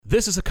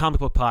This is a comic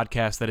book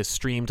podcast that is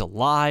streamed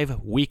live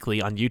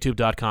weekly on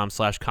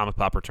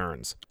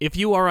youtube.com/comicpopreturns. If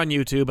you are on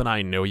YouTube, and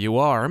I know you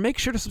are, make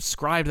sure to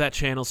subscribe to that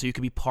channel so you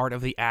can be part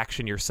of the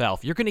action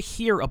yourself. You're going to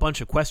hear a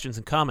bunch of questions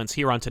and comments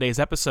here on today's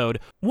episode.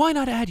 Why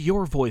not add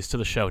your voice to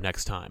the show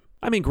next time?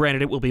 I mean,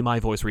 granted, it will be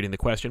my voice reading the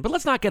question, but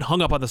let's not get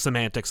hung up on the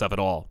semantics of it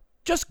all.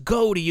 Just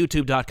go to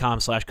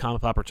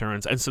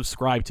youtube.com/comicpopreturns and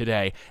subscribe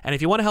today. And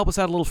if you want to help us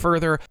out a little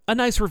further, a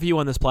nice review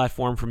on this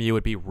platform from you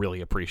would be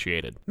really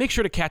appreciated. Make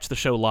sure to catch the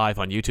show live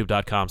on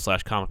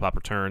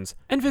youtube.com/comicpopreturns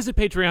and visit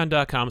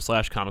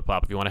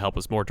patreon.com/comicpop if you want to help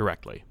us more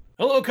directly.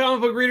 Hello,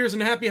 comic book readers,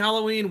 and happy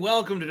Halloween.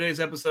 Welcome to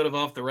today's episode of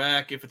Off the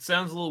Rack. If it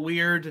sounds a little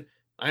weird,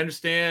 I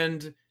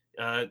understand.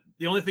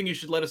 The only thing you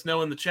should let us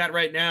know in the chat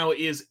right now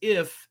is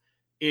if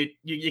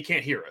you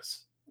can't hear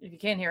us. If you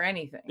can't hear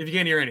anything. If you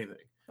can't hear anything.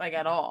 Like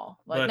at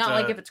all. Like, not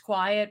like if it's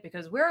quiet,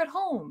 because we're at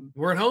home.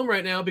 We're at home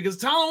right now because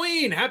it's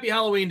Halloween. Happy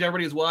Halloween to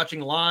everybody who's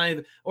watching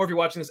live, or if you're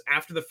watching this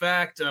after the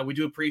fact. We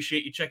do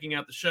appreciate you checking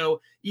out the show,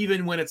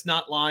 even when it's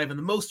not live and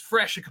the most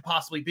fresh it could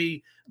possibly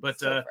be. But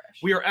So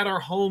we are at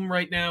our home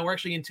right now. We're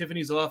actually in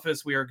Tiffany's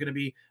office. We are going to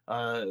be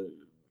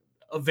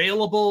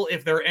available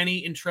if there are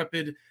any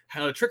intrepid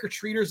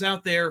trick-or-treaters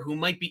out there who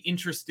might be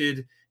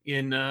interested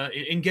in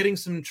getting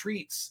some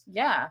treats.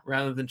 Yeah.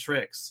 Rather than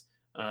tricks.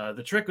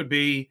 The trick would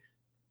be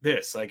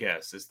this, I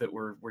guess, is that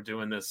we're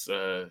doing this,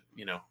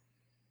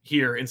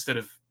 here instead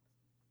of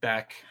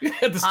back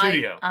at the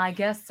studio. I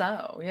guess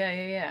so.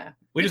 Yeah.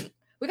 We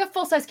got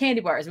full-size candy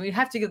bars, and we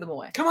have to give them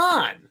away. Come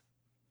on,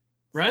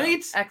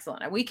 right? So,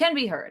 excellent. We can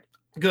be heard.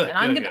 Good. And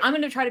I'm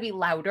gonna try to be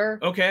louder.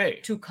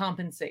 Okay. To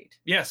compensate.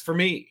 Yes, for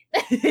me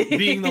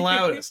being the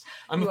loudest.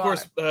 I'm of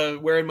course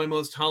wearing my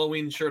most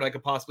Halloween shirt I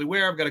could possibly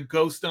wear. I've got a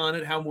ghost on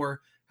it. How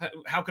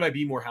could I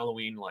be more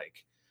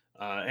Halloween-like?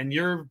 And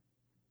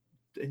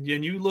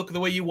you look the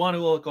way you want to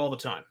look all the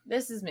time.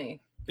 This is me.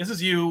 This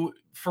is you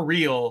for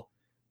real,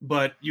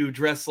 but you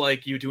dress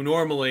like you do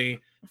normally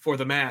for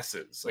the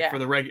masses, like for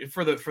the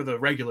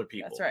regular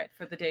people. That's right,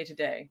 for the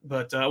day-to-day.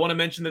 But I want to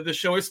mention that this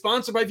show is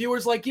sponsored by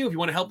viewers like you. If you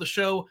want to help the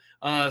show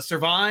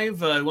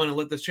survive, you want to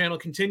let this channel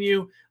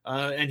continue,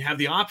 and have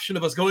the option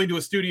of us going to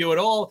a studio at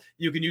all,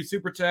 you can use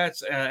Super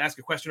Chats, ask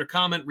a question or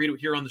comment, read it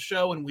here on the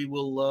show, and we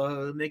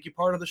will make you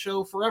part of the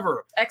show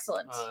forever.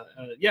 Excellent.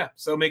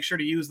 So make sure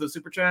to use the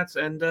Super Chats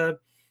and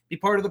be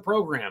part of the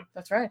program.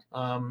 That's right.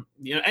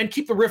 And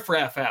keep the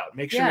riffraff out.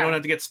 Make sure we don't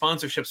have to get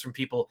sponsorships from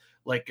people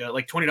like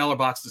 $20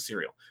 boxes of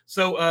cereal.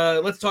 So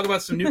let's talk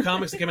about some new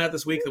comics that came out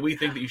this week that we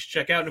think that you should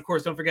check out. And of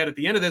course, don't forget at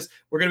the end of this,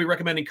 we're going to be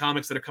recommending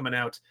comics that are coming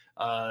out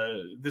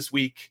this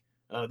week.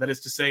 That is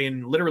to say,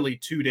 in literally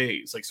 2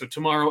 days, so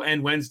tomorrow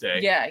and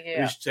Wednesday. Yeah.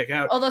 We should check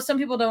out. Although some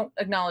people don't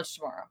acknowledge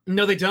tomorrow.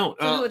 No, they don't.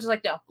 Some people are just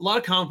like, no. A lot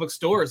of comic book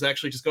stores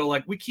actually just go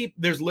one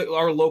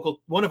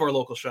of our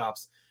local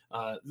shops.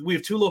 We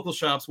have two local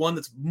shops, one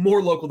that's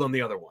more local than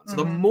the other one. So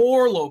the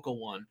more local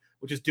one,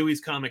 which is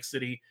Dewey's Comic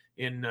City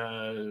in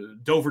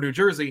Dover, New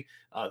Jersey,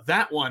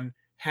 that one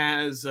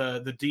has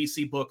the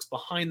DC books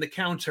behind the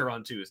counter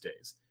on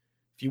Tuesdays.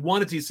 If you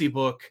want a DC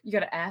book, you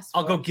gotta ask.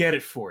 I'll go get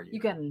it for you. You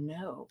gotta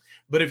know.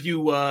 But if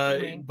you,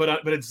 but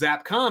at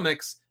Zap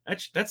Comics,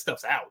 that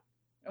stuff's out.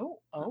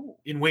 Oh.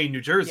 In Wayne, New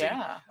Jersey.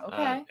 Yeah.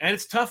 Okay. And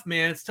it's tough,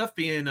 man. It's tough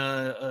being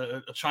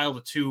a child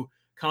of two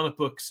comic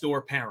book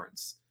store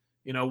parents.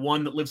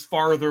 One that lives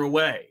farther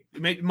away.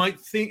 It might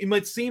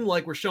seem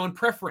like we're showing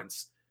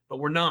preference, but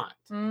we're not.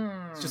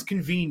 It's just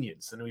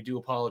convenience, and we do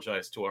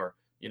apologize to our,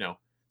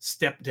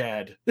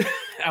 stepdad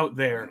out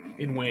there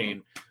in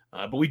Wayne.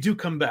 But we do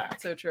come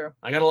back. So true.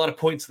 I got a lot of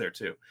points there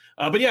too.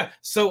 But yeah,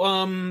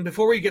 so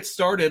before we get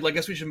started, I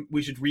guess we should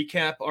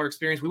recap our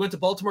experience. We went to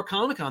Baltimore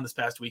Comic-Con this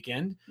past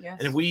weekend.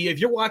 Yes. And if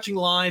you're watching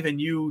live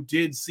and you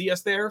did see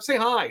us there, say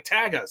hi,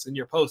 tag us in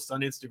your posts on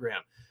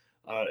Instagram.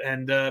 But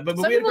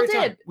some we had a great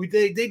people time.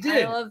 They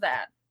did. I love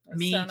that.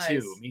 Me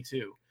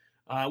too.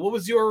 What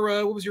was your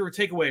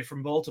takeaway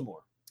from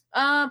Baltimore?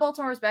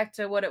 Baltimore's back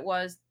to what it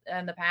was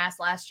in the past.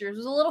 Last year's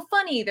was a little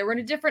funny. They were in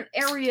a different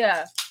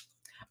area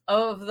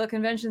of the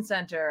convention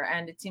center,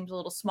 and it seems a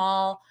little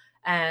small.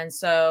 And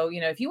so,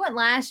 if you went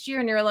last year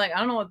and you're like, I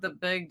don't know what the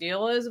big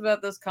deal is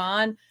about this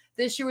con,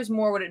 this year was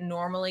more what it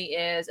normally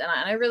is, and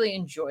I really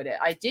enjoyed it.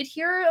 I did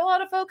hear a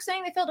lot of folks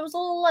saying they felt it was a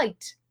little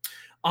light.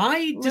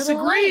 I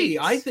disagree.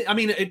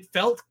 It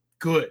felt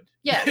good.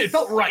 Yes. It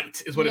felt right,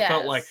 is what it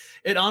felt like.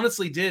 It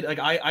honestly did.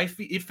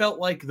 It felt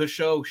like the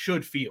show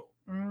should feel.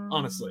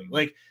 Honestly,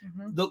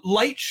 the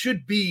light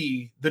should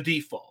be the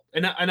default,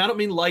 and I don't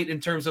mean light in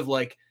terms of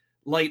light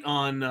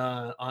on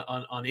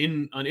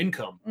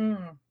income,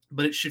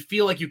 but it should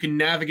feel like you can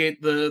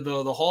navigate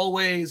the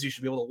hallways. You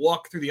should be able to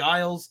walk through the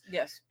aisles.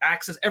 Yes,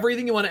 access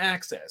everything you want to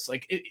access.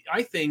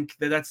 I think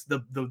that's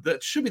that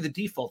should be the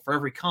default for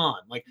every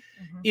con.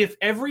 If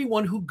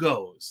everyone who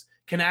goes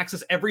can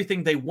access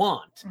everything they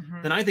want,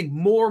 then I think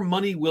more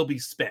money will be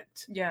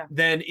spent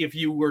than if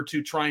you were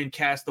to try and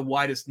cast the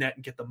widest net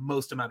and get the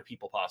most amount of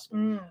people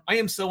possible.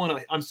 I'm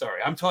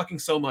sorry, I'm talking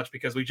so much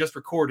because we just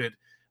recorded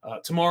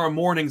tomorrow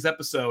morning's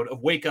episode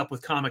of Wake Up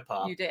with Comic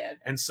Pop. You did.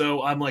 And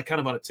so I'm like kind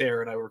of on a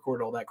tear, and I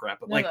recorded all that crap.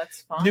 But No, like,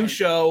 that's fine. new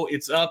show,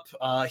 it's up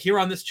here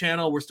on this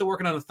channel. We're still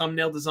working on a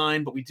thumbnail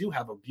design, but we do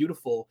have a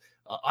beautiful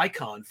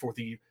icon for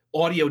the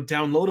audio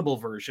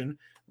downloadable version,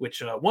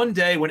 which one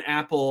day when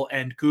Apple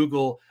and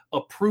Google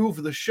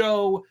approve the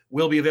show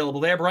will be available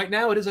there. But right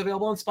now it is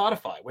available on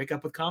Spotify. Wake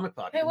Up with Comic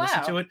Pop. You Hey, can listen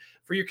wow. to it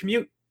for your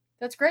commute.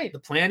 That's great. The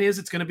plan is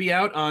it's going to be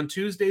out on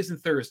Tuesdays and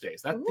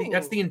Thursdays.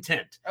 That's the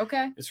intent.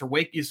 Okay.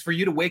 Is for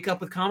you to wake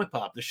up with Comic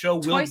Pop. The show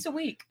will Twice a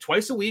week.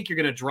 Twice a week. You're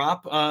going to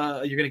drop.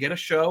 You're going to get a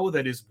show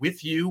that is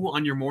with you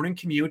on your morning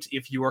commute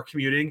if you are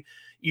commuting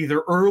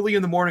either early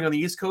in the morning on the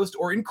East Coast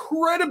or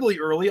incredibly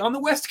early on the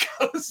West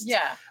Coast.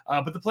 Yeah.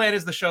 But the plan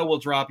is the show will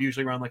drop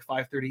usually around like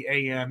 5:30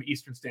 a.m.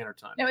 Eastern Standard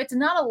Time. No, it's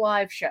not a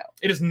live show.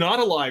 It is not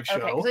a live show.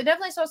 Okay, because I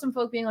definitely saw some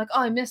folk being like,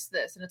 "Oh, I missed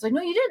this," and it's like,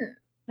 "No, you didn't.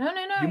 No.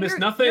 You missed you're,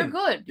 nothing. You're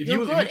good. If You're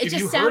you- good. if It you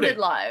just heard sounded it-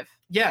 live."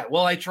 Yeah,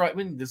 well, I try. I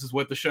mean, this is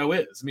what the show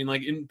is. I mean,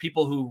 like, in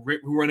people who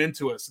run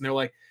into us and they're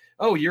like,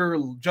 "Oh, you're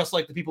just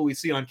like the people we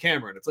see on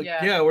camera." And it's like,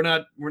 Yeah. yeah, we're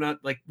not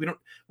like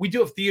we do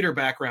have theater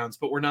backgrounds,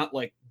 but we're not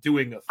like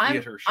doing a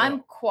theater show. I'm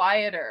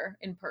quieter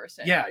in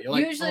person. Yeah, you're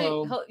like, usually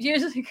 "Hello."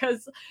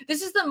 because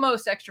this is the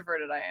most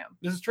extroverted I am,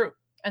 This is true,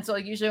 and so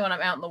like usually when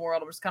I'm out in the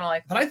world, I'm just kind of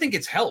like, but I think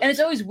it's helped. and it's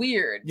always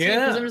weird. Yeah.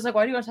 because I'm just like,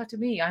 why do you want to talk to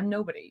me? I'm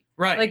nobody.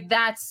 right. Like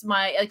that's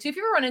my like. So if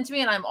you ever run into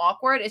me and I'm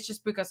awkward, it's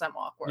just because I'm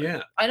awkward.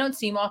 yeah. I don't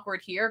seem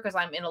awkward here because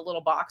I'm in a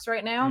little box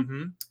right now.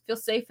 Mhm. Feel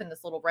safe in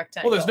this little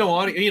rectangle. Well, there's no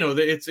audio. You know,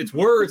 it's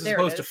words as There it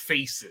opposed to is.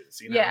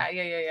 faces. You know?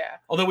 Yeah.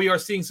 Although we are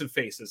seeing some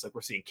faces, like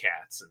we're seeing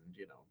cats and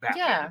Batman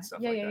Yeah. and stuff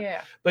Yeah. like Yeah. that.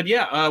 Yeah. But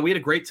yeah, we had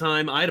a great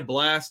time. I had a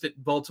blast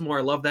at Baltimore.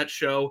 I love that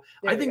show.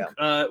 There I we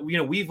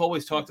think we've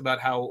always talked about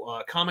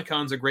how Comic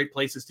Cons are great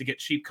places to get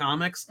cheap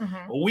comics.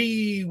 Mhm.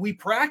 We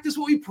practice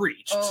what we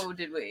preached Oh,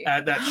 did we?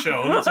 at that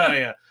show. Let me tell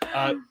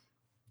you.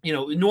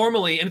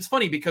 Normally, and it's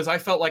funny because I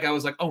felt like I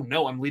was like, oh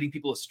no, I'm leading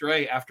people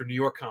astray after New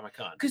York Comic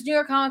Con. Because New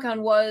York Comic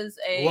Con was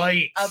a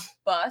Light.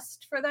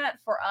 bust for that.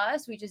 For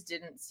us, we just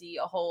didn't see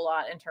a whole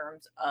lot in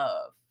terms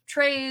of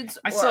trades.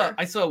 I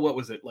saw what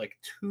was it like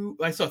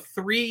I saw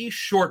 3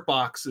 short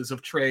boxes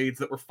of trades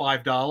that were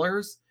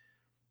 $5,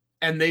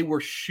 and they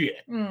were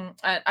shit.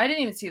 I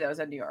didn't even see those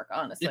at New York,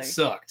 honestly. It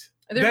sucked.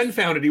 There's- Ben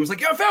found it. He was like,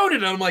 "Yeah, I found it."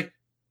 And I'm like,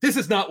 "This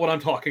is not what I'm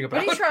talking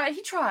about." But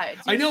he tried.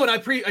 I know, and I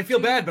feel he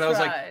bad, but I was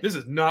tried. like, "This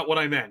is not what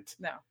I meant.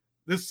 No.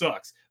 This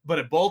sucks." But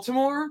at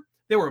Baltimore,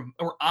 there were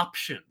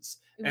options,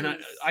 It and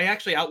was- I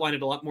actually outlined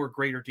it a lot more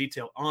greater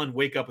detail on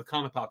Wake Up with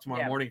Comic Pop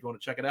tomorrow Yeah. morning if you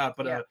want to check it out.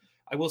 But Yeah.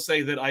 I will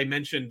say that I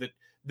mentioned that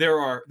there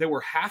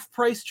were half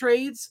price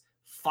trades,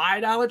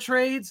 $5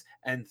 trades,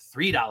 and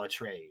 $3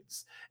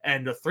 trades.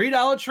 And the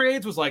 $3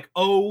 trades was like,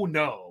 oh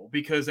no,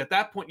 because at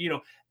that point,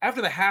 after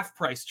the half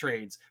price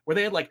trades where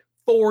they had like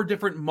 4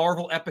 different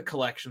Marvel Epic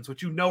collections,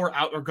 which are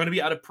going to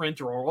be out of print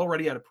or are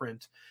already out of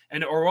print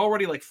and are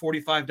already like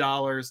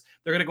 $45.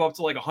 They're going to go up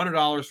to like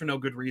 $100 for no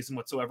good reason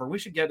whatsoever. We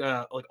should get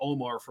like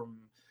Omar from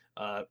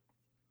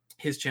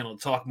his channel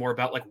to talk more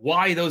about like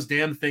why those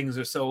damn things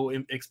are so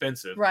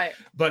expensive. Right.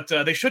 But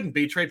they shouldn't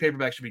be. Trade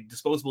paperbacks should be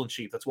disposable and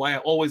cheap. That's why I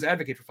always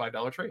advocate for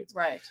 $5 trades.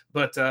 Right.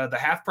 But the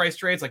half price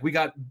trades, like we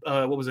got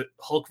what was it,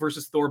 Hulk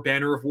versus Thor: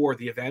 Banner of War,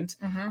 the event.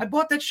 Mhm. I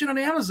bought that shit on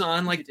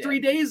Amazon like did. 3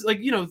 days,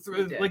 like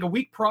did. like a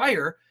week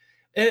prior,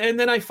 and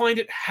then I find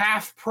it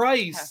half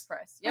price. Half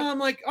price. And Yep. I'm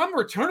like, I'm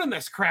returning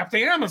this crap to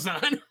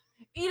Amazon.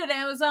 Eat at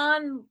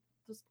Amazon.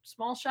 The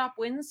small shop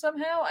wins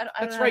somehow. I don't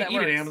That's know how right. that Eat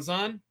at works.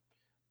 Amazon.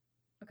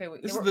 Okay.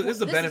 Wait, This is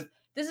the benefit.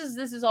 This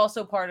is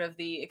also part of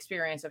the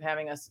experience of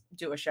having us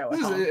do a show at This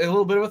is home. a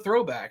little bit of a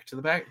throwback to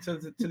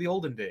the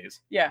olden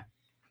days. Yeah.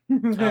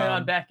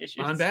 On back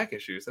issues. On back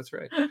issues, that's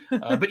right.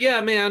 But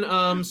yeah,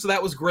 man. So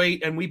that was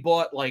great, and we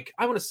bought like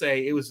I want to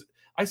say it was.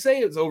 I say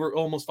it's over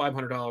almost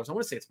 $500. I want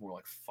to say it's more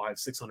like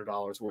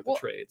 $500-600 worth Well, of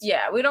trades.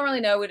 Yeah, we don't really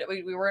know.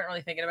 We weren't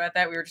really thinking about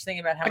that. We were just thinking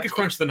about how I much could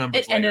crunch the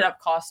numbers. it ended later. up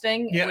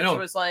costing. Yeah, which no.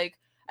 was like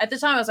at the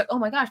time I was like, oh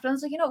my gosh, but I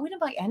was like, we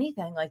didn't buy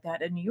anything like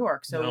that in New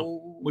York. So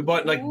No. We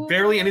bought like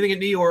barely anything in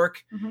New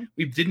York. Mhm.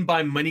 We didn't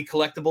buy many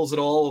collectibles at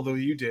all, although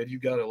you did. You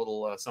got a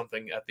little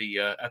something at the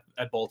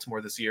at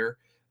Baltimore this year,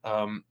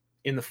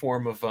 in the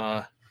form of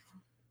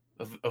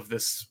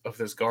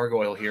this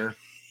gargoyle here.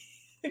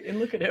 And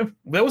look at him.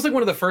 That was like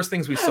one of the first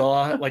things we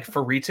saw, like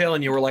for retail,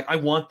 and you were like, "I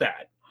want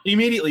that."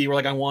 Immediately, you were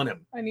like, "I want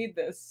him." I need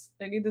this.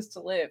 I need this to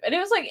live. And it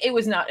was like it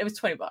was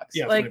 $20.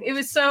 Yeah, like $20. it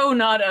was so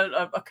not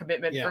a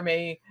commitment Yeah. for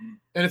me.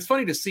 And it's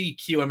funny to see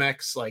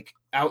QMX like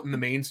out in the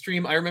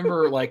mainstream. I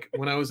remember like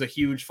when I was a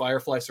huge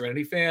Firefly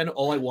Serenity fan,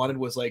 all I wanted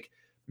was like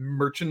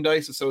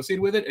merchandise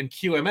associated with it, and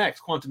QMX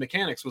Quantum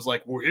Mechanics was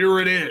like, well, here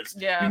it is.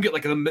 You Yeah. can get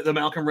like the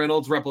Malcolm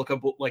Reynolds replica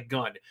like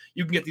gun.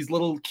 You can get these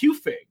little Q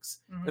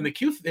figs, Mhm. and the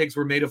Q figs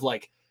were made of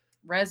like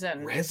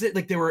Resin.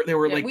 like they were Yeah,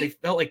 like we- they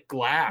felt like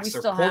glass We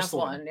or still have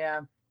porcelain. one.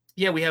 Yeah.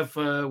 Yeah, we have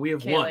one.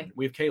 Kaylee.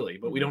 We have Kaylee,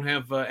 but we Mhm. don't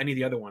have any of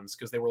the other ones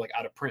because they were like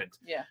out of print.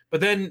 Yeah.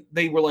 But then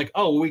they were like,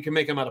 oh, we can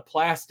make them out of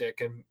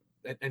plastic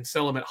and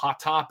sell them at Hot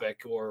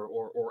Topic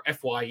or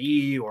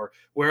FYE or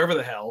wherever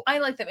the hell. I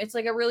like them. It's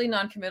like a really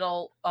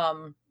non-committal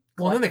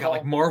Well, then they got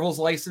like collectible. Marvel's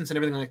license and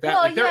everything like that.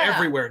 Well, Like they're yeah.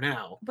 everywhere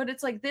now. But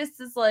it's like, this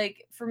is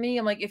like, for me,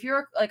 I'm like, if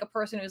you're like a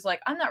person who's like,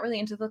 I'm not really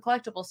into the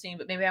collectible scene,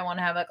 but maybe I want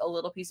to have like a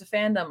little piece of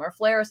fandom or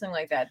flair or something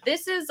like that,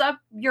 this is up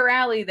your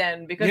alley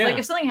then, because like Yeah.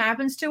 if something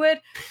happens to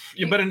it,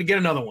 You better get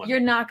another one. you're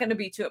not going to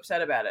be too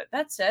upset about it.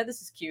 That said,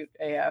 this is cute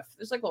AF.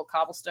 There's like little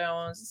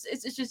cobblestones.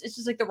 It's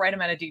just like the right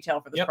amount of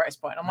detail for this Yep. price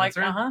point. I'm That's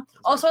like, right. uh-huh.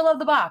 That's Also, I love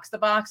the box. The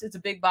box, it's a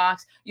big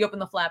box. You open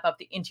the flap up.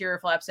 The interior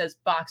flap says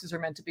boxes are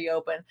meant to be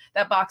open.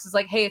 That box is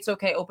like, hey, it's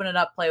okay. Open it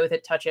up, play with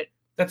it, touch it.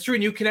 That's true.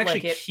 And you can actually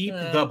Like it. keep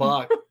the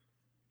box.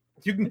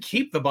 You can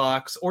keep the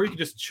box, or you can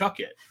just chuck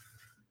it.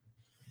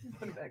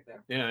 Put it back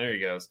there. Yeah, there he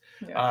goes.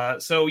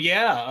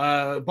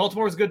 Yeah.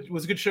 Baltimore was a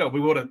good show. We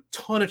bought a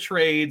ton of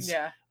trades.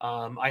 Yeah.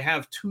 I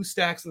have 2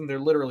 stacks, and they're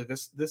literally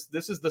this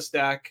is the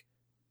stack,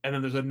 and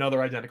then there's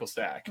another identical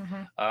stack.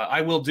 Mhm.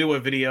 I will do a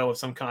video of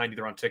some kind,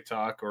 either on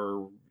TikTok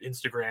or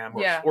Instagram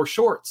or, Yeah. or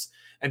Shorts,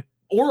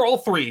 or all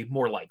 3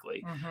 more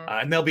likely,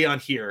 Mhm. and they'll be on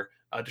here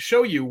to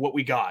show you what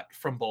we got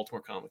from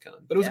Baltimore Comic Con.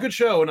 But it was a Yeah. good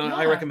show, and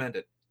I Yeah. recommend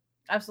it.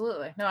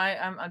 Absolutely. No,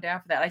 I'm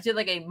down for that. I did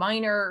like a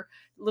minor,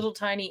 little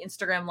tiny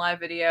Instagram live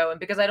video, and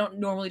because I don't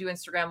normally do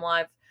Instagram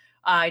live,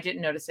 I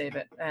didn't know to save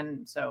it,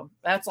 and so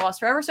that's lost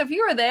forever. So if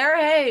you were there,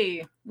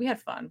 hey, we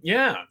had fun.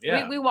 Yeah.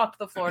 We walked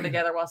the floor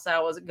together while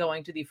Sal was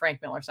going to the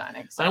Frank Miller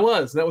signing. So.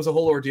 That was a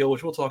whole ordeal,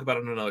 which we'll talk about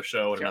in another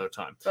show at Sure. another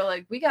time. So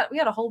like we got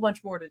a whole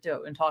bunch more to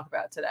do and talk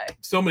about today.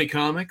 So many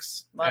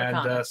comics, A lot of and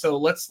comics. so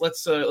let's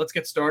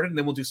get started, and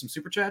then we'll do some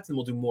super chats, and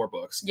we'll do more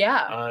books.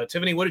 Yeah.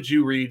 Tiffany, what did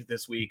you read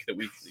this week that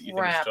you think we should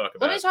Crap. talk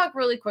about? Let me talk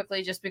really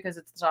quickly, just because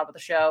it's the top of the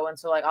show, and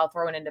so like I'll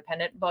throw an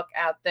independent book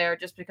out there,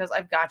 just because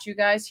I've got you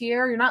guys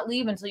here. You're not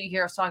leaving until you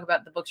hear us talk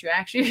about the books you're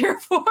actually here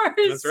for.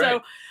 That's So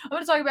right. I'm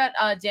going to talk about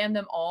Damn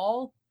Them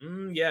All.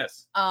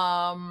 Yes.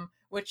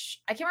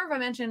 Which I can't remember if I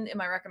mentioned in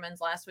my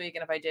recommends last week,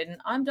 and if I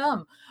didn't, I'm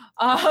dumb.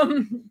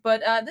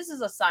 But this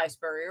is a Cy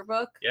Spurrier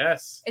book.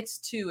 Yes. It's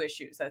 2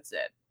 issues. That's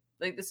it.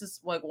 Like this is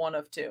like one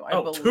of 2. I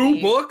Oh, believe.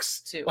 2 books?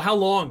 2. Well, how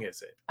long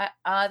is it?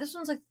 This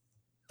one's like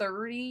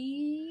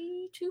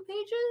 32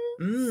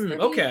 pages.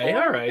 Okay,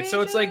 all right. 34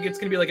 So it's going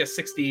to be like a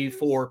pages?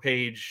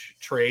 64-page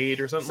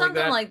trade or something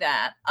like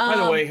that. By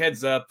the Um, way,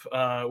 heads up,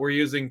 we're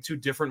using 2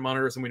 different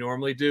monitors than we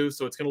normally do,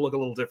 so it's going to look a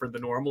little different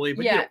than normally,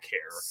 but you Yeah. don't care.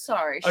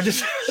 Sorry, I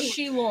just-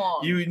 she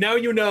long. You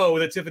know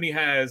that Tiffany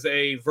has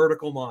a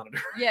vertical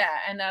monitor. Yeah,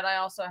 and that I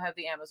also have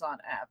the Amazon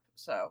app,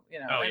 so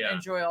Oh, and yeah.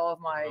 enjoy all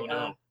of my. Oh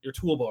no, your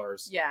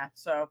toolbars. Yeah,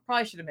 so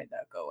probably should have made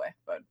that go away,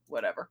 but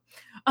whatever.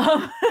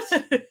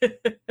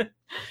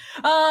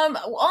 All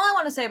I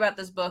want to say about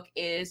this book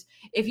is,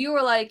 if you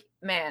were like,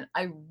 man,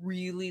 I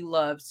really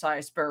loved Cy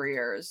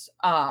Spurrier's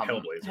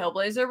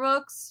Hellblazer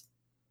books.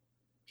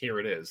 Here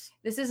it is.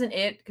 This isn't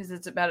it, because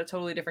it's about a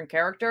totally different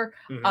character.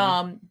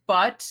 Mhm.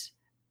 But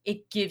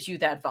it gives you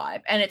that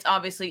vibe, and it's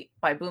obviously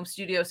by Boom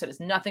Studios, so it has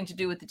nothing to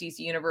do with the DC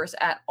universe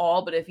at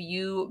all. But if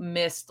you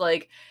missed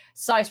like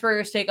Cy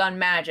Spurrier's take on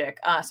magic,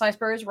 Cy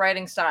Spurrier's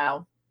writing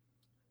style,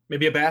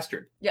 Maybe a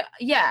bastard.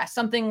 yeah,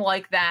 something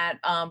like that,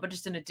 but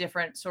just in a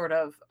different sort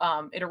of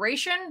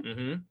iteration.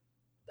 Mm-hmm.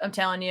 I'm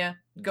telling you,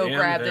 go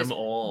grab this.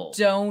 All.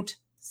 Don't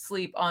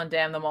sleep on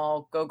Damn Them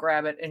All. Go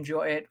grab it,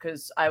 enjoy it,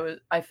 because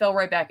I fell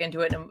right back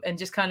into it, and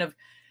just kind of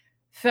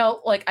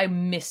felt like I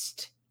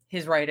missed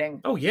his writing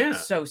Oh yeah.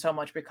 so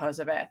much because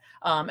of it.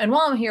 And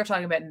while I'm here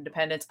talking about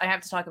independence, I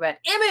have to talk about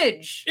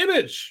Image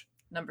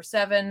number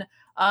 7.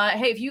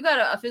 Hey, if you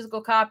got a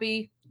physical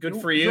copy, Good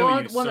for you,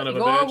 you're you son of a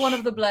you're bitch. one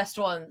of the blessed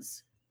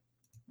ones.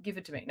 Give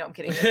it to me. No, I'm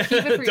kidding. Keep it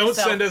for Don't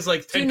yourself. send us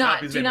like 10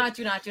 copies. Do of not.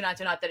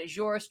 That is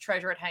yours.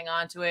 Treasure it. Hang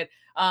on to it.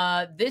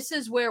 This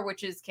is where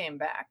witches came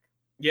back.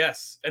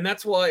 Yes, and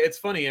that's why it's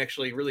funny,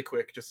 actually, really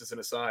quick, just as an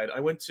aside. I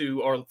went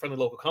to our friendly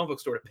local comic book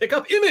store to pick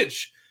up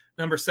Image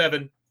number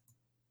 7.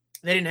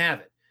 They didn't have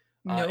it.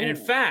 And in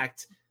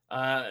fact,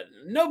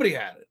 nobody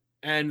had it.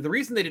 And the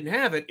reason they didn't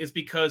have it is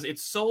because it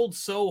sold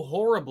so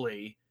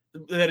horribly,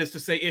 that is to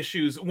say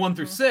issues 1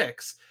 through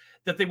 6,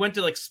 that they went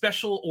to like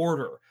special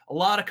order. A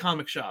lot of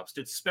comic shops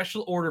did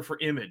special order for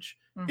Image.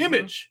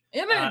 Image.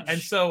 And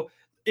so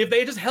if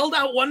they just held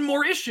out one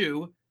more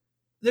issue,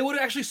 they would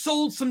have actually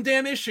sold some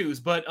damn issues.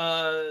 But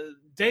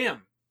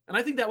damn. And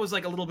I think that was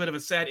like a little bit of a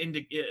sad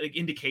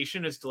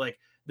indication as to like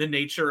the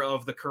nature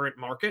of the current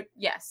market.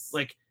 Yes.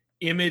 Like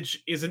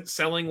Image isn't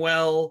selling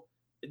well.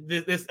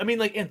 This, I mean,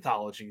 like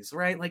anthologies,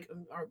 right? Like,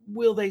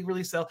 will they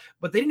really sell?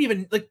 But they didn't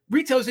even, like,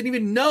 retailers didn't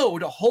even know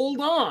to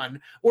hold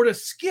on or to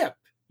skip.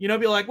 You know,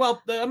 be like,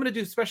 well, I'm going to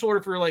do special order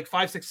for like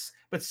 5, 6,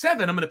 but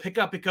 7 I'm going to pick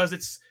up because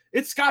it's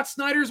Scott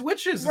Snyder's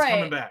Witches is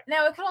coming back.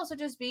 Now, it could also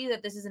just be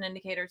that this is an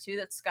indicator too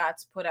that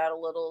Scott's put out a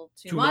little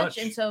too much,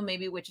 and so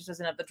maybe Witches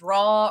doesn't have the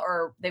draw,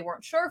 or they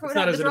weren't sure if it would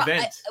have the draw.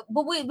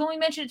 But when we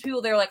mentioned it to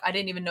people, they were like, I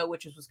didn't even know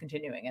Witches was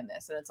continuing in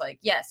this, and it's like,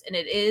 yes, and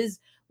it is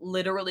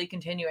literally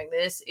continuing.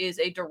 This is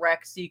a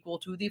direct sequel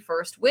to the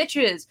first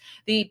Witches.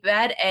 The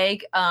Bad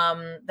Egg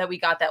that we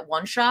got, that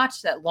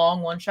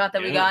long one shot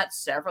that we got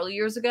several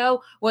years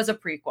ago, was a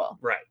prequel.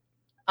 Right.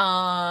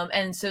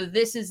 And so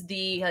this is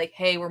the like,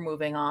 hey, we're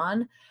moving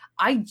on.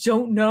 I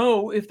don't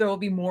know if there will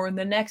be more in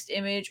the next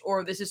image,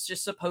 or this is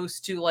just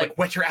supposed to like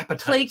whet your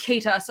appetite,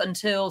 placate us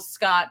until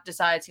Scott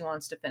decides he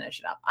wants to finish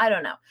it up. I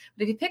don't know.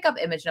 But if you pick up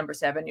image number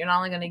 7, you're not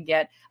only going to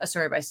get a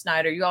story by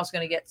Snyder, you're also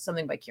going to get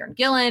something by Kieran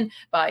Gillen,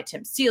 by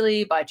Tim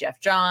Seeley, by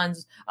Jeff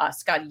Johns,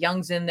 Scott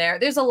Young's in there.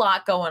 There's a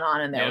lot going on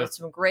in there with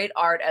some great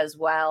art as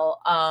well.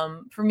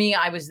 For me,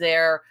 I was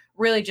there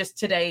really just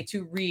today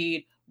to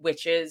read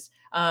Witches.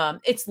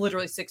 It's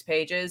literally 6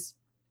 pages.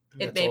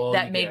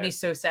 That made me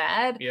so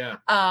sad. Yeah.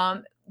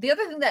 The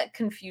other thing that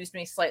confused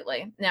me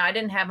slightly, now I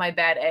didn't have my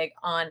bad egg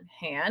on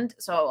hand,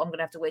 so I'm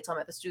gonna have to wait till I'm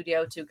at the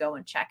studio to go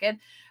and check it.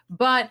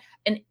 But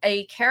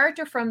a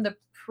character from the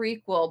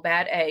prequel,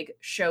 Bad Egg,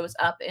 shows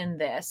up in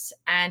this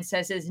and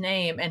says his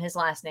name, and his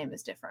last name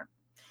is different.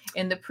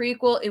 In the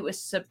prequel, it was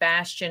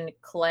Sebastian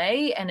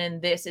Clay, and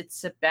in this, it's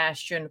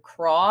Sebastian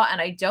Craw.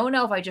 And I don't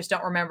know if I just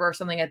don't remember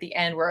something at the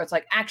end where it's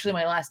like, actually,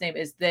 my last name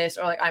is this,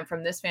 or like I'm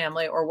from this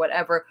family, or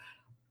whatever.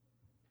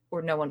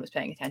 Or no one was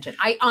paying attention.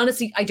 I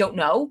honestly don't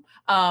know.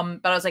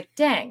 But I was like,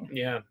 dang.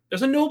 Yeah.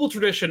 There's a noble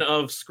tradition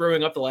of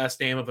screwing up the last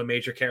name of a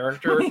major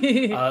character.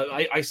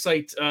 I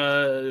cite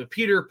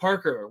Peter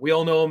Parker. We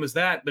all know him as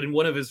that, but in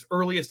one of his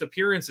earliest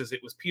appearances, it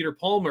was Peter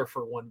Palmer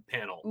for one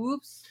panel.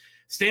 Oops.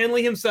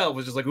 Stanley himself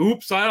was just like,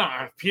 oops, I don't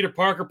know. Peter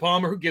Parker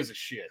Palmer, who gives a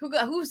shit?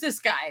 Who's this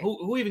guy?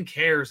 Who even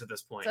cares at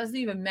this point? It doesn't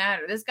even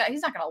matter. This guy,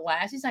 he's not going to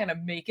last. He's not going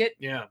to make it.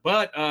 Yeah,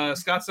 but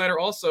Scott Snyder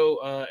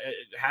also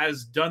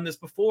has done this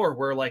before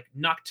where like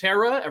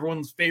Nocterra,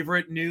 everyone's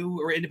favorite new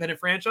or independent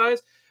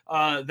franchise,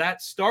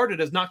 that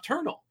started as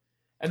Nocturnal.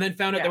 And then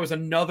found out there was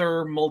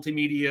another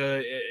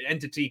multimedia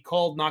entity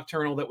called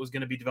Nocturnal that was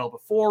going to be developed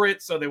before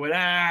it. So they went,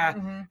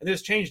 and they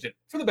just changed it.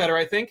 For the better,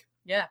 I think.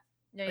 Yeah.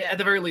 At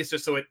the very least,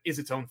 just so it is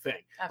its own thing.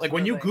 Absolutely. Like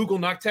when you Google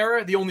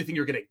Nocterra, the only thing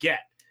you're going to get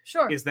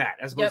is that,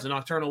 as opposed to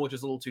Nocturnal, which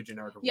is a little too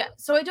generic. Yeah,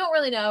 so I don't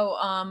really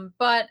know.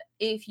 But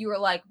if you were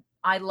like,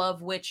 I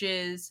love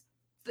witches,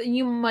 then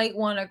you might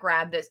want to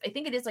grab this. I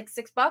think it is like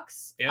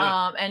 $6.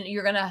 Yeah. And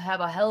you're going to have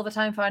a hell of a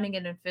time finding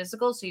it in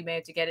physical, so you may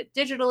have to get it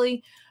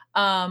digitally.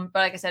 But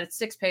like I said, it's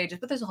 6 pages,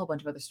 but there's a whole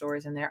bunch of other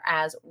stories in there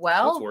as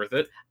well. It's worth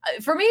it.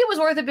 For me, it was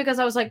worth it because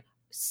I was like,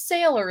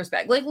 Sailor is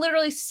back. Like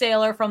literally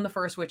Sailor from the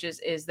first Witches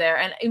is there.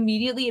 And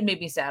immediately it made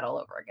me sad all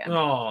over again.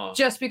 Oh.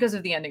 Just because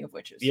of the ending of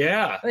Witches.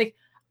 Yeah. Like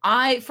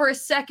I, for a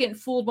second,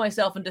 fooled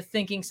myself into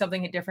thinking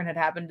something different had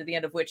happened to the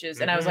end of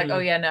Witches. And I was like, oh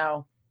yeah,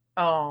 no.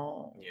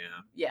 Oh.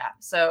 Yeah.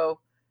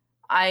 So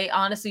I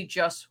honestly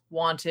just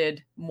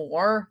wanted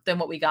more than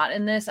what we got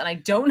in this. And I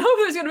don't know if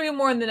there's going to be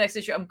more in the next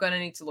issue. I'm going to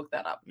need to look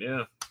that up.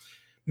 Yeah.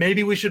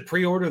 Maybe we should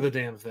pre-order the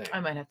damn thing.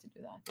 I might have to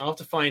do that. I'll have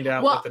to find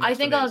out. Well, I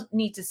think I'll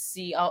need to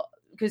see.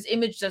 Because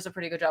Image does a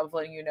pretty good job of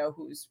letting you know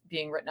who's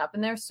being written up in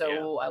there.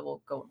 So I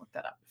will go and look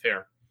that up.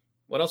 Fair.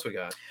 What else we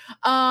got?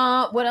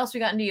 What else we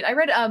got indeed? I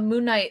read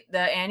Moon Knight, the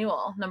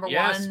annual number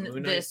one.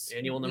 Moon Knight, this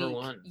annual week. number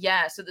 1.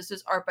 Yeah, so this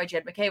is art by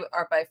Jed McKay,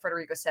 art by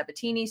Federico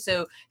Sabatini.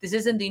 So this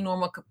isn't the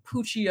normal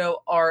Cappuccio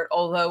art,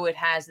 although it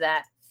has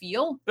that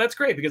feel. That's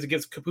great because it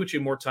gives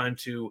Cappuccio more time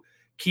to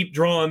keep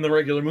drawing the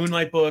regular Moon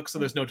Knight book, so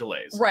there's no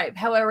delays. Right.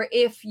 However,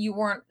 if you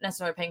weren't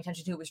necessarily paying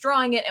attention to who was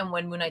drawing it, and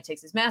when Moon Knight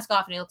takes his mask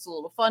off and he looks a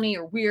little funny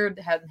or weird,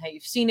 how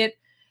you've seen it,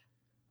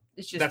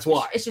 it's just that's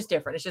why it's just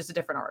different. It's just a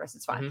different artist.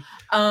 It's fine.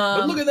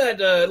 But look at that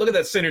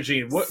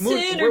synergy.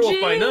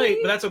 Werewolf by Night,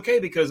 but that's okay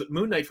because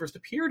Moon Knight first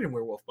appeared in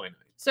Werewolf by Night.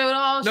 So it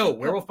all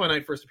Werewolf by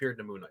Night first appeared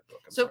in a Moon Knight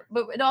book.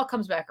 But it all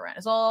comes back around.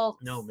 It's all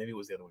maybe it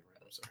was the other way around.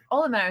 I'm sorry.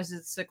 All that matters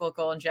is it's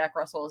cyclical, and Jack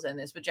Russell is in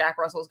this, but Jack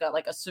Russell's got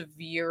like a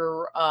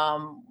severe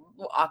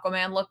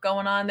Aquaman look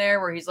going on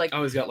there, where he's like,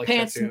 he's got like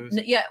pants. tattoos.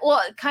 Yeah,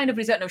 well, kind of.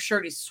 But he's got no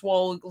shirt. He's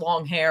swole,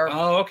 long hair.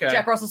 Oh, okay.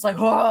 Jack Russell's like,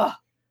 oh.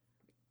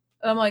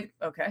 I'm like,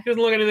 okay. He doesn't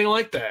look anything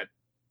like that.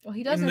 Well,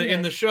 he doesn't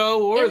in the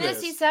show or in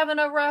this. He's having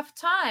a rough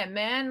time,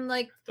 man.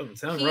 Like, doesn't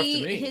sound rough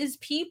to me. His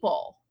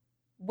people,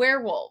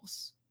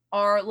 werewolves,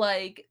 are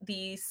like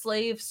the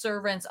slave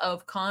servants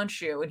of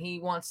Khonshu, and he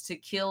wants to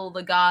kill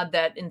the god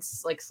that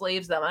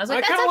slaves them. And I was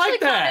like, that's actually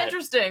kind of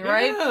interesting,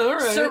 right? Yeah, all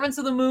right? Servants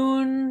of the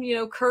moon,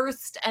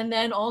 cursed, and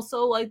then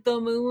also like the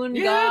moon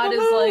god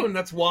is like.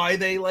 That's why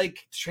they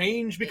like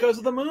change because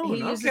of the moon. He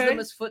uses them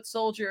as foot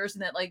soldiers,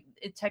 and that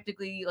it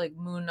technically like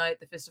Moon Knight,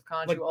 the Fist of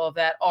Khonshu, all of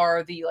that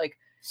are the like.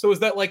 So is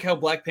that like how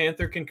Black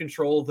Panther can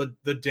control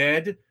the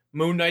dead?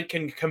 Moon Knight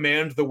can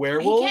command the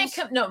werewolves?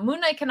 Moon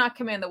Knight cannot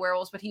command the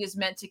werewolves, but he is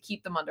meant to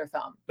keep them under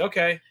thumb.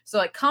 Okay. So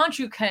like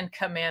Khonshu can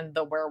command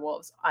the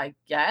werewolves, I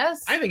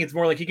guess. I think it's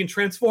more like he can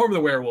transform the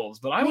werewolves,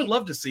 but I would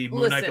love to see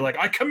Moon Knight be like,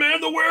 I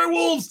command the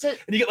werewolves! And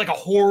you get like a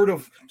horde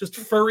of just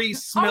furry,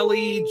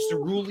 smelly,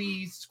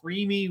 ceruly,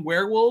 screamy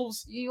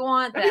werewolves. You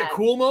want That'd be a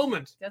cool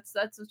moment. That's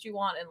what you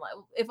want in life.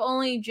 If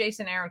only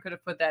Jason Aaron could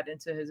have put that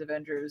into his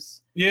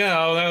Avengers. Yeah,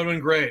 that would have been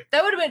great.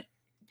 That would have been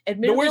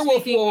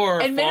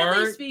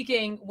Admittedly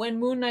speaking, when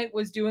Moon Knight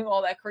was doing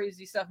all that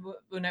crazy stuff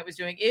Moon Knight was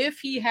doing, if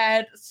he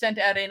had sent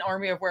out an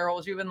army of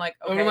werewolves, you've been like,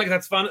 okay,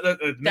 that's fun.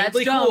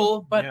 That's dumb,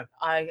 cool, but yeah.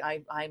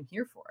 I'm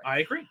here for it.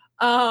 I agree.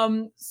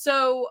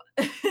 So,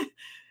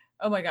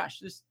 oh my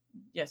gosh,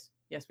 yes,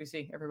 we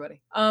see everybody.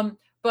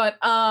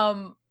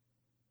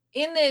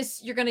 in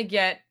this, you're gonna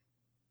get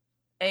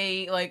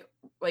a like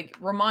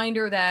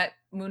reminder that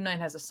Moon Knight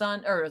has a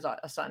son, or is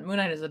a son. Moon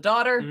Knight has a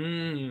daughter,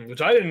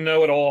 which I didn't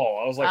know at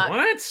all. I was like,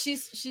 what?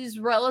 She's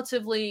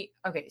relatively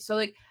okay. So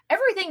like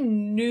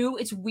everything new.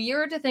 It's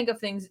weird to think of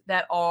things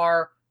that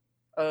are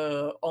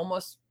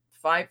almost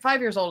 5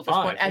 years old at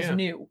this point as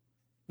new.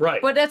 Right.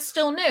 But that's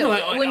still new. No,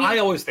 I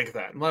always think of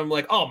that. I'm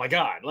like, oh my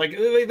God. Like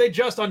they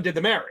just undid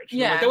the marriage.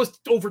 Yeah. Like, that was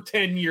over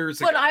 10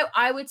 years ago. But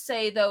I would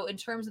say though, in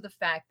terms of the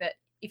fact that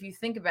if you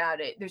think about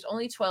it, there's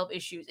only 12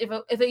 issues.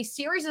 If a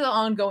series is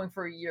ongoing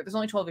for a year, there's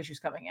only 12 issues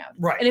coming out.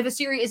 Right. And if a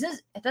series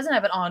it doesn't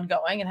have an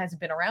ongoing and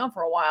hasn't been around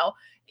for a while,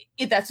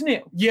 that's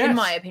new. Yes. In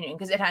my opinion,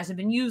 because it hasn't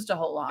been used a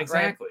whole lot.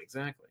 Exactly. Right?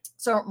 Exactly.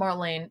 So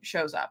Marlene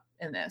shows up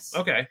in this.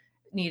 Okay.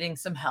 Needing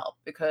some help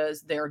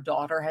because their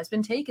daughter has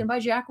been taken by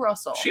Jack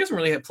Russell. She hasn't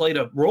really played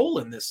a role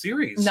in this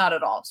series. Not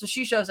at all. So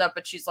she shows up,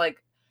 but she's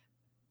like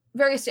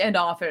very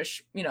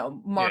standoffish.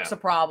 Mark's a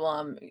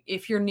problem.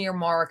 If you're near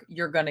Mark,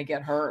 you're gonna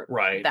get hurt.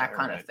 Right. That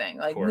kind of thing.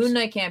 Like course. Moon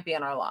Knight can't be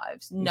in our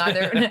lives.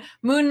 Neither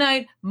Moon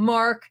Knight,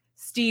 Mark,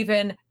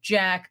 Steven,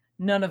 Jack.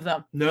 None of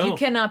them. No. You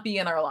cannot be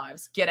in our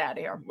lives. Get out of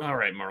here. All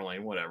right,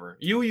 Marlene, whatever.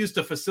 You used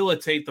to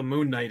facilitate the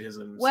Moon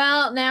Knightisms.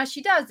 Well, now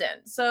she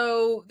doesn't.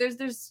 So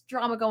there's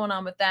drama going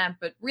on with that.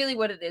 But really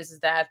what it is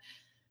that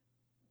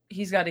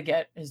he's got to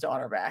get his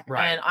daughter back.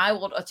 Right. And I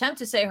will attempt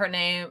to say her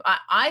name.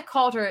 I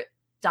called her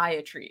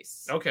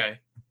Diatrice. Okay.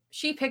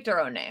 She picked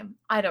her own name.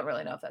 I don't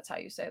really know if that's how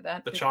you say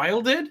that. The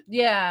child did?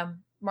 Yeah.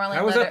 Marlene.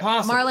 How was that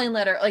possible? Marlene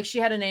let her, like she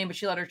had a name, but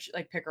she let her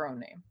like pick her own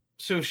name.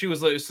 So she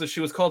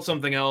was called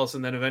something else,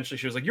 and then eventually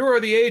she was like, "You're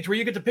the age where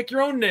you get to pick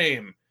your own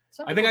name."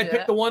 Some I think people I do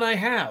picked that. the one I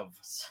have.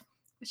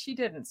 She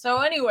didn't.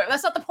 So anyway,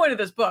 that's not the point of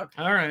this book.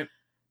 All right.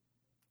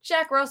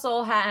 Jack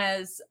Russell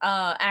has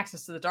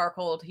access to the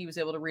Darkhold. He was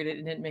able to read it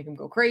and didn't make him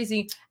go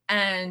crazy.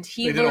 And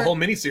They did a whole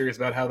miniseries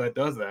about how that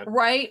does that.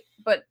 Right,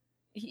 but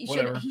he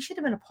Whatever. should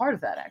have been a part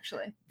of that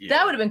actually. Yeah.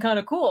 That would have been kind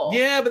of cool.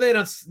 Yeah, but they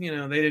don't.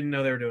 They didn't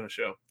know they were doing a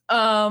show.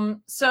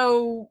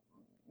 So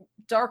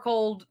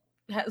Darkhold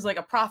has like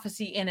a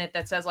prophecy in it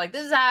that says like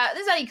this is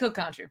how you kill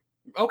Khonshu.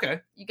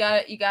 Okay. You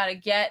gotta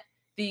get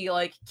the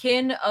like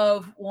kin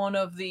of one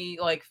of the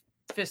like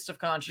Fist of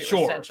Khonshu.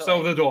 Sure. Essentially.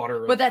 So the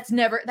daughter. But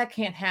that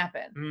can't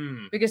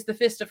happen because the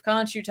Fist of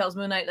Khonshu tells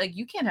Moon Knight like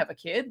you can't have a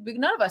kid.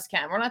 None of us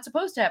can. We're not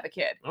supposed to have a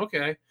kid.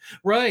 Okay.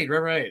 Right.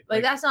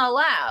 Like that's not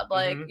allowed.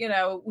 Like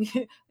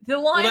the line.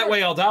 Well, that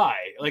way I'll die.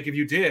 Like if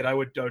you did, I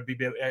would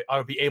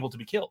be able to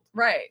be killed.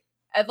 Right.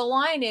 And the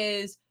line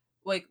is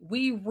like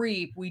we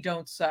reap, we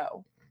don't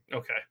sow.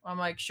 Okay. I'm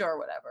like, sure,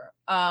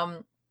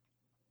 whatever.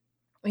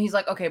 He's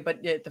like, okay,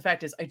 but the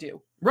fact is, I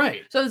do.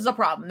 Right. So this is a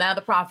problem. Now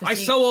the prophecy. I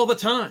sew all the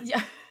time.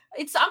 Yeah,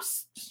 I'm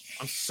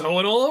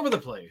sewing all over the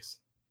place.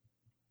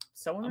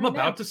 Sewing. I'm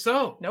about to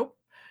sew. Nope.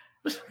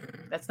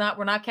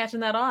 We're not catching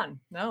that on.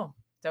 No,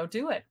 don't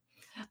do it.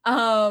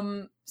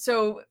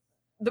 So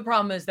the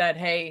problem is that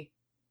hey,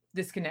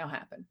 this can now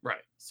happen.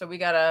 Right. So we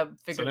gotta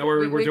figure. So now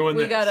we're doing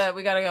this.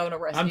 We gotta go and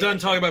arrest. I'm done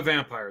talking about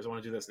vampires. I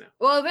want to do this now.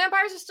 Well,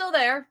 vampires are still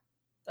there.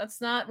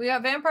 That's not. We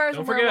got vampires.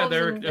 Don't forget,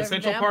 they're and an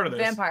essential part of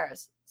this.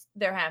 Vampires.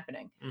 They're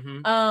happening.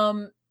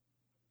 Mm-hmm.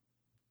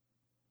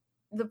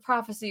 The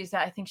prophecy is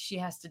that I think she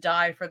has to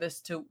die for this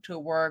to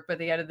work. But at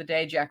the end of the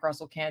day, Jack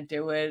Russell can't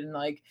do it, and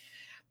like,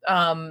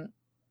 Moon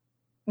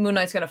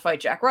Knight's gonna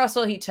fight Jack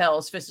Russell. He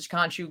tells Fist of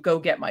Khonshu, "Go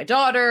get my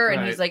daughter,"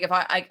 and he's like, "If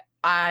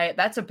I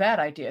that's a bad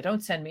idea.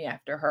 Don't send me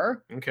after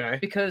her." Okay.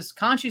 Because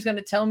Khonshu's going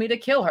to tell me to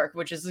kill her,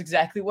 which is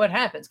exactly what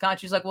happens.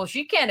 Khonshu's like, well,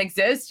 she can't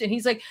exist. And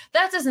he's like,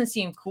 that doesn't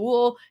seem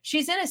cool.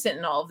 She's innocent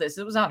in all of this.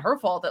 It was not her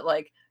fault that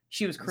like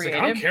she was created.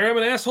 Like, I don't care. I'm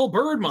an asshole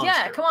bird monster.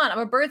 Yeah, come on. I'm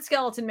a bird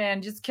skeleton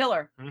man. Just kill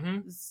her.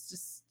 Mm-hmm.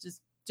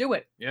 Just do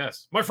it.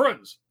 Yes. My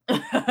friends.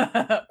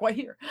 Quite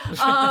here.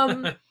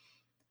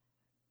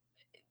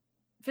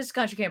 Fist of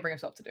Khonshu can't bring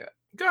himself to do it.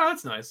 God,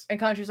 that's nice. And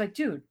Khonshu's like,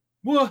 dude.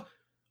 Well,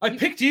 I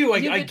picked you.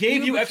 I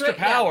gave you extra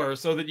power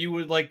so that you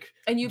would like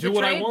and you do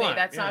what I want. Me.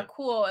 That's not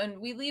cool. And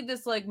we leave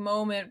this like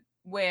moment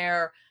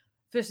where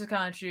Fist of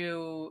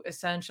Khonshu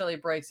essentially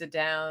breaks it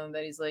down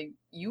that he's like,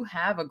 you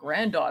have a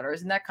granddaughter.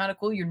 Isn't that kind of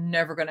cool? You're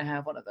never going to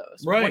have one of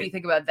those. Right. What do you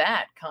think about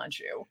that,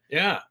 Khonshu?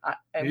 Yeah.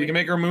 You can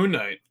make her Moon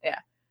Knight. Yeah.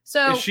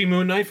 So is she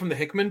Moon Knight from the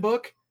Hickman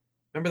book?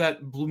 Remember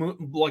that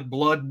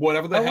blood,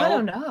 whatever the hell? I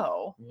don't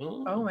know.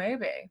 Oh,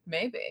 maybe.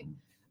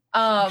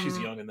 She's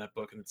young in that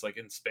book and it's like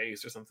in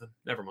space or something.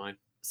 Never mind.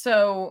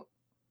 So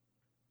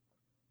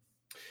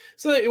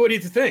what do you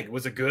think?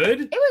 Was it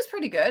good? It was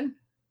pretty good.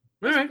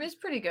 It was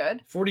pretty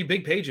good. 40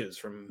 big pages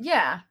from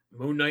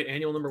Moon Knight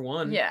Annual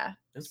 #1. Yeah.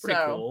 That's pretty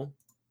cool.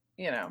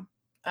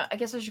 I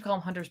guess I should call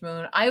him Hunter's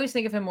Moon. I always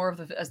think of him more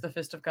as the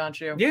Fist of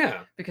Khonshu.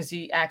 Yeah. Because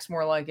he acts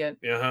more like it.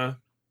 Uh-huh.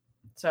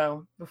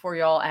 So before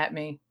y'all at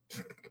me,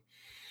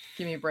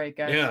 give me a break,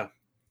 guys. Yeah.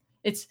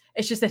 It's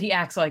just that he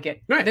acts like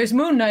it. Right. There's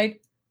Moon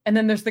Knight. And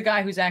then there's the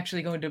guy who's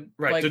actually going to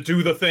to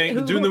do the thing,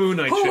 to do the Moon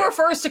Knight who shit.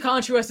 refers to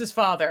Khonshu as his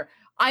father.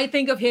 I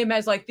think of him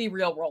as like the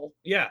real role.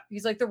 Yeah,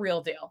 he's like the real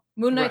deal.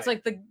 Moon Knight's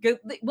like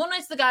Moon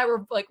Knight's the guy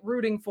we're like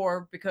rooting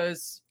for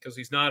because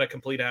he's not a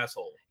complete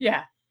asshole.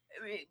 Yeah,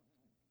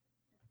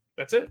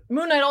 That's it.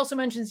 Moon Knight also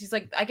mentions, he's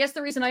like, I guess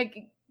the reason I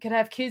could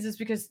have kids is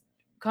because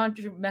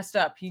Contra messed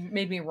up. He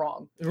made me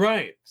wrong.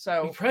 Right.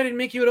 So He probably didn't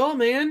make you at all,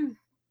 man.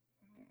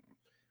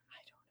 I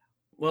don't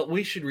know. Well,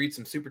 we should read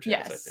some super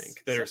chats, Yes. I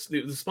think, that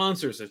are the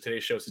sponsors of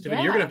today's show. So, Tiffany,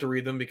 Yeah. you're gonna have to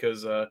read them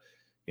because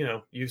you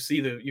know, you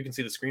can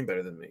see the screen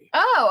better than me.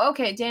 Oh,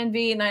 okay. Dan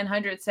V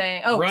 900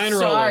 saying, "Oh, Ryan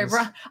sorry,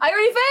 Rollins. I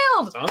already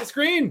failed." It's on the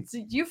screen. So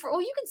you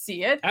can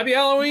see it. Happy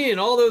Halloween!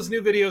 All those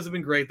new videos have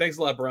been great. Thanks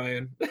a lot,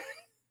 Brian.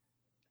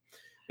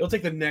 You'll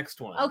take the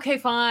next one. Okay,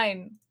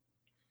 fine.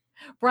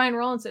 Brian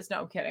Rollins says,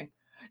 "No, I'm kidding."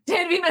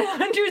 Dan V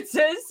 900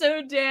 says,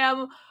 "So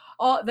damn,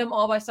 them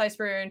all by Cy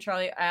Spurrier and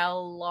Charlie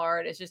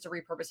Allard is just a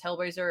repurposed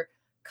Hellraiser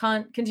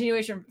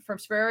continuation from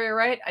Spurrier,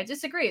 right?" I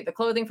disagree. The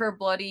clothing for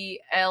Bloody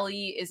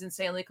Ellie is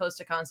insanely close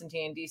to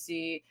Constantine.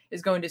 DC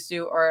is going to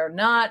sue or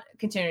not.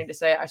 Continuing to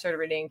say, I started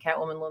reading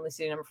Catwoman Lonely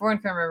City #4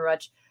 and can't remember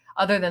much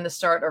other than the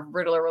start of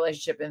Riddler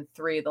relationship in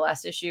 3. The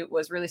last issue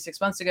was really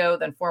 6 months ago.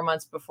 Then 4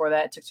 months before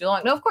that. It took too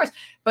long. No, of course.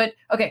 But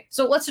okay,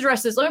 so let's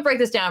address this. Let me break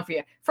this down for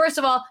you. First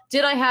of all,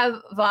 did I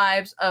have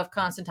vibes of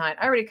Constantine?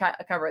 I already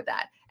covered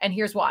that. And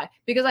here's why.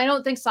 Because I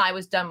don't think Cy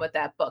was done with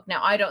that book.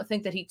 Now, I don't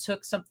think that he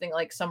took something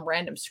like some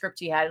random script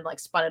he had and like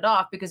spun it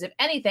off. Because if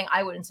anything,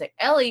 I wouldn't say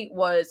Ellie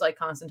was like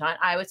Constantine.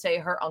 I would say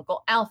her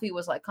uncle Alfie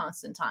was like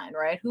Constantine,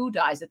 right? Who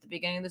dies at the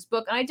beginning of this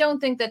book. And I don't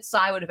think that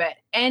Cy would have had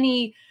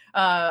any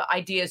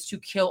ideas to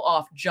kill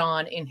off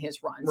John in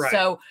his run. Right.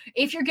 So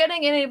if you're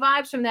getting any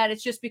vibes from that,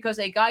 it's just because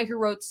a guy who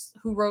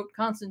wrote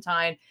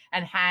Constantine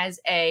and has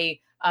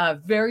a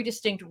very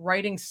distinct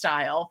writing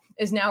style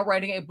is now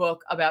writing a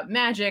book about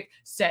magic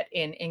set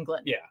in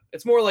England. Yeah,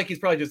 it's more like he's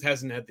probably just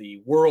hasn't had the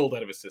world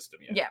out of his system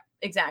yet. Yeah,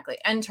 exactly.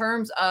 In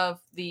terms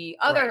of the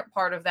other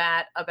part of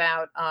that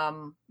about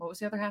what was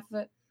the other half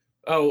of it?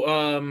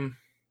 Oh,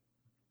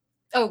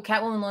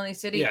 Catwoman Lonely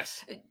City.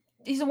 yes,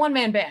 He's a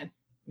one-man band.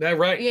 that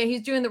right. Yeah,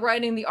 he's doing the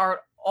writing, the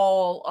art,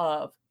 all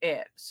of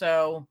it.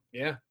 So,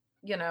 Yeah.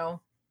 you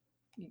know,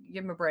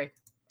 give him a break.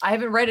 I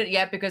haven't read it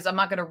yet because I'm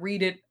not going to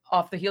read it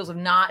off the heels of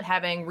not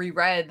having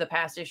reread the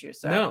past issues.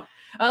 So, No.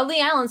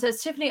 Lee Allen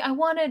says, Tiffany, I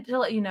wanted to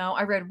let you know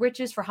I read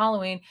Witches for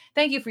Halloween.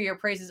 Thank you for your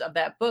praises of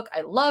that book.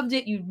 I loved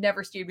it. You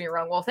never steered me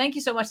wrong. Well, thank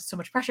you so much. It's so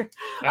much pressure.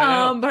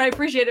 But I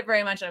appreciate it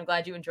very much. And I'm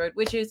glad you enjoyed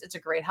Witches. It's a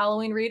great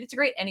Halloween read. It's a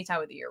great any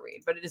time of the year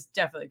read, but it is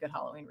definitely a good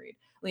Halloween read.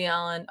 Lee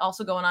Allen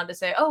also going on to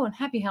say, oh, and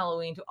happy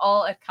Halloween to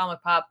all at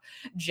Comic Pop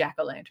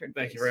Jack-O-Lantern.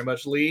 Thank you very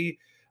much, Lee.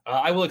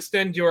 I will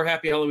extend your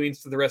happy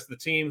Halloweens to the rest of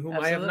the team, whom I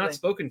have Absolutely. not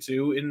spoken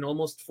to in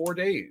almost 4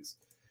 days.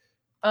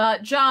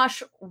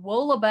 Josh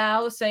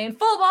Wollabow saying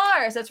full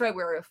bars. That's right.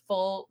 We're a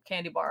full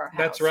candy bar house.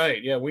 That's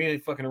right. Yeah, we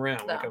ain't fucking around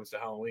when No. it comes to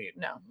Halloween.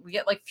 No, we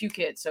get like few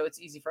kids, so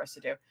it's easy for us to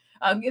do.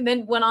 And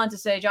then Josh went on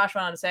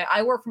to say,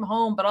 I work from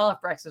home, but I'll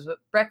have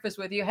breakfast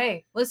with you.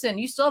 Hey, listen,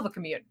 you still have a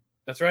commute.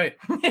 That's right.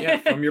 Yeah,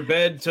 from your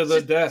bed to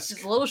the desk.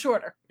 Just a little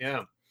shorter.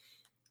 Yeah.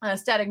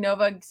 Static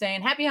Nova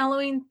saying, happy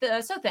Halloween.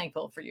 So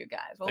thankful for you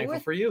guys. Well, Thankful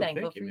we're for you.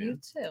 Thankful Thank you, for man. you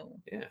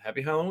too. Yeah,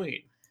 happy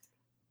Halloween.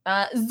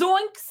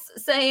 Zoinks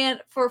saying,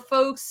 for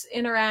folks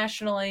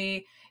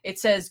internationally, it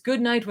says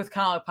good night with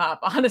Comic Pop.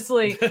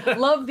 Honestly,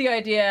 love the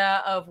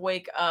idea of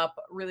wake up.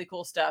 Really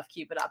cool stuff.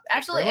 Keep it up.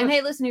 Actually, very and much.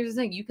 hey, listen, here's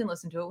the thing. You can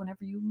listen to it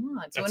whenever you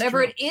want. So That's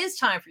whenever true. it is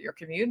time for your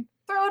commute,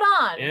 throw it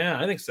on.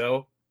 Yeah, I think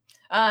so.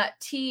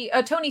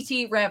 Tony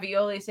T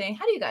Ravioli saying,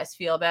 how do you guys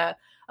feel about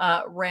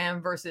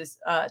Ram versus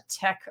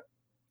Tech?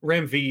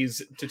 Ram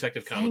V's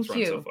Detective Comics Thank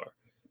run so you. far.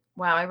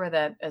 Wow, I read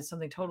that as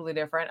something totally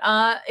different.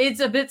 It's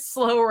a bit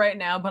slow right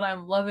now, but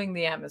I'm loving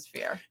the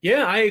atmosphere.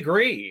 Yeah, I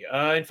agree.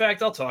 In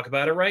fact, I'll talk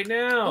about it right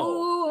now.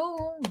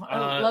 Ooh,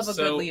 I love a good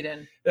so-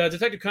 lead-in.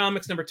 Detective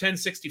Comics number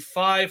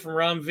 1065 from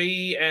Ram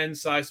V and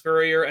Cy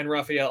Spurrier and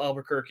Raphael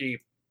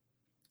Albuquerque.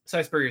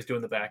 Cy Spurrier is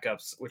doing the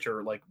backups, which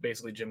are like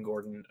basically Jim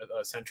Gordon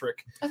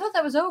centric. I thought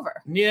that was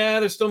over. Yeah,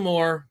 there's still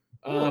more.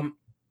 Ooh.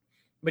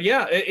 But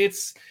yeah,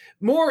 it's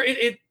more.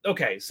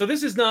 Okay, so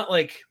this is not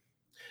like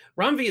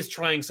Ram V is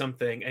trying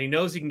something and he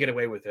knows he can get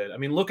away with it. I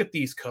mean, look at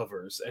these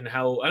covers and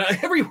how and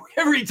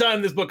every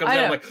time this book comes I out,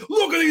 I'm know. like,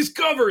 look at these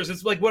covers.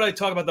 It's like what I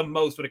talk about the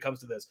most when it comes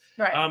to this.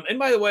 Right. And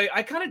by the way,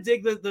 I kind of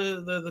dig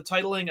the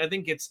titling. I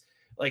think it's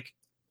like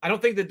I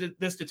don't think that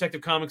this Detective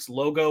Comics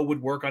logo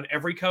would work on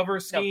every cover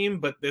scheme,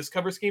 but this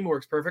cover scheme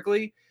works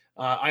perfectly.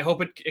 I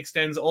hope it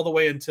extends all the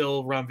way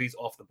until Ram V's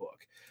off the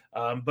book.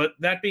 But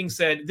that being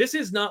said, this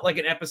is not like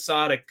an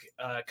episodic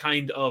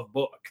kind of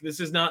book. This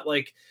is not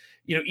like,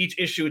 you know, each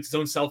issue it's its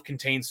own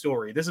self-contained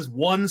story. This is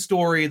one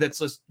story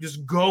that's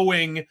just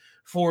going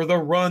for the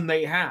run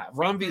they have.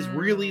 Ram V is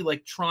really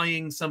like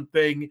trying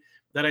something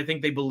that I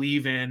think they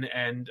believe in,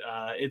 and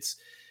it's,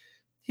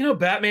 you know,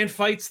 Batman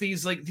fights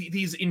these like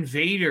these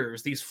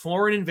invaders, these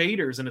foreign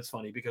invaders, and it's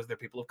funny because they're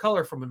people of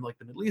color from like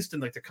the Middle East,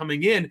 and like they're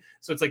coming in,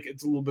 so it's like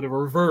it's a little bit of a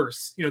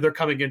reverse. You know, they're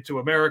coming into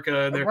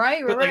America, and they're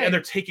right. and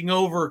they're taking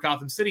over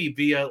Gotham City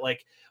via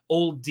like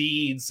old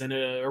deeds and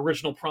a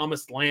original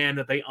promised land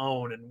that they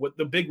own. And what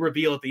the big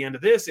reveal at the end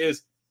of this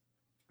is,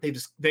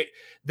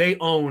 they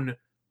own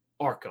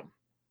Arkham.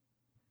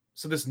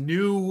 So this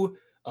new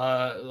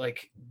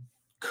like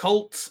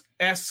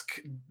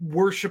cult-esque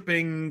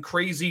worshiping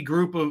crazy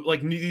group of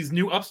like these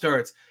new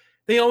upstarts.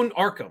 They own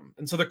Arkham,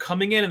 and so they're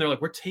coming in and they're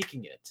like, we're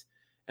taking it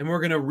and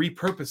we're going to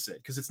repurpose it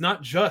because it's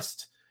not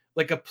just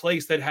like a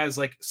place that has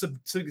like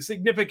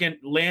significant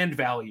land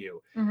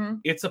value.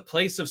 It's a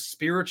place of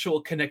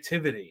spiritual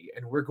connectivity,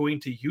 and we're going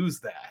to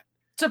use that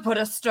to put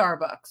a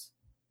Starbucks.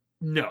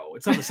 No,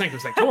 it's not the Sanctum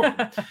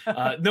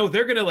Sanctorum. No,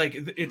 they're gonna like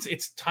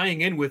it's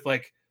tying in with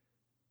like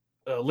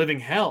Living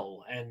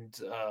Hell and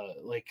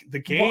like the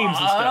games and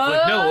stuff.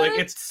 Like no,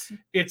 like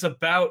it's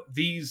about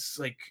these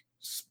like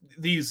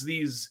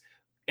these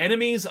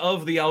enemies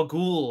of the Al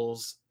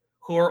Ghuls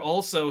who are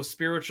also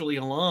spiritually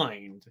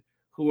aligned,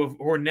 who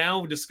are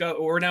now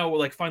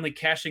like finally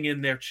cashing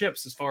in their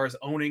chips as far as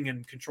owning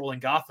and controlling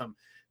Gotham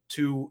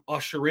to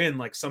usher in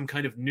like some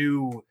kind of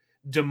new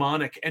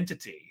demonic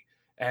entity.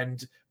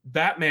 And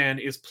Batman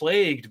is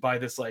plagued by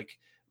this like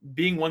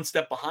being one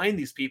step behind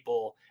these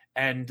people.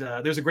 And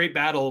there's a great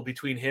battle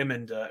between him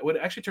and what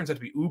actually turns out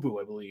to be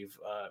Ubu, I believe,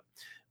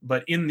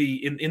 but in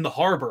the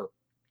harbor.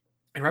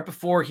 And right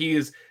before he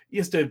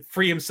has to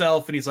free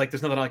himself, and he's like,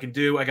 "There's nothing I can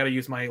do. I got to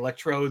use my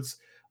electrodes,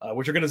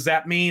 which are going to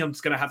zap me. I'm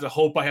just going to have to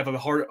hope I have a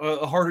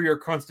harder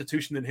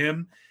constitution than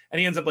him."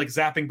 And he ends up like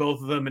zapping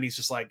both of them, and he's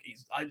just like,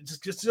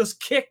 just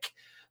kick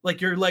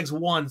like your legs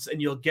once,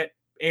 and you'll get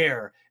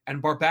air.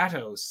 And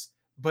Barbatos,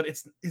 but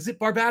is it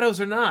Barbatos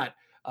or not?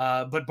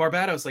 But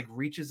Barbatos like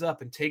reaches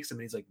up and takes him,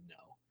 and he's like,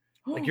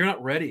 "No, like you're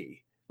not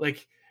ready."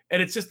 Like,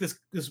 and it's just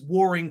this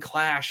warring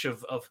clash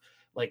of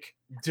like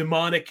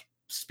demonic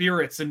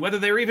spirits and whether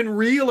they're even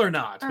real or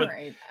not. All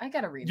right, I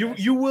gotta read you.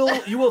 this. You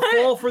will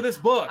fall for this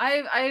book.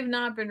 I have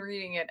not been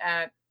reading it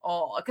at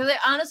all because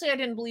honestly I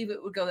didn't believe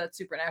it would go that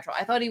supernatural.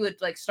 I thought he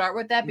would like start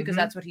with that because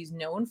that's what he's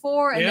known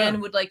for, and then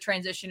would like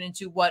transition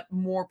into what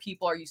more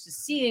people are used to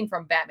seeing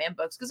from Batman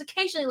books. Because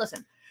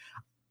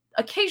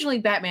occasionally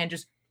Batman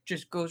just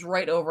goes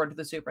right over into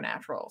the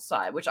supernatural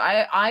side, which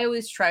I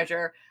always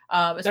treasure.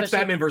 That's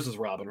Batman versus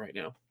Robin right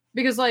now.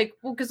 Because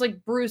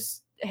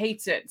Bruce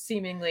hates it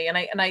seemingly, and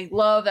I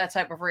love that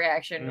type of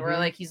reaction where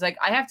like he's like,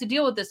 I have to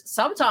deal with this.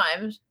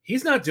 Sometimes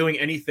he's not doing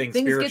anything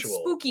things spiritual.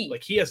 Get spooky.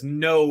 Like he has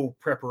no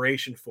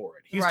preparation for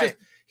it.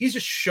 He's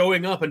just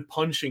showing up and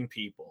punching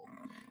people.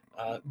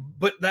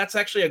 But that's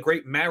actually a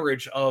great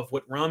marriage of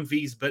what Ram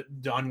V's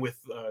done with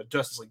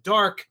Justice League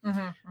Dark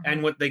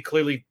and what they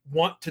clearly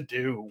want to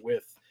do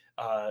with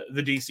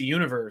the DC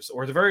universe,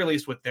 or at the very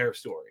least with their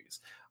stories.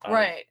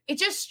 Right. It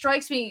just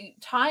strikes me,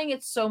 tying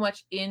it so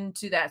much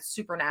into that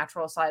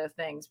supernatural side of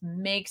things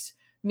makes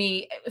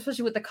me,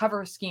 especially with the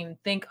cover scheme,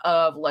 think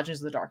of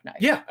Legends of the Dark Knight.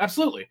 Yeah,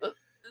 absolutely.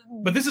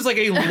 But this is like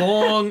a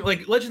long,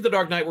 like Legends of the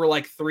Dark Knight were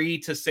like 3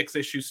 to 6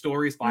 issue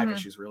stories, 5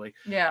 issues really.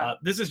 Yeah.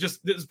 This is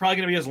probably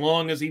going to be as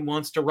long as he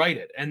wants to write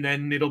it, and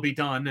then it'll be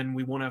done, and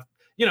we won't have,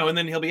 and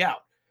then he'll be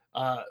out.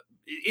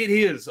 It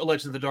is a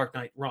Legends of the Dark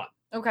Knight run.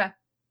 Okay.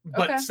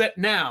 But set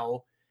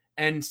now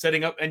and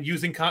setting up and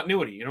using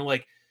continuity.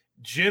 Like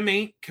Jim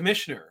ain't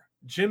commissioner.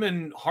 Jim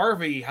and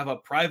Harvey have a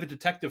private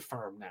detective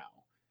firm now.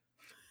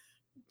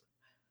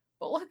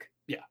 Bullock?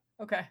 Yeah.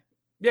 Okay.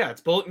 Yeah,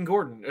 it's Bullock and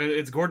Gordon.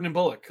 It's Gordon and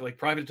Bullock, like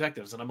private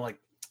detectives. And I'm like,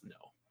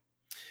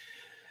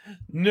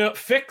 no,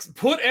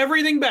 put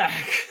everything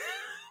back.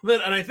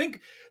 And I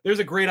think there's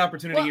a great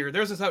opportunity here.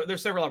 There's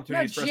several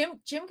opportunities. No,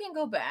 Jim can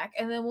go back,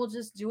 and then we'll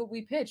just do what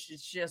we pitched.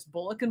 It's just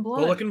Bullock and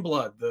Blood. Bullock and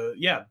Blood.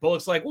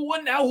 Bullock's like, well,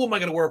 what now? Who am I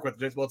going to work with?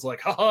 Bullock's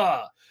like,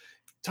 haha,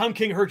 Tom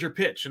King heard your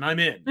pitch, and I'm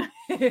in.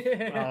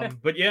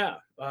 But yeah,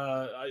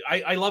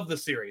 I love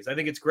this series. I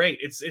think it's great.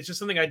 It's just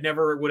something I'd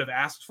never would have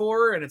asked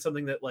for, and it's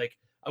something that like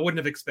I wouldn't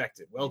have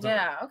expected. Well done.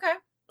 Yeah. Okay.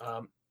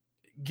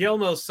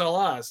 Gilmo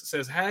Salaz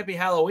says, "Happy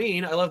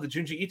Halloween! I love the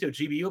Junji Ito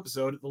GBU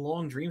episode. The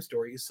Long Dream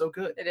Story is so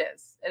good." It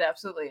is. It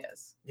absolutely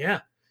is. Yeah.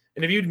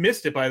 And if you'd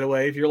missed it, by the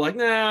way, if you're like,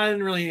 nah, I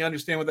didn't really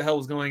understand what the hell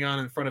was going on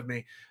in front of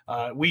me,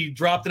 we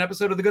dropped an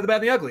episode of The Good, the Bad,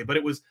 and the Ugly, but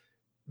it was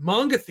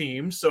manga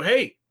themed. So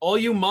hey, all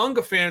you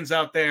manga fans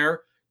out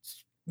there,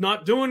 it's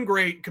not doing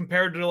great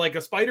compared to like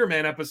a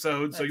Spider-Man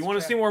episode. So you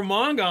want to see more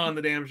manga on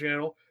the damn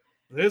channel?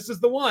 This is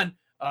the one.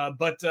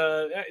 But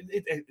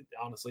it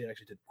honestly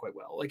actually did quite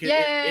well. Like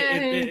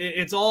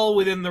it's all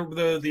within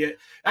the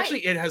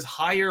actually it has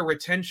higher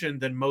retention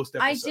than most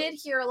episodes. I did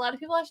hear a lot of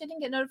people actually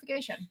didn't get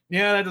notification.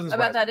 Yeah, that doesn't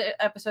about that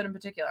episode in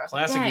particular.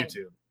 Classic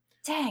YouTube.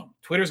 Dang.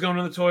 Twitter's going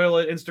to the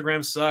toilet.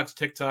 Instagram sucks.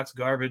 TikTok's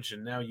garbage,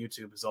 and now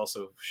YouTube is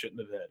also shitting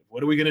the bed.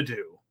 What are we gonna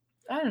do?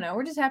 I don't know.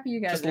 We're just happy you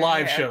guys. Just are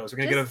live here. shows. We're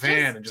gonna get a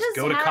van and just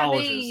go to happy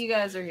colleges. You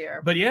guys are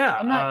here. But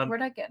yeah, we're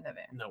not getting a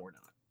van. No, we're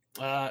not.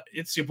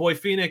 It's your boy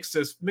Phoenix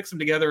says mix them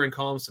together and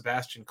call him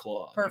Sebastian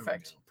Claw.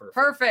 Perfect.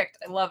 Perfect.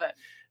 I love it.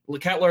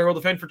 Cat Lawyer will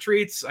defend for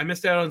treats. I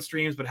missed out on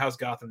streams, but how's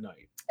Gotham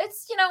Knight?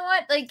 It's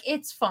what? Like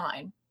it's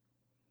fine.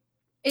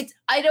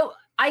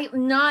 I'm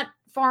not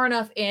far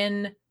enough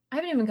in. I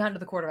haven't even gotten to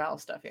the Court of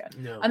Owls stuff yet.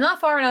 No. I'm not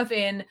far enough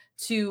in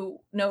to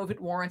know if it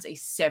warrants a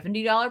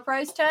 $70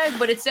 price tag,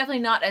 but it's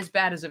definitely not as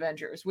bad as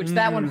Avengers, which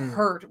that one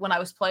hurt when I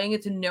was playing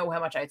it to know how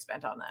much I had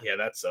spent on that. Yeah,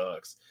 that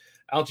sucks.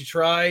 Algie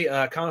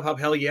Try, Comic Pop,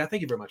 hell yeah.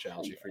 Thank you very much,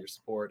 Algie, for your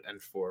support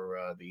and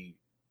for the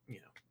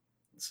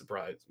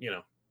surprise,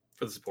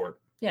 for the support.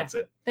 Yeah. That's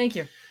it. Thank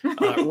you.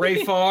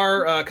 Ray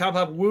Farr, Comic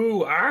Pop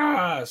Woo,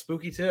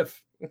 spooky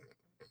tiff.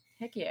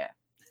 Heck yeah.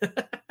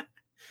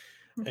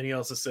 And he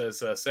also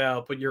says,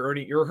 Sal, put your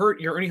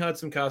Ernie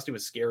Hudson costume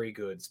is scary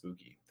good,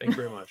 spooky. Thank you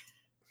very much.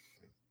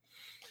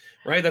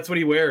 Right, that's what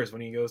he wears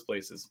when he goes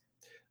places.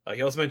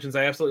 He also mentions,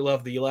 I absolutely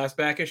love the last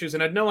back issues,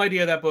 and I had no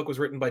idea that book was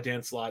written by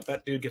Dan Slott.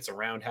 That dude gets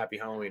around. Happy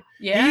Halloween.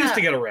 Yeah. He used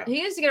to get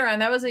around.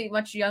 That was a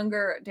much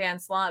younger Dan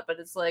Slott, but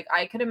it's like,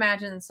 I could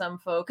imagine some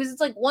folk, because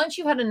it's like, once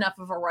you've had enough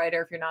of a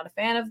writer, if you're not a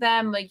fan of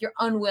them, like, you're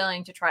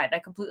unwilling to try it. I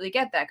completely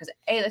get that, because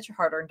A, that's your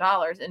hard-earned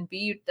dollars, and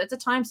B, that's a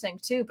time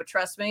sink too, but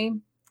trust me,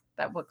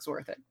 that book's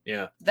worth it.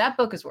 Yeah. That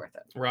book is worth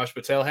it. Raj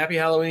Patel, Happy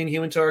Halloween.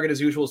 Human Target,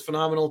 as usual, is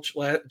phenomenal.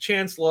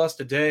 Chance lost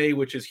today,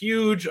 which is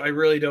huge. I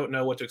really don't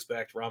know what to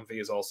expect. Ramvi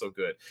is also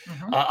good.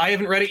 Mhm. I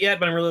haven't read it yet,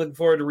 but I'm really looking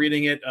forward to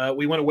reading it.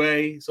 We went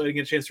away, so I didn't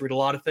get a chance to read a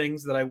lot of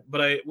things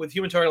with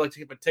Human Target, I like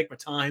to take my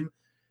time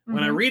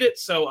when I Mhm. read it,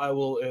 so I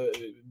will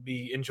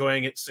be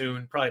enjoying it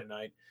soon, probably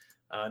tonight.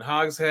 And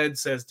Hogshead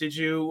says, did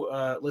you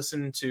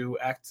listen to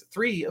Act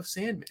 3 of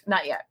Sandman?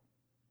 Not yet.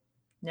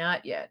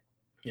 Not yet.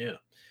 Yeah.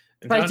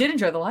 And But I did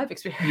enjoy the live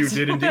experience.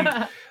 You did indeed.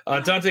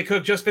 Dante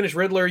Cook just finished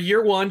Riddler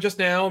year 1 just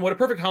now, and what a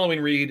perfect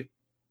Halloween read.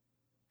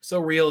 So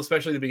real,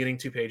 especially the beginning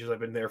 2 pages. I've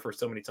been there for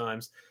so many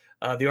times.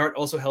 The art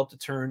also helped to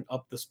turn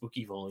up the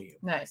spooky volume.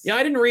 Nice. Yeah,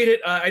 I didn't read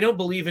it. I don't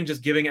believe in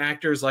just giving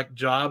actors like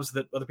jobs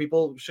that other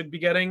people should be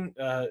getting,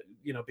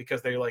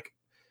 because they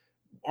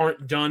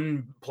aren't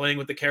done playing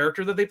with the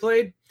character that they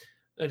played.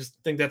 I just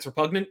think that's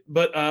repugnant.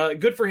 But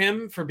good for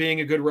him for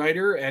being a good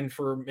writer and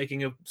for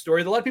making a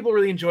story that a lot of people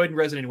really enjoyed and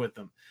resonated with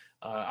them.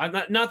 I'm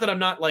not that I'm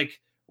not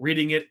like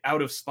reading it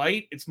out of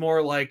spite. It's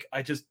more like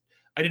I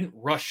didn't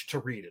rush to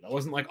read it. I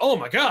wasn't like, oh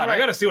my God, I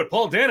got to see what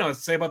Paul Dano has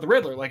to say about the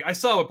Riddler. Like, I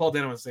saw what Paul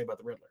Dano has to say about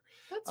the Riddler.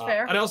 That's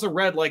fair. I also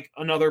read like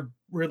another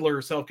Riddler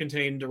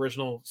self-contained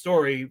original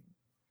story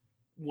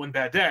one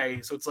bad day.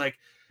 So it's like,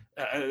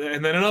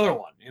 and then another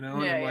one, and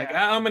I'm like,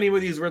 how many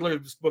of these Riddler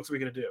books are we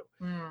going to do?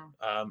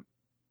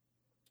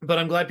 But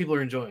I'm glad people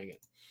are enjoying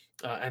it.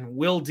 And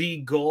Will D.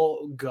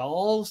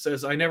 Gall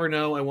says, I never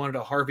know. I wanted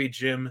a Harvey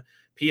Jim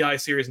PI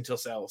series until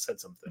Sal said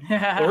something.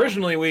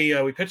 Originally,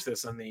 we pitched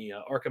this on the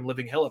Arkham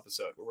Living Hell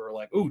episode, where we were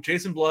like, ooh,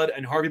 Jason Blood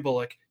and Harvey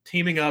Bullock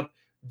teaming up,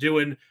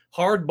 doing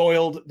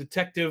hard-boiled,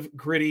 detective,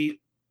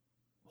 gritty,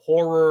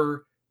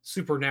 horror,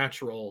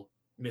 supernatural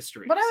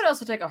mysteries. But I would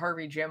also take a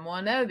Harvey Jim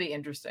one. That would be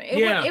interesting.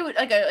 It would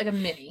like a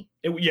mini.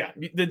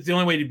 That's the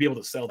only way to be able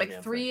to sell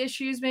like 3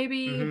 issues,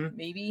 maybe. Mhm.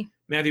 Maybe.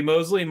 Matthew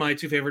Mosley, my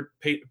 2 favorite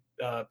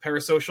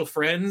parasocial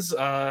friends.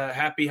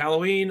 Happy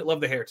Halloween. Love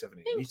the hair,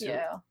 Tiffany. Thank you.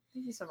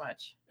 Thank you so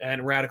much.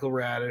 And Radical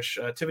Radish.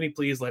 Tiffany,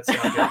 please let's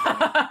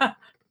not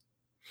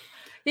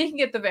He can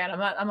get the van.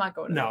 I'm not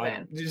going in the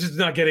van. Just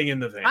not getting in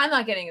the van. I'm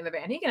not getting in the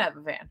van. He can have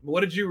the van.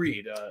 What did you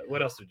read?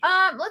 What else did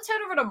you Let's head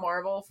over to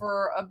Marvel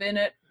for a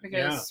minute,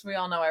 because we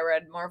all know I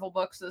read Marvel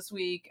books this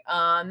week.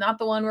 Not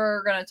the one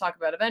we're going to talk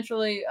about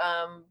eventually,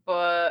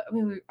 but I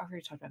mean, we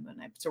already talked about Moon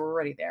Knight, so we're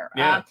already there.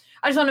 Yeah.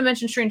 I just want to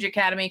mention Strange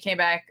Academy came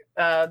back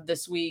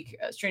this week.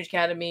 Strange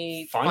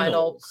Academy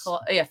finals.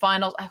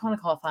 Finals. I want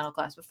to call it final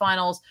class, but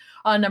finals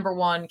number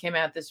 1 came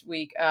out this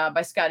week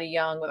by Scotty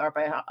Young with art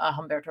by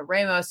Humberto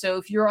Ramos. So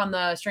if you're on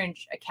the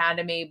Strange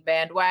Academy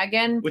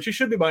bandwagon, which you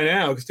should be by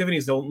now, because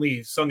Tiffany's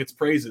only sung its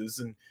praises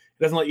and it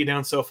doesn't let you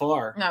down so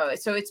far. No,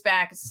 so it's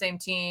back. It's the same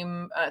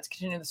team. It's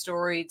continuing the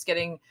story. It's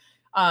getting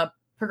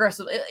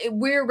progressive.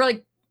 We're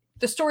like,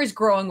 the story's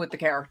growing with the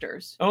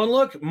characters. Oh, and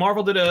look,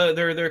 Marvel did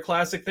their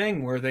classic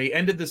thing where they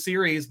ended the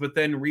series, but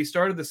then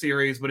restarted the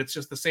series, but it's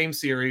just the same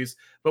series,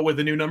 but with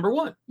a new number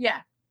 1.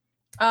 Yeah.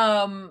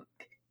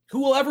 Who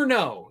will ever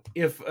know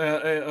if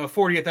a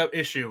 40th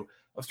issue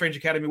of Strange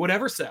Academy would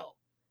ever sell?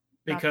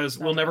 Because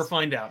we'll never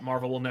find out.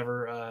 Marvel will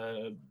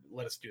never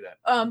let us do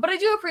that. But I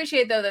do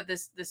appreciate, though, that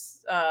this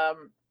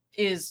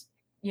is,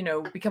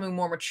 becoming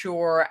more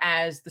mature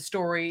as the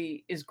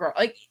story is growing.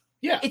 Like,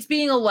 it's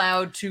being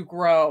allowed to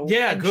grow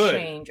and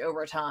change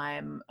over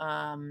time.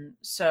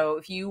 So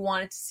if you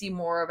wanted to see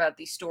more about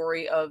the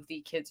story of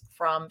the kids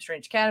from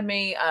Strange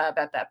Academy,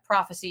 about that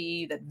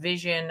prophecy, that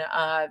vision,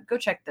 go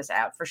check this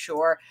out for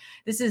sure.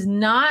 This is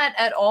not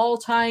at all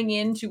tying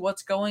into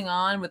what's going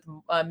on with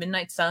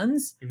Midnight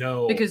Suns.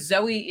 No. Because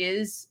Zoe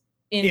is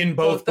in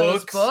both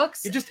those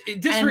books. You just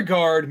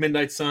disregard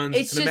Midnight Suns.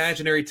 It's an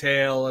imaginary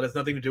tale. It has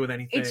nothing to do with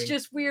anything. It's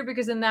just weird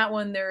because in that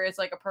one there is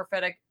like a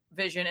prophetic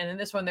vision, and in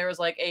this one there was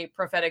like a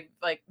prophetic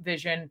like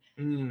vision.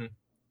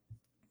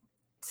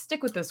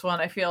 Stick with this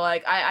one. I feel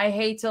like I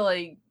hate to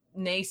like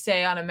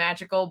naysay on a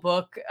magical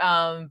book,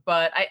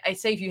 but I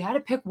say if you had to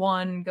pick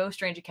one, go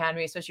Strange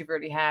Academy, especially if you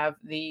already have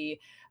the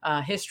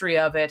history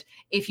of it.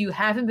 If you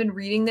haven't been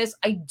reading this,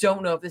 I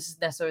don't know if this is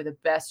necessarily the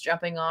best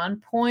jumping on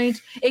point.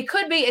 It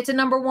could be. It's a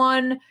number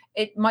 1.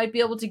 It might be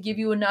able to give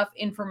you enough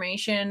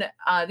information.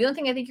 The only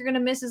thing I think you're going to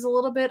miss is a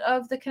little bit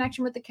of the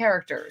connection with the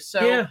characters.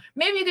 So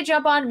maybe you could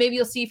jump on. Maybe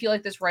you'll see if you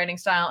like this writing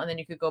style, and then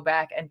you could go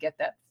back and get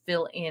that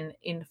fill-in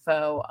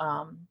info.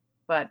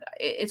 but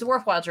it's a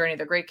worthwhile journey.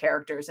 They're great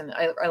characters, and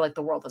I like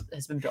the world that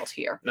has been built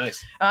here.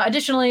 Nice.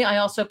 Additionally, I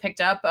also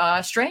picked up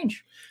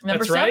Strange,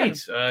 number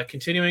That's 7. right.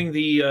 Continuing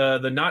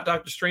the not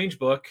Doctor Strange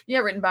book. Yeah,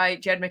 written by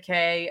Jed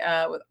MacKay,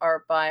 with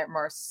art by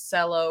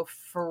Marcelo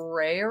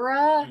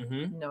Ferreira.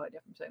 Mhm. No idea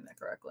if I'm saying that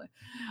correctly.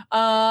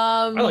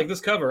 I like this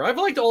cover. I've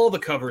liked all the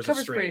covers of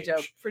Cover's Strange.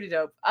 pretty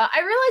dope.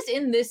 I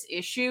realized in this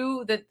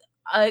issue that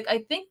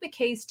I think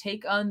McKay's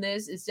take on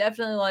this is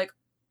definitely like,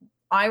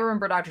 I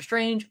remember Doctor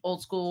Strange,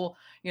 old school,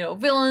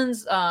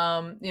 villains,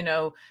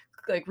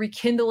 like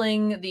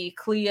rekindling the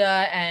Clea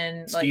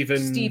and like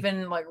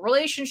Stephen like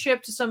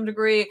relationship to some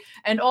degree,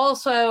 and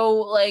also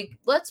like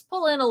let's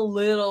pull in a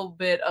little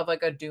bit of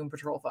like a Doom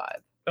Patrol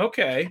vibe.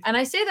 Okay. And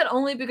I say that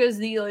only because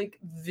the like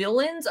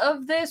villains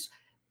of this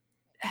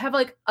have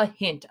like a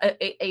hint,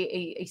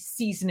 a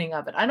seasoning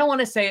of it. I don't want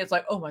to say it's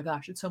like, oh my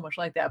gosh, it's so much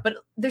like that, but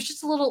there's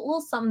just a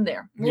little something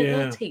there,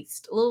 little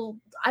taste, a little.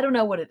 I don't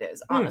know what it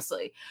is,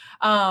 honestly.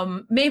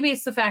 Maybe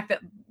it's the fact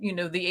that one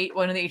of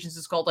the agents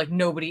is called like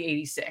Nobody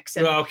 86,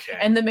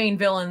 and the main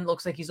villain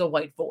looks like he's a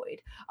white void.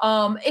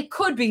 It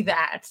could be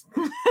that.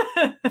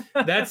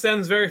 That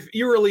sounds very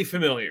eerily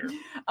familiar.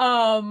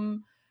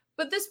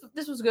 But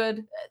this was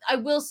good. I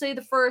will say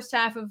the first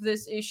half of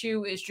this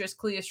issue is just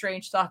Clea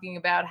Strange talking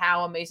about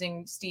how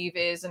amazing Steve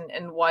is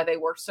and why they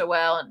worked so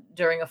well. And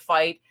during a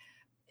fight,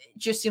 it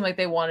just seemed like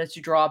they wanted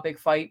to draw a big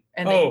fight,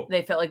 and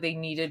they felt like they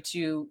needed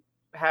to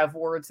have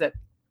words that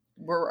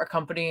were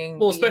accompanying.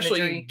 Well,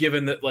 especially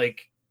given that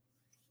like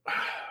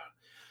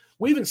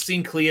we haven't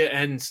seen Clea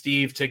and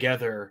Steve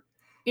together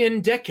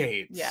in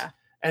decades. Yeah,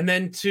 and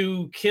then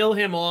to kill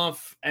him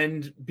off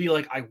and be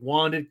like, I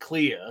wanted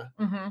Clea.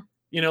 Mm-hmm.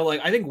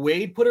 Like I think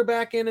Wade put her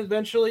back in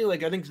eventually.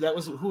 Like I think that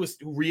was who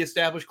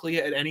reestablished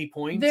Clea at any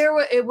point.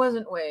 It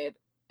wasn't Wade.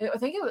 I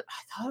think it was.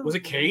 I thought was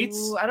it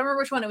Kate's? I don't remember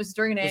which one. It was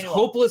during an annual.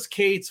 Hopeless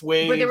Kate's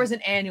Wade. But there was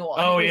an annual.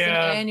 Oh it was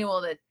yeah, an annual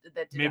that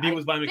did maybe it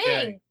was by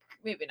McKay.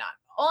 Maybe not.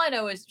 All I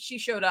know is she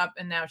showed up,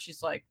 and now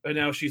she's like. And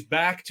now she's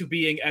back to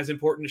being as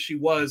important as she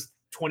was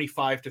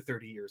 25 to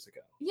 30 years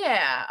ago.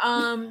 Yeah.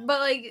 But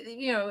like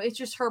it's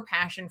just her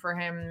passion for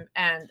him,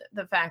 and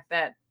the fact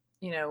that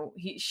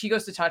she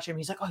goes to touch him.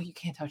 He's like, oh, you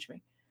can't touch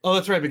me. Oh,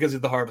 that's right, because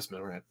of the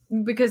Harvestman, right?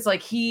 Because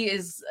like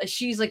she's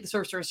like the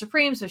Sorcerer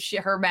Supreme, so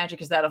her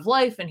magic is that of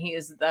life, and he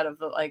is that of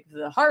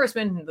the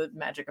Harvestman, the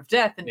magic of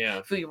death. And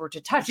if we were to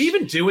touch, is he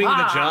even doing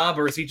the job,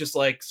 or is he just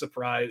like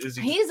surprised? Is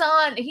he? He's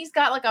got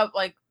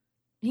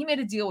he made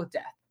a deal with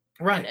death,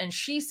 right? And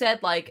she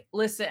said like,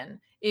 listen,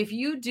 if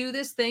you do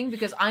this thing,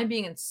 because I'm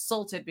being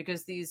insulted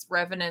because these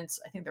revenants,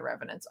 I think they're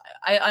revenants.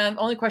 I'm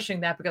only questioning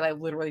that because I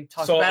literally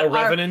talked about a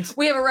revenant.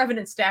 We have a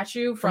revenant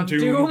statue from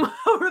Doom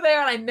over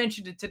there, and I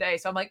mentioned it today.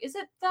 So I'm like, is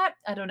it that?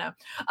 I don't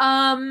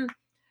know.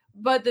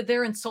 But that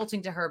they're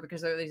insulting to her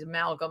because they're these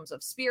amalgams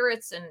of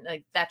spirits, and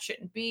like that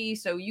shouldn't be.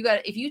 So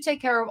if you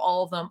take care of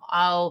all of them,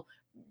 I'll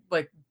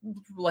like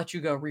let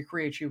you go,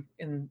 recreate you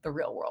in the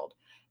real world.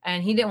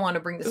 And he didn't want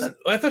to bring this up.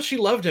 I thought she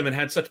loved him and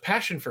had such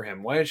passion for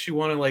him. Why did she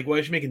want to why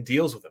is she making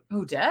deals with him?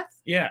 Who, Death?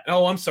 Yeah.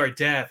 Oh, I'm sorry,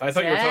 Death. I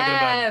thought you were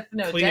talking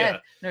about Clea.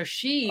 Death. No,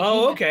 she.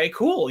 Oh, okay,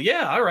 cool.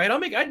 Yeah, all right.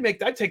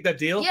 I'd take that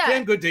deal. Yeah.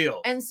 Damn good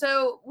deal. And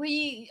so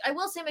I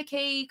will say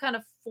McKay kind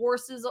of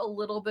forces a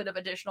little bit of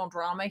additional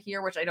drama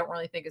here, which I don't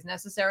really think is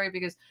necessary,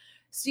 because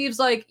Steve's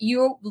like,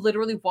 you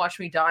literally watched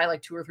me die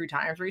like 2 or 3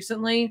 times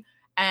recently.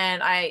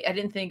 And I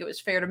didn't think it was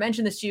fair to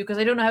mention this to you because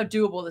I don't know how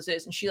doable this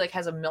is. And she like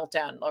has a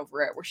meltdown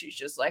over it where she's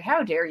just like,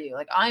 how dare you?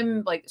 Like,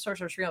 I'm like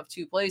Sorcerer Supreme of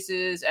 2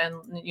 places and,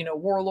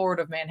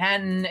 Warlord of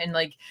Manhattan. And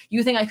like,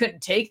 you think I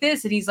couldn't take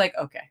this? And he's like,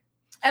 okay.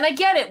 And I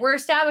get it. We're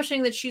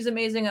establishing that she's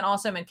amazing and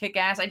awesome and kick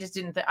ass. I just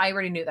didn't, I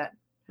already knew that.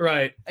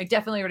 Right. I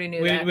definitely already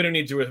knew that. We don't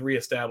need to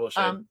reestablish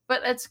it.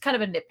 But that's kind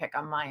of a nitpick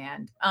on my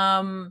end.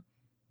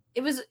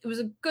 It was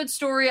a good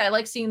story. I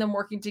like seeing them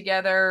working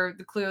together.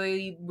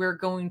 Clearly they're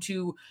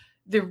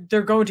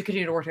going to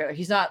continue to work together.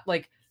 He's not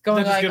like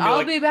going like,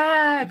 I'll be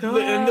back. And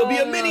there'll be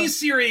a mini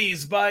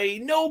series by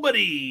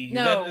Nobody.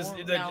 No,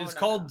 that is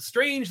called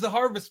Strange the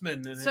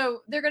Harvestman.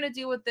 So they're going to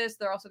deal with this.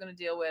 They're also going to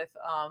deal with,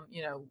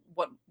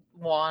 what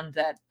wand,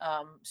 that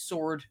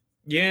sword.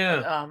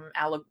 Yeah.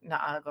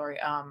 Not allegory.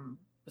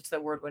 What's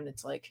that word when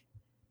it's like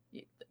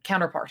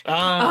counterpart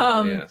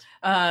to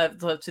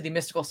the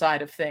mystical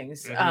side of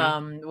things.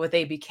 What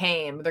they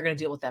became, they're going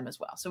to deal with them as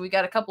well. So we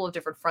got a couple of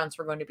different fronts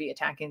we're going to be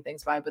attacking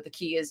things by, but the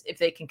key is if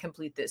they can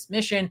complete this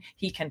mission,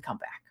 he can come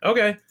back.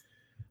 Okay.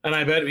 And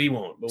I bet he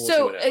won't. But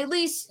so at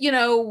least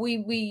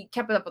we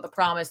kept it up with a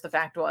promise. The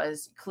fact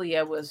was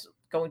Clea was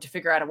going to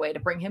figure out a way to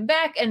bring him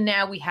back, and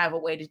now we have a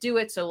way to do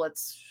it. So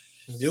let's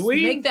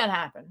make that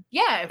happen.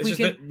 Yeah, if we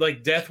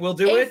can, Death will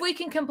do it. If we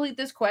can complete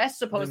this quest,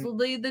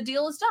 supposedly the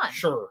deal is done.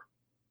 Sure.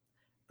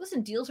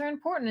 Listen, deals are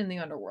important in the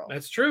underworld.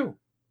 That's true.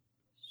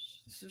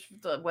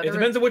 It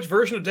depends on which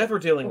version of death we're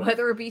dealing with.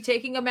 Whether it be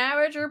taking a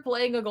marriage or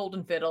playing a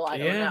golden fiddle, I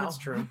don't know. Yeah, that's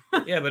true.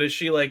 Yeah, but is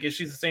she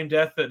the same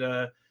death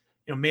that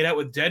made out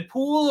with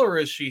Deadpool, or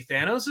is she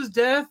Thanos'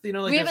 death?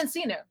 We haven't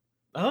seen her.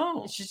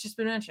 Oh, she's just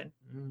been mentioned,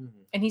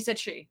 and he said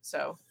she.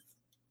 So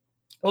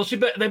Well,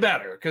 they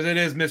better because it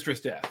is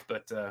Mistress Death.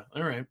 But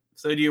all right.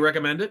 So, do you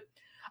recommend it?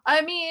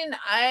 I mean,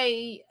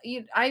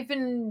 I've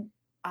been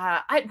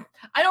I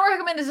don't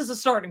recommend this as a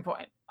starting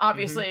point.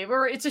 Obviously,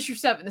 it's issue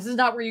 7. This is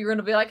not where you're going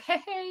to be like,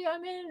 hey,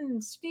 I'm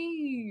in,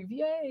 Steve,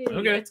 yay.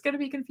 Okay. It's going to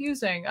be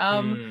confusing.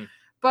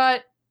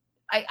 But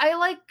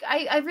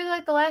I really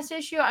like the last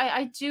issue.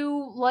 I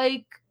do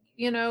like,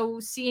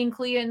 seeing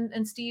Clea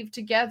and Steve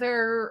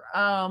together.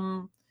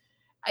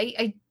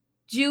 I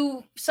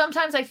do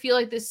sometimes I feel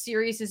like this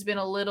series has been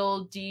a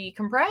little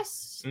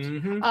decompressed.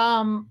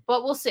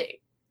 But we'll see.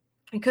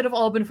 It could have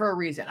all been for a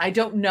reason. I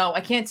don't know.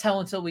 I can't tell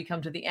until we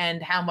come to the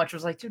end how much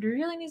was like, dude, do we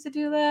really need to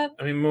do that?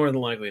 I mean, more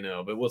than likely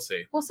no, but we'll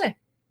see. We'll see.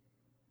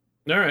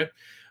 All right.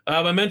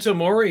 Memento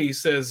Mori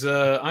says,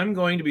 I'm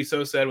going to be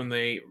so sad when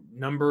they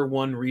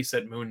 #1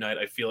 reset Moon Knight.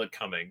 I feel it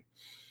coming.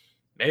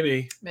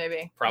 Maybe.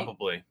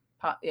 Probably.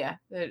 Yeah,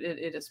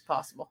 it is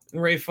possible.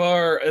 Ray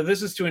Farr,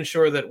 this is to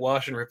ensure that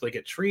Wash and Ripley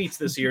get treats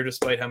this year,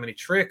 despite how many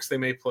tricks they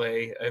may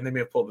play, and they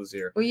may have pulled this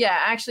year. Well, yeah,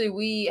 actually,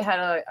 we had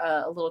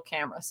a little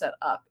camera set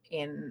up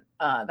in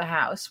the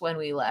house when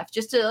we left,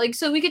 just to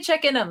so we could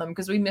check in on them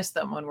because we missed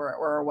them when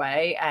we're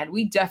away, and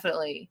we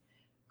definitely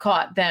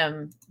caught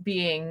them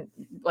being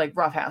like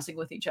roughhousing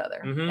with each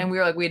other, and we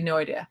were like, we had no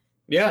idea.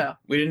 Yeah, so,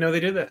 we didn't know they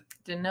did that.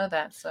 Didn't know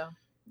that, so.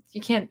 You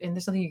can't, and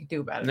there's nothing you can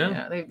do about it.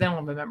 No. They don't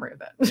have a memory of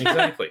that.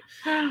 Exactly.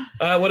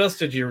 What else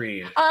did you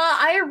read?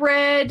 I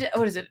read,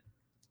 what is it?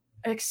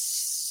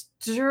 It's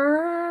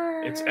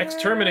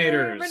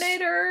Exterminators.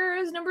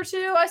 Exterminators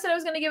 #2. I said I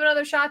was going to give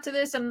another shot to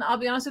this, and I'll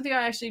be honest with you,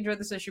 I actually enjoyed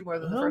this issue more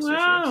than the first issue.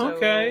 So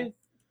Okay.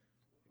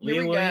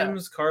 Leah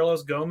Williams,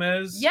 Carlos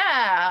Gomez.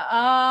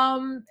 Yeah.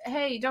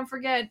 Hey, don't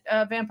forget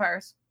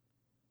vampires.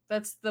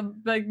 That's the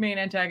main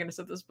antagonist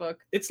of this book.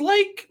 It's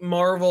like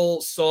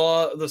Marvel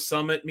saw the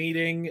Summit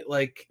meeting,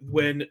 like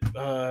when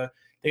they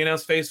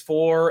announced Phase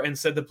 4 and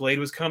said the Blade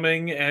was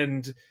coming,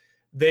 and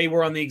they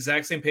were on the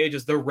exact same page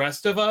as the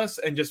rest of us,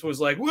 and just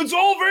was like, well, "It's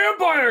all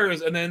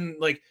vampires," and then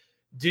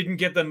didn't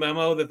get the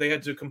memo that they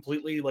had to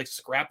completely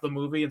scrap the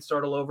movie and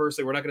start all over.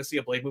 So we're not going to see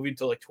a Blade movie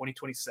until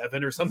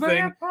 2027 or something.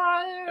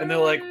 Vampires! And they're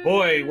like,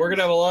 "Boy, we're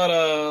gonna have a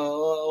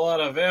lot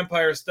of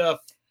vampire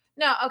stuff."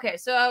 No, okay,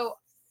 so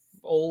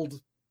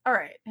old. All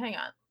right, hang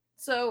on.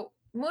 So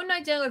Moon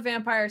Knight dealing with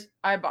vampires,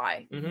 I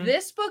buy.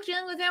 This book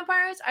dealing with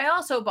vampires, I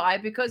also buy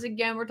because,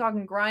 again, we're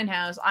talking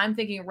Grindhouse. I'm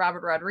thinking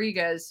Robert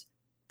Rodriguez.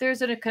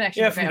 There's a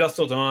connection. Yeah, from Dusk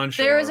Till Dawn.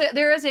 Sure.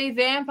 There is a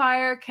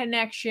vampire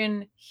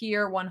connection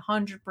here,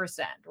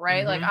 100%.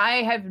 Right? Like,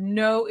 I have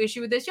no issue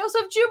with this. You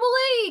also have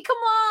Jubilee. Come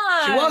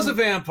on. She was a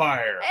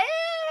vampire.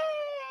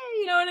 Hey,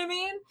 you know what I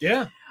mean?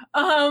 Yeah.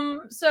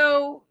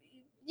 So.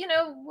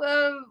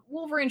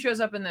 Wolverine shows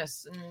up in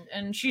this,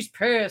 and she's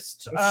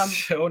pissed.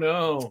 Oh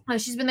no!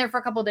 She's been there for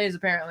a couple of days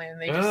apparently,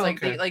 and they just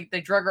they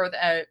drug her with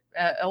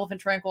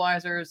elephant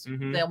tranquilizers.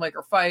 They'll make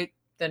her fight,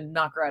 then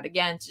knock her out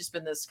again. It's just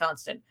been this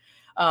constant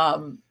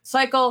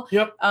cycle.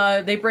 Yep.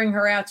 They bring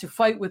her out to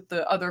fight with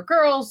the other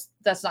girls.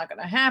 That's not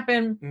going to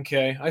happen.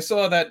 Okay, I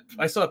saw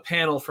a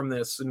panel from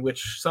this in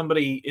which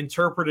somebody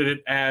interpreted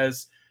it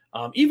as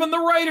even the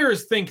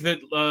writers think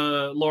that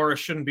Laura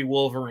shouldn't be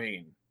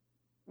Wolverine.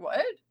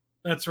 What?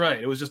 That's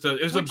right. It was just a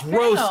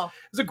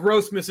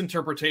gross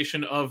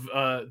misinterpretation of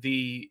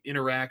the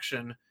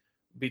interaction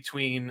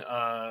between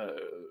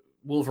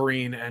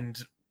Wolverine and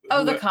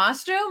the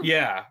costume?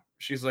 Yeah.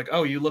 She's like,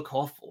 "Oh, you look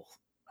awful."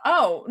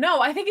 Oh,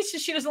 no, I think it's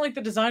just she doesn't like the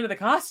design of the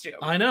costume.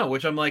 I know,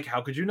 which I'm like, how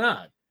could you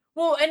not?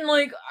 Well, and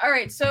all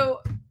right,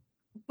 so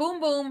Boom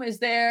Boom is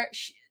there.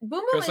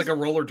 Boom Boom is like a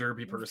roller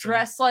derby person.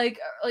 Dressed like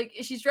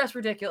she's dressed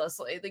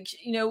ridiculously. I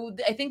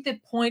think the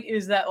point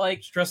is that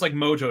she's dressed like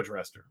Mojo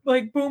dressed her.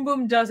 Boom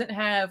Boom doesn't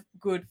have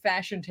good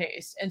fashion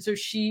taste, and so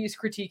she's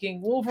critiquing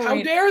Wolverine.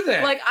 How dare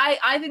they?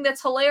 I think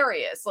that's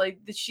hilarious.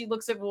 That she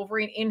looks at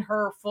Wolverine in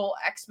her full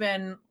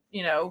X-Men,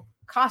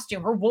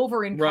 costume, her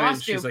Wolverine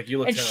costume. She's like, "You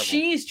look terrible." And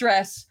she's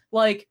dressed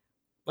like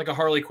a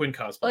Harley Quinn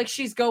cosplay. Like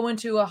she's going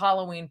to a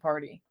Halloween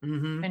party.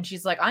 And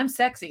she's like, "I'm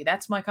sexy.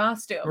 That's my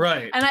costume."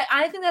 Right. And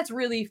I think that's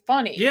really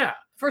funny. Yeah.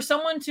 For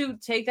someone to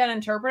take that and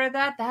interpret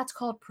that's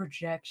called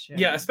projection.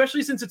 Yeah,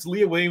 especially since it's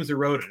Leah Williams who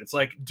wrote it. It's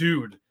like,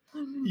 dude,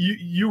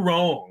 you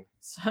wrong.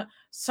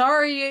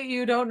 Sorry,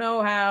 you don't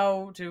know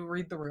how to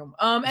read the room.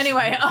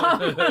 Anyway.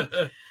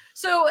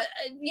 So,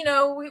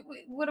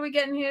 what are we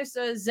getting here?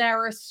 So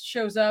Zaris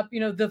shows up,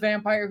 the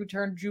vampire who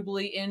turned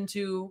Jubilee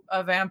into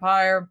a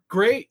vampire.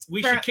 Great.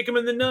 We should kick him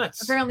in the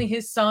nuts. Apparently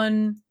his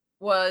son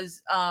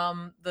was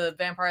the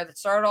vampire that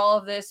started all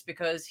of this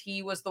because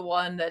he was the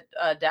one that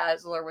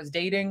Dazzler was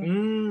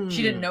dating.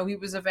 She didn't know he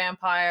was a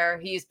vampire.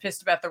 He's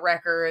pissed about the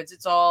records.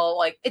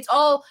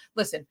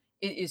 Listen,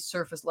 it is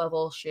surface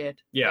level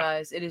shit,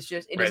 guys. It is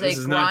just, it is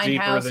a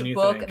Grindhouse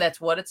book. That's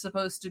what it's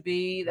supposed to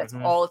be. That's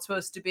all it's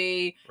supposed to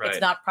be. Right.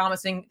 It's not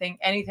promising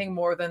anything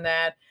more than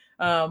that.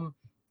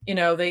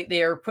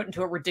 They are put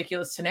into a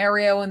ridiculous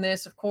scenario in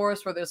this, of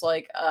course, where there's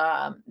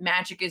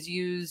magic is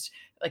used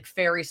like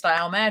fairy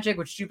style magic,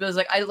 which Jupiter's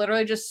like, I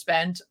literally just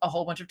spent a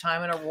whole bunch of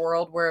time in a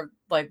world where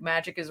like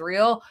magic is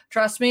real.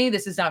 Trust me,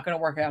 this is not going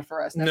to work out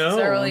for us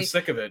necessarily. No, I'm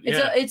sick of it.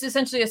 It's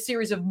essentially a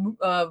series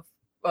of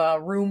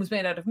rooms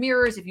made out of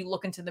mirrors. If you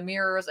look into the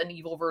mirrors, an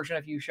evil version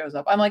of you shows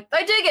up. I'm like,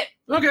 I dig it.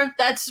 Okay.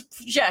 That's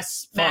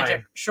magic.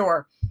 Fine.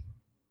 Sure.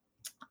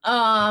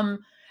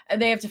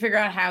 And they have to figure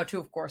out how to,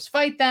 of course,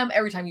 fight them.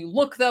 Every time you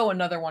look, though,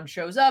 another one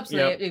shows up.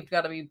 So they've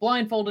got to be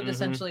blindfolded,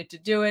 essentially, to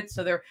do it.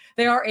 So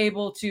they are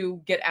able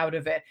to get out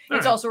of it.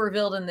 It's also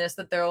revealed in this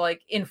that they're,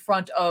 like, in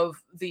front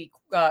of the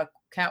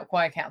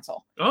Quiet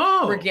Council.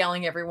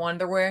 Regaling everyone.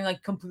 They're wearing,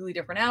 like, completely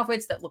different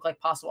outfits that look like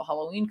possible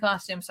Halloween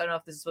costumes. So I don't know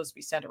if this is supposed to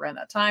be set around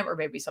that time, or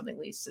maybe something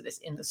leads to this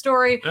in the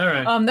story. All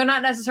right. They're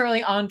not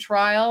necessarily on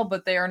trial,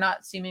 but they are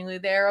not seemingly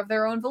there of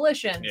their own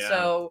volition. Yeah.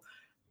 So...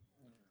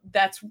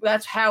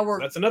 That's how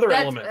we're. That's another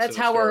element. That's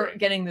how we're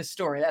getting this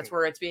story. That's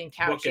where it's being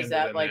couched. Is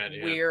that like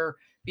we're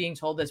being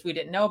told this? We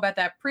didn't know about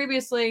that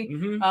previously.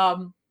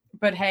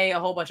 But hey, a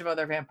whole bunch of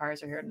other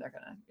vampires are here, and they're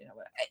gonna,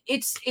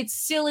 it's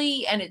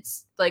silly and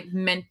it's like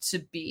meant to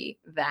be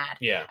that.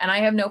 Yeah. And I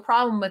have no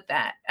problem with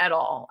that at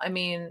all. I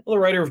mean, well, the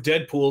writer of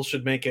Deadpool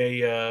should make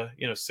a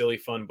silly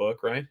fun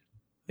book, right?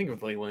 I think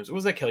of Lee Williams. What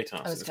was that? Kelly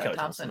Thompson. It was Kelly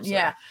Thompson.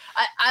 Yeah.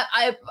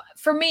 I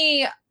for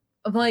me,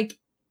 I'm like,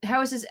 how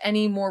is this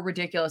any more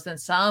ridiculous than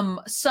some,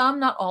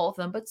 not all of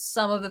them, but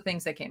some of the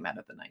things that came out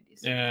of the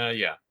 90s?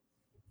 Yeah.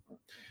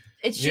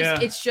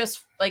 It's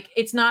just like,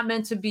 it's not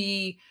meant to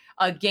be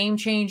a game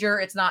changer.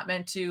 It's not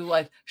meant to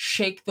like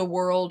shake the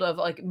world of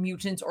like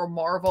mutants or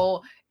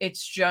Marvel.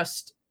 It's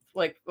just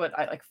like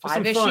like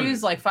 5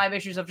 issues, like 5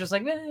 issues of just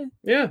like,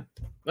 yeah.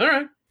 All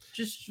right.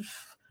 Just,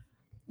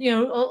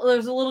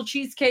 there's a little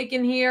cheesecake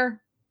in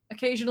here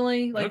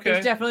occasionally. Like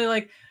there's definitely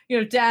like,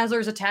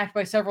 Dazzler's attacked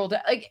by several.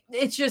 Like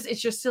it's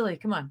just silly.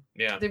 Come on.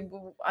 Yeah.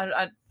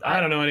 I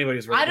don't know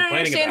anybody's really. I don't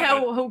understand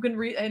how who can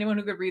read anyone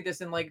who could read this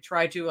and like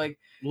try to like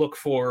look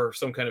for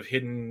some kind of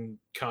hidden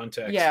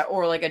context. Yeah,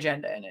 or like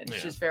agenda in it.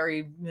 It's just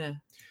very.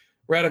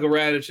 Radical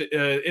Radish.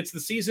 It's the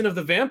season of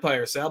the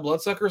vampire. Sal,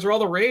 bloodsuckers are all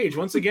the rage.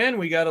 Once again,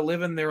 we got to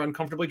live in their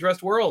uncomfortably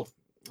dressed world.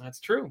 That's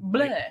true.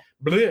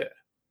 Bleh.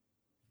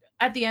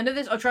 At the end of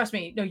this, trust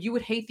me, no, you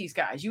would hate these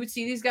guys. You would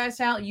see these guys,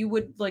 Sal. You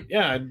would like.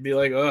 Yeah, I'd be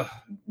like, ugh,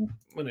 I'm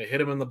gonna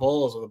hit him in the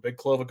balls with a big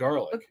clove of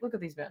garlic. Look at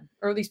these men,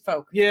 or these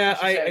folk. Yeah,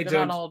 I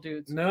don't. Not all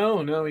dudes.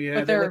 No, yeah,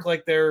 but they look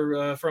like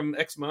they're from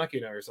Ex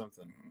Machina or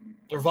something,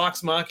 or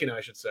Vox Machina,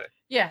 I should say.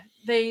 Yeah,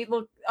 they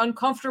look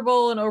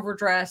uncomfortable and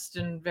overdressed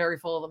and very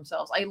full of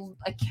themselves. I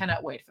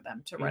cannot wait for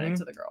them to run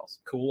into the girls.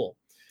 Cool.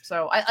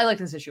 So I like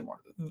this issue more.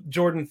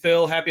 Jordan,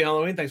 Phil, happy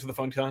Halloween! Thanks for the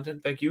fun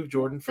content. Thank you,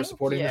 Jordan, for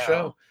supporting the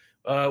show.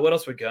 What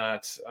else we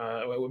got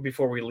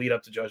before we lead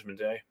up to Judgment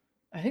Day?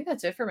 I think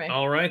that's it for me.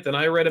 All right, then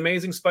I read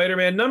Amazing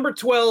Spider-Man number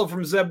 12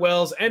 from Zeb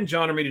Wells and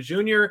John Romita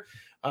Jr.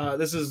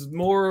 This is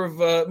more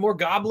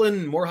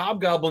Goblin, more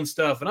Hobgoblin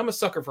stuff, and I'm a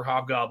sucker for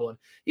Hobgoblin.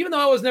 Even though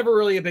I was never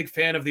really a big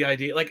fan of the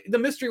idea, like the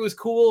mystery was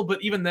cool,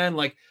 but even then,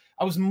 like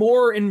I was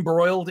more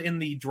embroiled in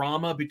the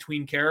drama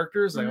between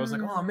characters. Like I was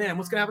like, oh man,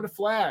 what's gonna happen to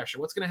Flash,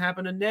 or what's gonna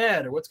happen to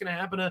Ned, or what's gonna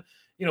happen to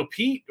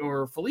Pete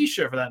or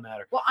Felicia for that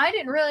matter. Well, I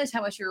didn't realize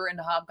how much you were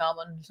into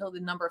Hobgoblin until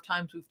the number of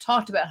times we've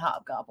talked about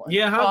Hobgoblin.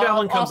 Yeah,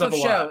 Hobgoblin comes up a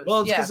lot.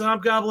 Well, it's because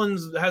Hobgoblin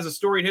has a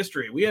storied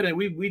history.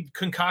 We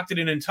concocted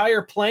an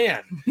entire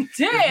plan.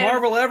 If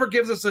Marvel ever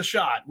gives us a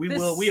shot, we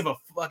have a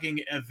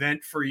fucking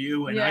event for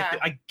you, and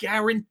I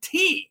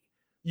guarantee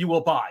you will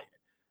buy it.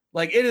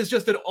 Like it is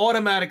just an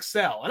automatic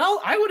sell, and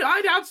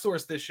I'd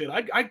outsource this shit.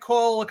 I'd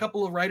call a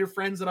couple of writer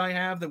friends that I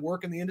have that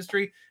work in the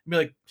industry and be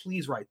like,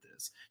 please write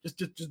this.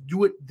 Just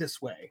do it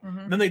this way.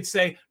 And then they'd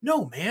say,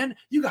 no, man,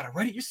 you got to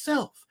write it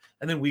yourself.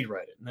 And then we'd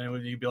write it, and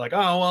then you'd be like,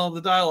 oh well,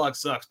 the dialogue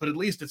sucks, but at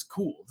least it's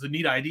cool. It's a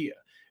neat idea,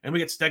 and we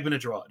get Stegman to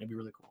draw it. It'd be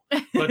really cool.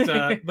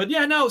 But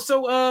yeah, no.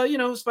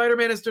 So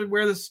Spider-Man has to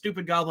wear this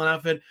stupid goblin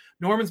outfit.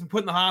 Norman's been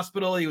put in the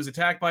hospital. He was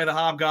attacked by the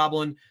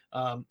Hobgoblin.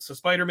 So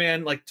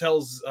Spider-Man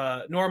tells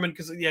Norman,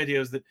 because the idea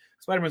is that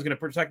Spider-Man's going to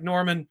protect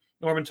Norman.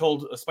 Norman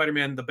told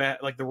Spider-Man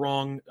the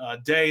wrong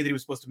day that he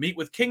was supposed to meet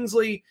with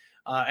Kingsley,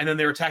 and then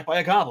they're attacked by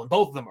a goblin.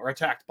 Both of them are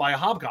attacked by a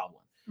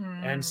Hobgoblin.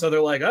 And so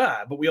they're like,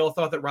 but we all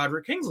thought that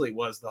Roderick Kingsley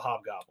was the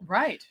Hobgoblin.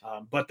 Right.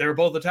 But they're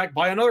both attacked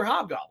by another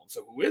Hobgoblin.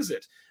 So who is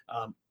it?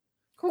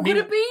 Who could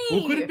it be?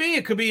 Who could it be?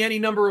 It could be any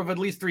number of at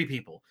least 3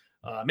 people,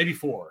 maybe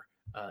 4,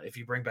 if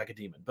you bring back a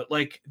demon. But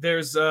like,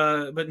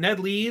 but Ned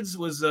Leeds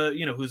was,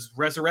 who's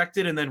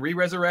resurrected and then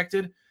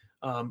re-resurrected,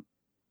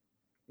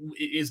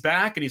 is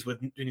back, and he's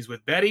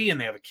with Betty,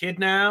 and they have a kid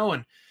now,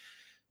 and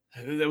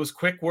that was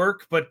quick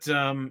work. But he's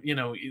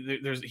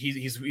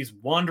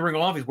wandering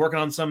off. He's working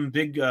on some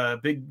big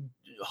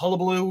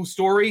hullabaloo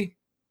story.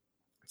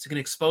 It's going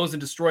to expose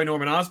and destroy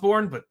Norman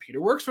Osborn, but Peter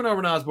works for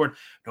Norman Osborn.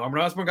 Norman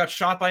Osborn got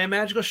shot by a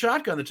magical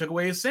shotgun that took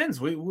away his sins.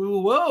 We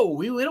don't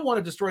want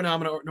to destroy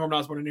Norman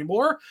Osborn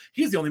anymore.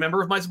 He's the only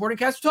member of my supporting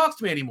cast who talks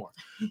to me anymore.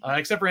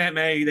 Except for Aunt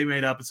May, they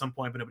made up at some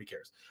point, but nobody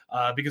cares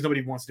because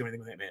nobody wants to do anything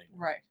with Aunt May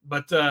anymore. Right.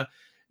 But,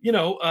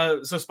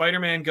 so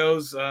Spider-Man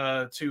goes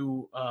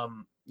to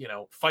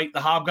fight the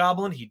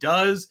Hobgoblin. He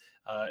does.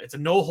 It's a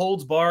no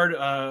holds barred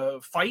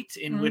fight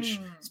in which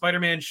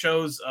Spider-Man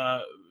shows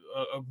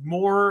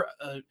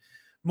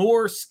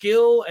more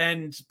skill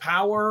and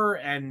power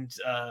and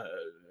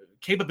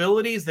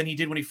capabilities than he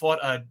did when he fought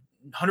a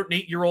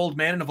 108-year-old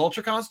man in a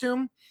Vulture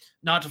costume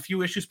not a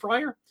few issues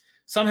prior.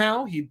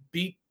 Somehow he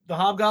beat the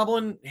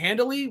Hobgoblin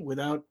handily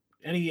without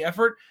any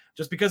effort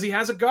just because he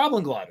has a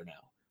Goblin Glider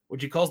now,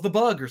 which he calls the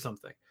Bug or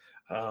something.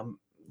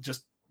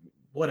 Just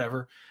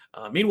whatever.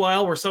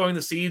 Meanwhile, we're sowing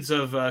the seeds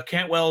of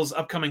Cantwell's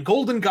upcoming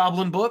Golden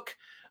Goblin book.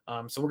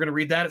 So we're going to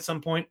read that at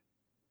some point.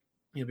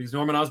 Because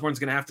Norman Osborn's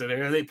going to have to,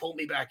 they pull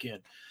me back in.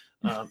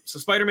 So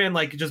Spider-Man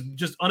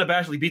just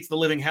unabashedly beats the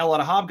living hell out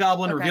of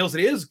Hobgoblin, reveals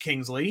it is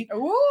Kingsley.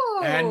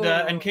 Ooh.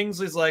 And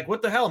Kingsley's like,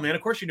 what the hell, man?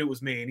 Of course you knew it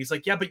was me. And he's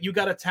like, yeah, but you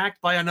got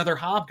attacked by another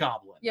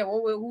Hobgoblin. Yeah,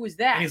 well, who was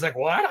that? And he's like,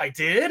 what? I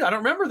did? I don't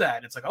remember that.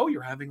 And it's like, oh,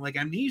 you're having like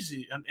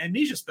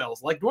amnesia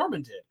spells like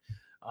Norman did.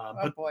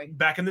 But boy.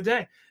 Back in the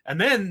day. And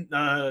then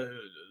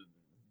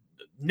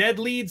Ned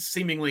Leeds,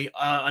 seemingly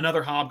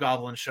another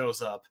Hobgoblin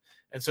shows up.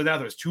 And so now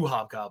there's two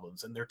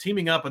Hobgoblins and they're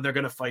teaming up and they're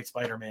going to fight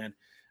Spider-Man.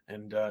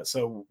 And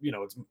so,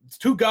 it's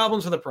two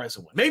goblins for the price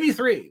of one, maybe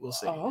three. We'll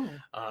see. Oh.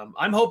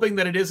 I'm hoping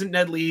that it isn't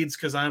Ned Leeds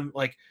because I'm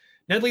like,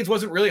 Ned Leeds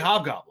wasn't really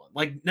Hobgoblin.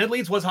 Like Ned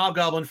Leeds was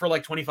Hobgoblin for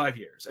like 25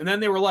 years. And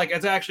then they were like,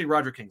 it's actually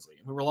Roger Kingsley.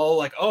 And we were all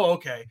like, oh,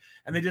 okay.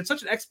 And they did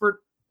such an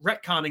expert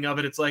retconning of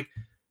it. It's like,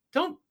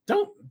 don't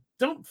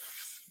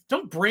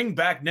bring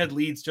back Ned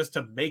Leeds just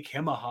to make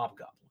him a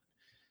Hobgoblin.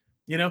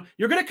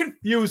 You're going to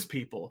confuse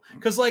people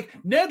because like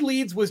Ned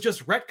Leeds was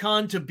just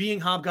retconned to being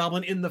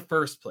Hobgoblin in the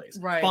first place.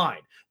 Right. Fine.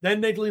 Then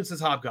Ned Leeds is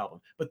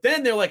Hobgoblin. But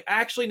then they're like,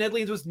 actually, Ned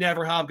Leeds was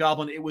never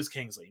Hobgoblin. It was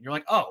Kingsley. And you're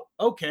like, oh,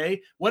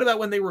 okay. What about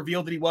when they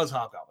revealed that he was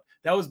Hobgoblin?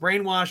 That was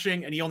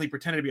brainwashing and he only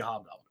pretended to be a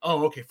Hobgoblin.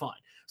 Oh, okay, fine.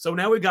 So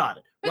now we got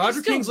it. But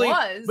Roger Kingsley,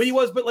 he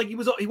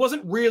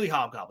wasn't really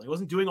Hobgoblin. He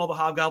wasn't doing all the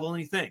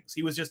Hobgoblin things.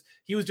 He was just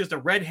a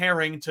red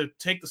herring to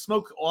take the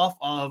smoke off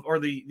of, or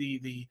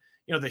the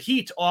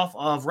heat off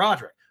of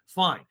Roderick.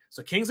 Fine.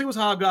 So Kingsley was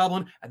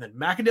Hobgoblin, and then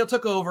Macendale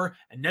took over,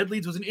 and Ned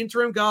Leeds was an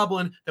interim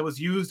goblin that was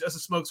used as a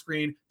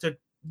smokescreen to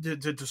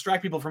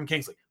distract people from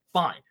Kingsley.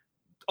 Fine.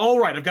 All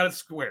right, I've got it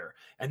square.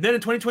 And then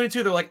in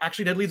 2022, they're like,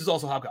 actually, Ned Leeds is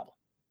also Hobgoblin.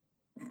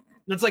 And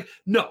it's like,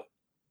 no,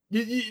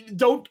 you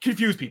don't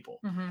confuse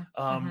people.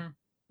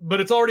 But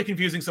it's already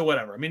confusing, so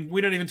whatever. I mean, we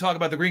don't even talk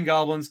about the Green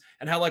Goblins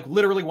and how, like,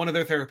 literally one of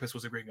their therapists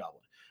was a Green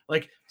Goblin.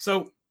 Like,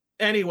 so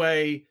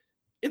anyway,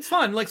 it's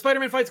fun. Like,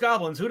 Spider-Man fights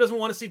goblins. Who doesn't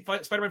want to see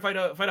Spider-Man fight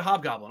a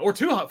Hobgoblin? Or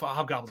two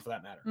Hobgoblins, for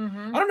that matter.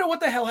 I don't know what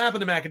the hell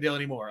happened to Macendale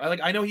anymore.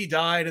 I know he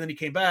died, and then he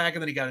came back,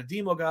 and then he got a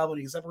Demo Goblin,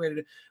 he separated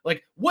it.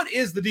 Like, what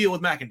is the deal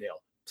with Macendale?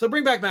 So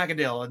bring back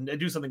Macendale and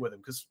do something with him,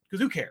 because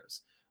who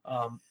cares?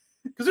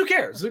 Because who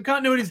cares? The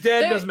continuity's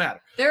dead, doesn't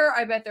matter.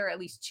 I bet there are at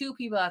least two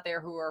people out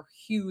there who are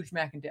huge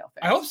Macendale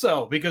fans. I hope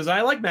so, because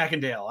I like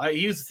Macendale.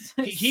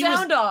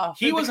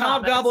 He was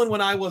Hobgoblin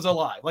when I was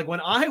alive. Like, when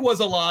I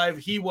was alive,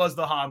 he was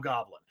the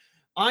Hobgoblin.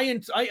 I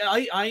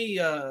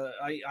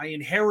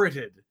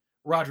inherited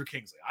Roger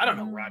Kingsley. I don't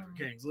know Roger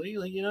Kingsley.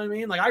 Like, you know what I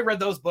mean? Like, I read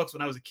those books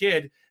when I was a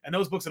kid, and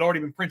those books had already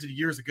been printed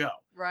years ago.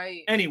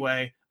 Right.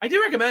 Anyway, I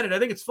do recommend it. I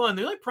think it's fun.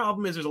 The only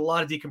problem is there's a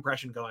lot of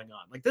decompression going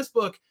on. Like, this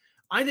book,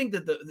 I think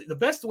that the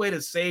best way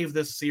to save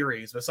this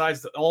series,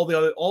 besides all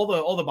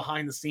the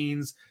behind the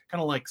scenes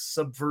kind of like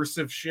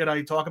subversive shit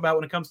I talk about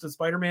when it comes to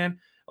Spider-Man,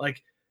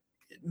 like,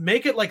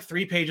 make it like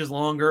 3 pages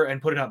longer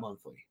and put it out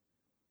monthly.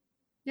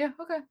 Yeah,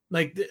 okay.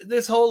 Like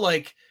this whole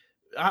like,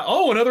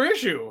 another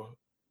issue.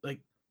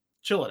 Like,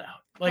 chill it out.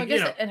 Like, well, I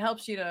guess it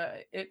helps you to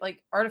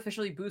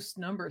artificially boost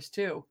numbers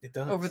too. It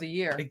does over the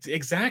year.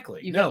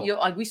 Exactly.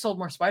 We sold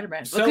more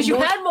Spider-Man because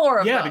you had more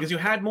of them. Yeah, because you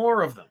had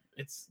more of them.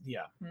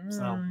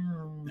 So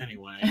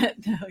anyway, I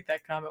like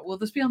that comment. Will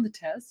this be on the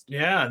test?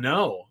 Yeah,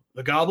 no,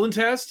 the Goblin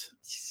test.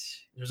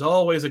 There's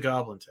always a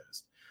Goblin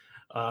test.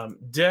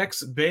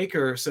 Dex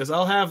Baker says,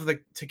 I'll have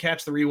to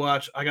catch the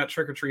rewatch. I got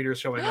trick-or-treaters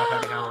showing up.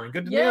 Happy Halloween.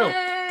 Good to know.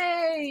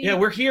 Yeah,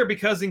 we're here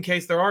because in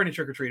case there are any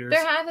trick-or-treaters.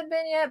 There haven't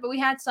been yet, but we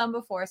had some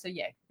before, so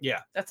yay. Yeah.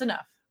 That's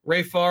enough.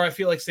 Ray Farr, I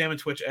feel like Sam and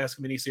Twitch-esque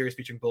miniseries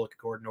featuring Bullock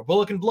and Gordon or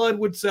Bullock and Blood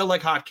would sell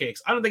like hotcakes.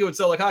 I don't think it would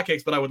sell like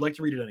hotcakes, but I would like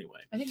to read it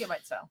anyway. I think it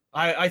might sell.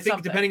 I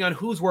think depending on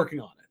who's working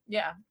on it.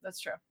 Yeah, that's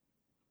true.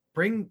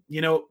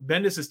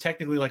 Bendis is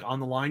technically like on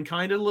the line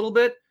kind of a little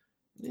bit.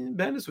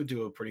 Bendis would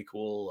do a pretty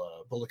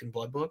cool Bullock and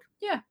Blood book.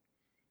 Yeah,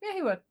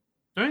 he would.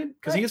 All right,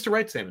 because he used to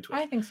write Sam and Twitch.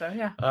 I think so,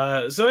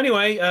 yeah. So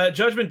anyway,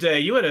 Judgment Day.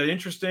 You had an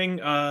interesting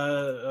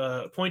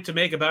point to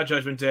make about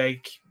Judgment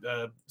Day,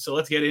 so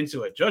let's get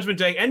into it. Judgment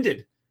Day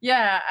ended.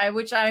 Yeah,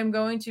 which I'm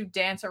going to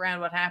dance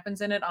around what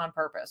happens in it on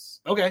purpose.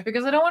 Okay.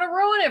 Because I don't want to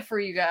ruin it for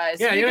you guys.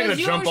 Yeah, you're not going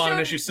to jump on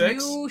issue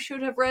 6. You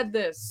should have read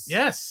this.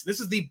 Yes, this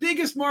is the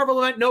biggest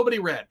Marvel event nobody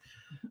read.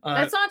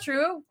 That's not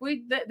true.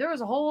 There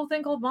was a whole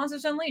thing called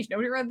Monsters Unleashed.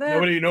 Nobody read that.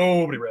 Nobody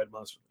read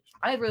Monsters Unleashed.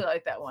 I really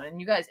like that one, and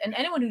you guys, and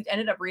anyone who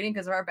ended up reading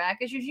because of our back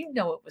issues, it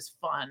was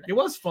fun. It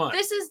was fun.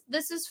 This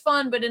is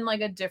fun, but in like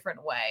a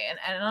different way.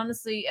 And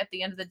honestly, at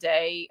the end of the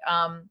day,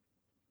 well,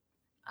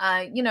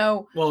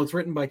 it's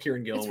written by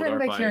Kieran Gillen. It's written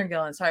by Kieran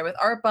Gillen. Sorry, with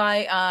art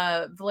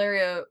by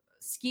Valeria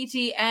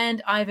Skeety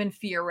and Ivan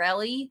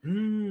Fiorelli.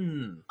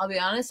 I'll be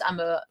honest,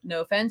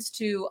 no offense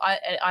to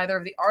either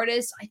of the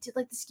artists. I did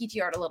like the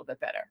Skeety art a little bit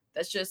better.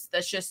 That's just.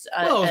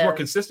 Well, it was more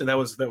consistent. That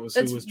was who was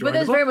drawing but that's the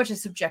book. very much a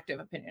subjective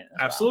opinion.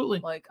 Absolutely.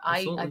 Well. Like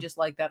Absolutely. I just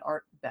like that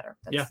art better.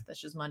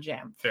 That's just my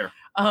jam. Fair.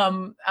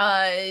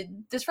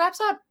 This wraps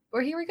up.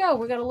 Or here we go.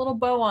 We got a little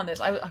bow on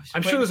this.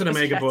 I'm sure there's an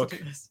Omega book.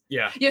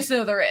 Yeah. Yes,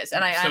 no, there is,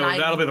 and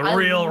that'll be the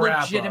real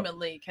wrap up.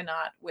 Legitimately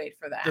cannot wait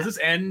for that. Does this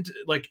end?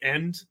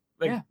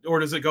 Or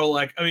does it go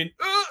like? I mean,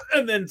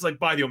 and then it's like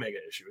buy the Omega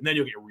issue, and then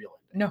you'll get your real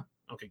ending. No.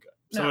 Okay, good.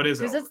 So it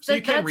is over. So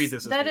you can read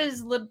this. That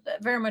is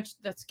very much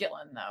that's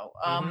Gillen though.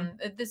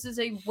 This is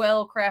a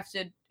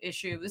well-crafted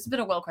issue. This has been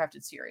a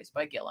well-crafted series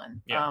by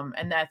Gillen. Yeah.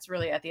 And that's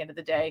really at the end of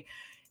the day.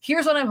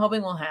 Here's what I'm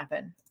hoping will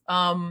happen.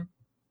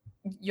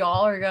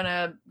 Y'all are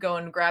gonna go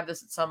and grab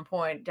this at some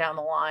point down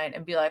the line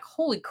and be like,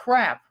 holy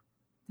crap,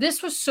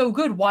 this was so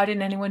good. Why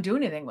didn't anyone do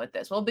anything with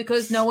this? Well,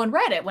 because no one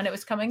read it when it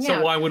was coming out.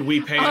 So why would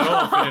we pay it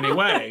off in any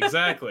way?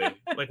 Exactly.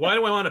 Like, why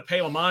do I want to pay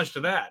homage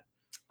to that?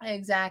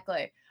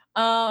 Exactly.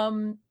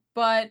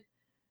 But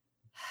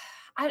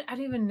I don't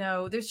even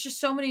know. There's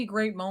just so many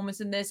great moments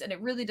in this, and it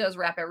really does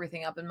wrap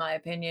everything up, in my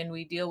opinion.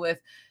 We deal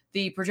with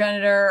the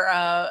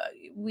progenitor.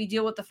 We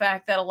deal with the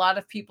fact that a lot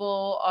of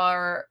people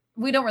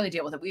we don't really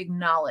deal with it. We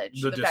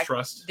acknowledge the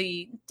distrust.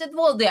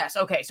 Yes.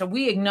 Okay. So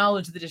we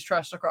acknowledge the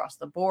distrust across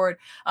the board.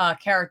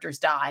 Characters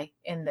die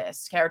in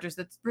this. Characters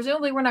that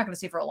presumably we're not going to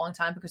see for a long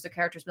time because the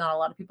characters not a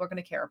lot of people are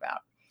going to care about.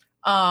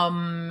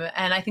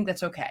 And I think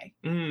that's okay.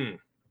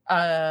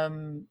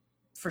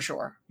 For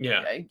sure.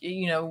 Yeah.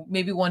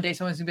 Maybe one day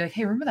someone's gonna be like,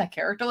 hey, remember that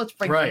character? Let's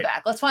bring them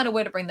back. Let's find a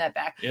way to bring that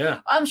back.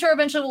 Yeah. I'm sure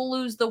eventually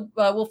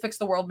we'll fix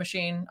the World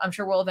Machine. I'm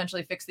sure we'll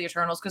eventually fix the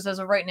Eternals, because as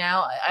of right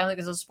now, I don't think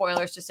there's no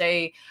spoilers to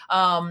say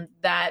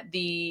that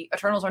the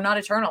Eternals are not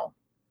eternal.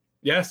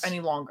 Yes.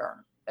 Any longer,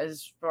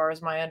 as far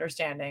as my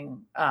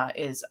understanding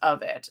is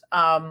of it.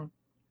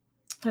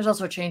 There's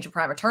also a change in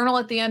Prime Eternal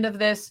at the end of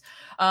this.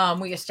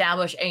 We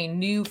establish a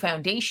new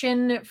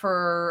foundation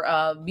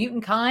for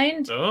mutant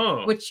kind,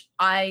 which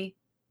I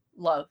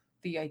love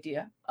the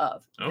idea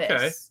of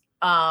this.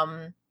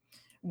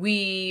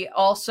 We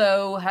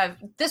also have,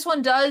 this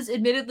one does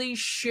admittedly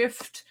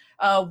shift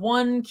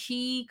one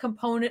key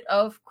component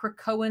of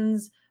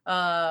Krakoan's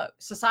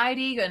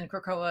society and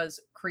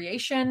Krakoa's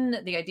creation,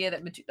 the idea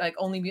that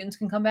only mutants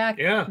can come back.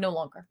 Yeah. No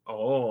longer.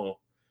 Oh.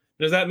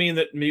 Does that mean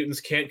that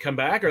mutants can't come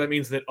back, or that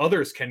means that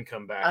others can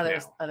come back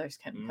now? Others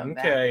can come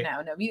back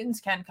now. No,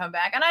 mutants can come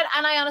back. And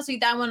I honestly,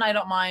 that one I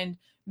don't mind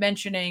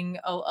mentioning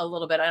a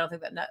little bit. I don't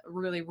think that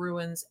really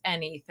ruins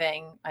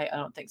anything. I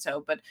don't think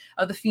so. But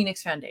the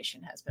Phoenix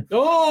Foundation has been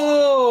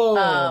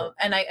formed.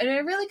 And I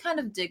really kind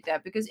of dig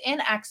that, because in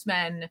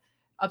X-Men,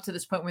 up to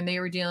this point when they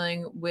were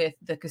dealing with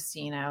the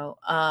casino,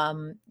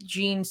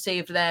 Jean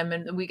saved them,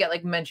 and we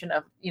get mention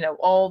of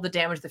all the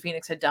damage the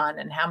Phoenix had done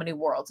and how many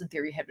worlds in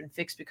theory had been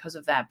fixed because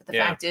of that. But the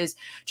fact is,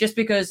 just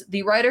because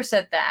the writer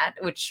said that,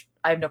 which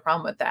I have no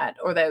problem with that,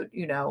 or that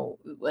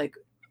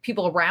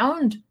people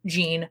around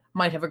Jean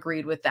might have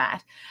agreed with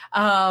that,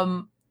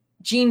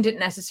 Jean didn't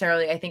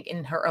necessarily, I think,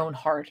 in her own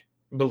heart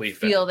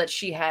feel that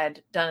she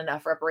had done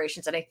enough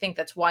reparations, and I think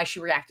that's why she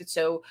reacted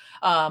so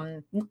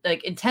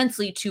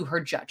intensely to her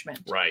judgment.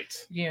 Right.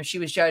 She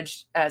was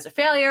judged as a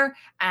failure,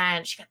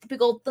 and she got the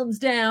big old thumbs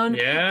down.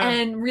 Yeah.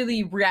 And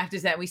really reacted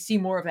to that. We see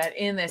more of that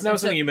in this. And that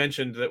was something you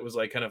mentioned that was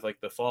kind of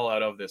the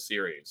fallout of this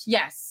series.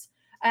 Yes.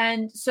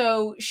 And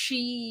so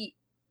she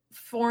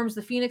forms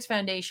the Phoenix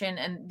Foundation,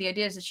 and the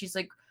idea is that she's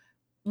like,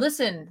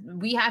 listen,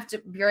 we have to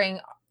bring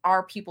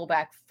our people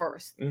back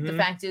first. Mm-hmm. The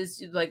fact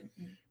is,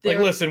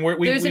 listen,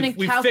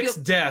 we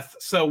fixed death,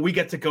 so we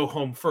get to go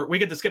home first. We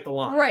get to skip the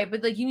line. Right,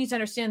 but you need to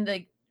understand,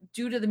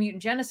 due to the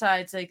mutant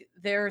genocides,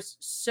 there's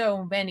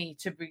so many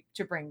to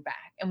bring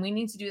back, and we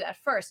need to do that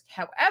first.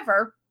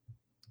 However,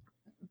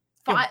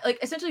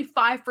 essentially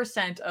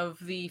 5% of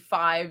the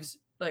Five's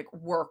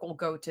work will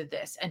go to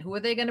this. And who are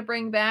they going to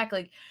bring back?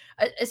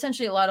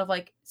 Essentially a lot of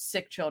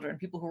sick children,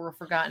 people who were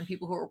forgotten,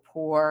 people who were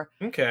poor.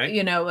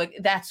 Okay.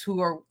 That's who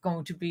are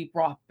going to be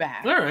brought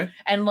back. All right.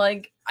 And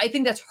I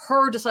think that's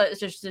her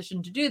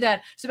decision to do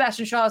that.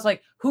 Sebastian Shaw is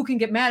who can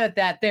get mad at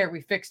that? There,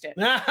 we fixed it.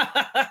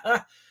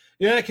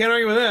 Yeah, I can't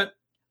argue with that.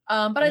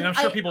 But I'm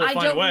sure people will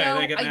find a way.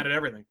 They get mad at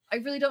everything. I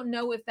really don't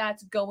know if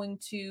that's going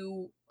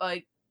to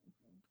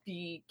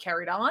be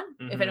carried on,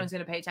 if anyone's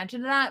going to pay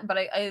attention to that, but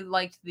I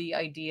liked the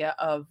idea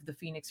of the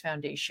Phoenix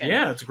Foundation.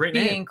 Yeah, it's a great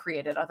being name.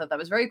 Created. I thought that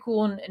was very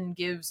cool, and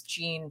gives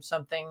Jean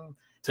something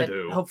to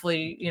do.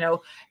 Hopefully,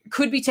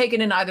 could be taken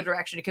in either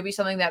direction. It could be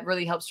something that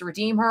really helps to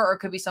redeem her, or it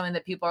could be something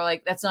that people are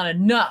that's not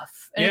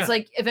enough. And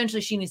it's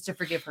eventually she needs to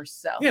forgive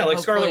herself. Yeah, like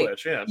Scarlet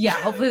Witch. Yeah. Yeah.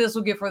 Hopefully this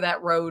will give her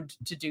that road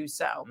to do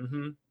so.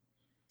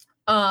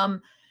 Mm-hmm.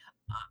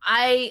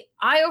 I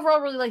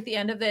overall really like the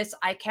end of this.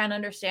 I can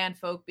understand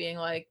folk being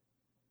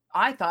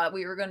I thought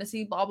we were going to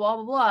see blah,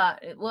 blah, blah,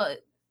 blah.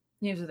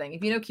 Here's the thing.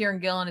 If you know Kieran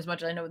Gillen as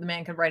much as I know the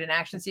man can write an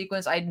action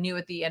sequence, I knew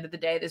at the end of the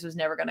day, this was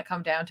never going to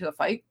come down to a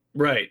fight.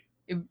 Right.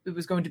 It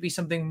was going to be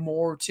something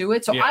more to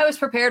it. So I was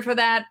prepared for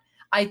that.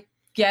 I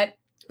get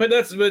But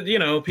you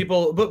know,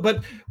 people,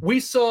 but we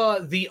saw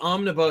the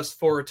omnibus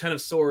for Ten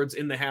of Swords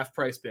in the half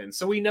price bin,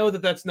 so we know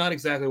that that's not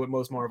exactly what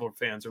most Marvel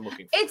fans are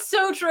looking for. It's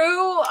so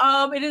true.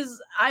 It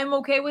is. I'm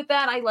okay with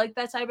that. I like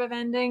that type of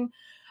ending.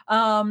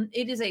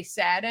 It is a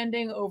sad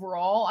ending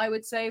overall, I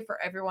would say,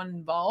 for everyone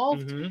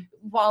involved. Mhm.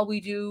 While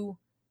we do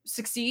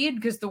succeed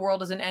because the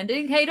world isn't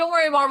ending. Hey, don't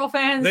worry, Marvel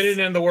fans. They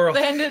didn't end the world.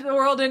 The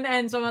world didn't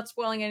end, so I'm not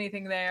spoiling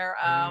anything there.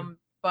 Mhm.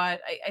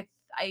 But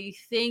I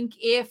think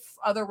if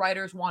other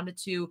writers wanted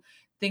to,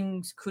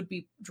 things could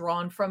be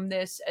drawn from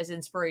this as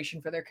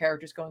inspiration for their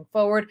characters going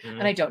forward,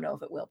 and I don't know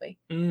if it will be.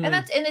 And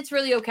it's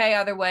really okay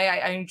either way.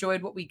 I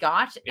enjoyed what we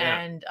got,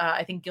 and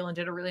I think Gillen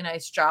did a really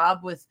nice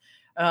job with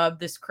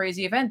this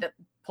crazy event that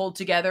pulled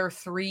together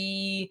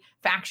 3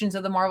 factions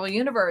of the Marvel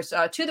Universe.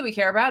 2 that we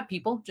care about,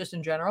 people just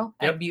in general,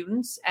 and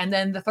mutants, and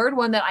then the 3rd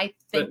one that I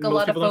think a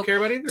lot of folks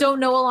don't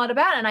know a lot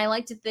about. And I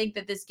like to think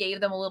that this gave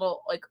them a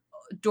little like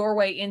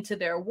doorway into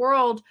their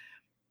world.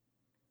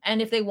 And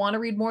if they want to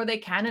read more, they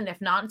can. And if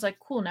not, it's like,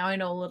 cool, now I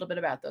know a little bit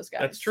about those guys.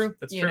 That's true.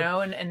 That's you true.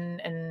 know,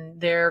 and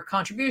their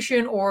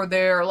contribution or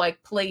their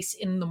like place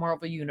in the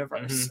Marvel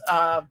universe.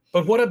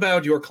 But what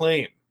about your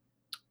claim?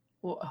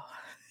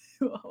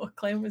 What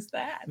claim was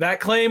that?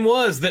 That claim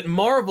was that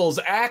Marvel's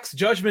Axe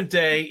Judgment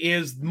Day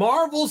is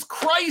Marvel's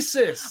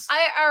Crisis.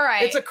 All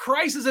right. It's a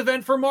crisis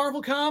event for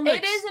Marvel Comics.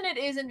 It is and it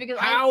isn't because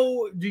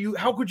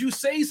how could you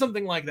say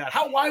something like that?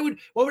 Why would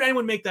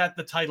anyone make that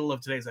the title of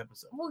today's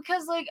episode? Well,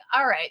 because like,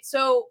 all right,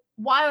 so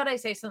why would I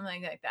say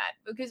something like that?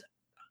 Because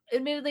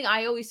admittedly,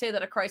 I always say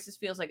that a crisis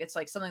feels like it's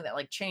like something that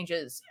like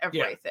changes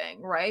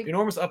everything, right?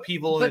 Enormous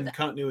upheaval and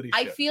continuity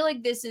shift. I feel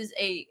like this is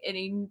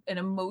an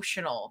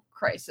emotional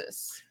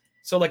crisis.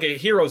 So like a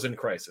heroes in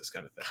crisis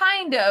kind of thing.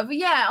 Kind of,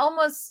 yeah,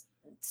 almost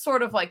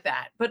sort of like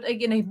that, but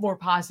again, a more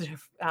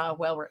positive,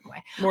 well-written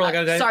way. More like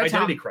an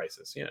identity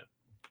crisis, yeah.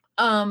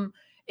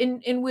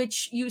 In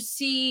which you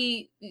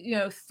see,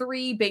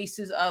 3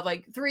 bases of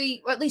like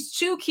at least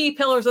 2 key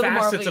pillars of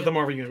facets of the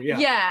Marvel universe. Yeah.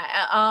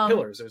 Yeah.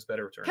 Pillars is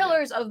better term.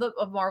 Pillars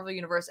of Marvel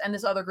universe, and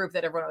this other group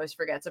that everyone always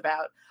forgets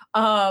about.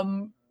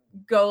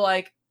 Go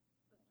like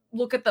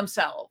look at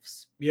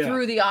themselves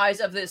through the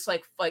eyes of this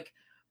like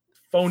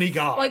phony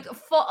god, like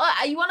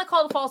you want to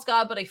call it a false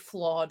god, but a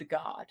flawed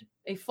god,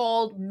 a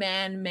flawed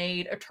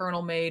man-made,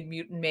 eternal-made,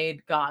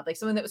 mutant-made god, like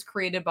something that was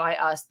created by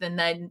us,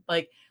 then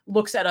like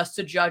looks at us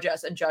to judge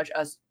us and judge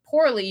us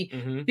poorly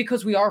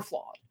because we are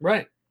flawed,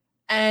 right?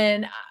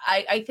 And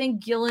I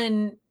think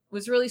Gillen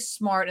was really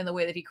smart in the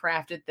way that he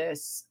crafted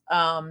this.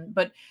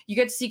 But you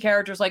get to see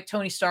characters like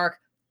Tony Stark,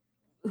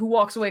 who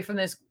walks away from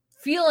this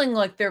feeling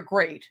like they're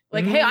great.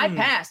 Like, hey, I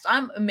passed.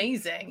 I'm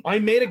amazing. I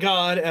made a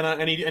god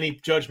and he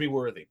judged me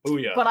worthy.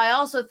 Booyah. But I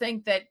also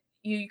think that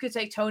you could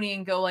take Tony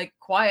and go like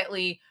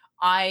quietly,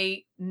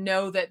 I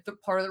know that the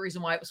part of the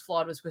reason why it was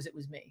flawed was because it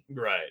was me.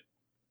 Right.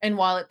 And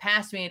while it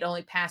passed me, it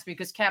only passed me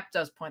because Cap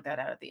does point that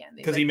out at the end.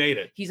 Because he made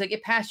it. He's like,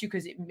 it passed you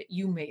because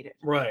you made it.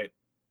 Right.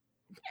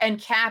 And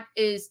Cap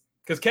is...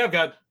 Because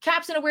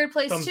Cap's in a weird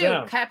place too.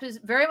 Down. Cap is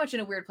very much in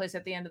a weird place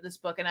at the end of this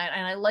book, and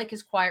I like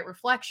his quiet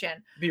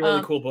reflection. Be a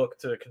really cool book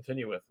to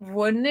continue with,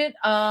 wouldn't it?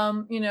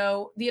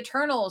 The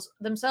Eternals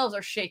themselves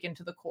are shaken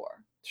to the core.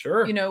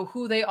 Sure.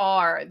 Who they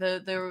are.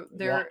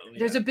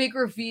 There's a big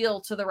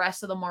reveal to the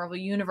rest of the Marvel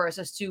universe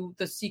as to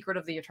the secret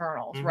of the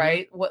Eternals,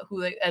 right?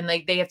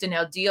 They have to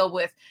now deal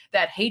with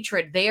that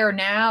hatred. They are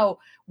now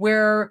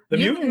where the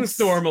mutants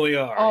normally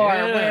are.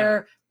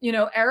 Where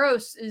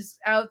Eros is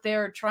out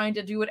there trying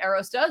to do what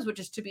Eros does, which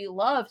is to be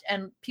loved,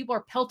 and people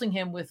are pelting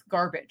him with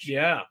garbage.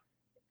 Yeah.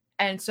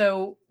 And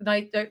so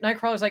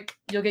Nightcrawler's like,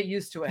 you'll get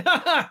used to it.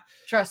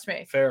 Trust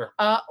me. Fair.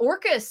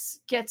 Orcus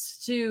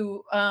gets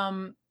to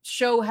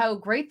show how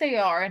great they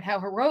are and how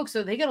heroic,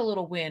 so they get a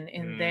little win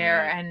in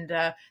there, and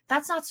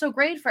that's not so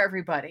great for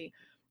everybody.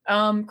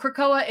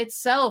 Krakoa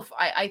itself,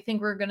 I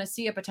think we're going to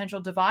see a potential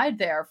divide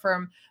there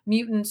from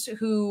mutants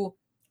who,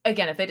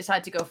 again, if they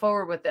decide to go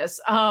forward with this,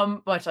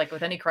 much like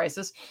with any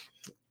crisis,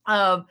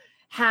 have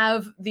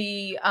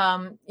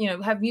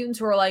mutants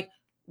who are like,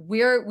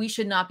 we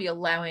should not be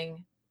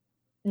allowing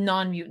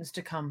non-mutants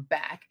to come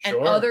back, and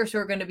others who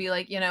are going to be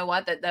like, you know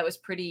what, that was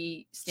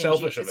pretty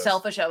stingy,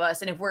 selfish of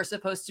us, and if we're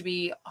supposed to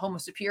be homo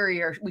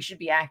superior, we should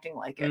be acting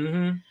like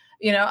it.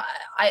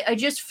 I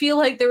just feel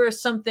like there was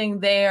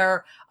something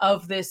there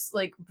of this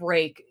like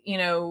break.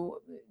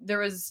 There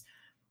was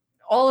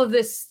all of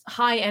this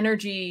high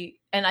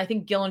energy, and I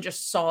think Gillen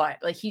just saw it.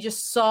 Like, he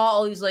just saw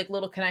all these like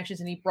little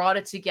connections, and he brought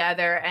it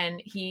together, and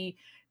he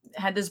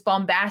had this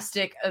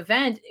bombastic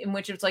event in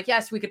which it's like,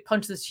 yes, we could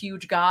punch this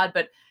huge god,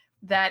 but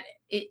that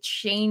it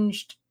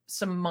changed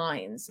some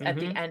minds at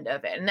the end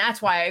of it. And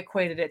that's why I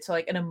equated it to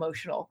like an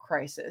emotional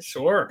crisis.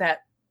 Sure.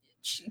 That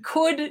it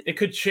could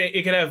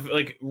have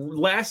like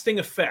lasting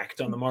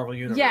effect on the Marvel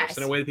universe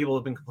in a way that people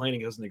have been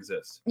complaining doesn't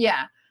exist.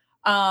 Yeah.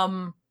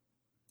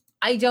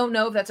 I don't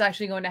know if that's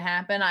actually going to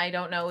happen. I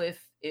don't know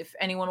if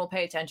anyone will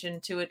pay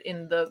attention to it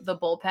in the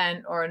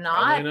bullpen or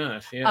not. Probably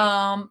not.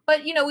 Yeah.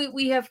 But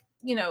we have,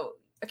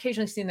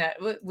 occasionally seen that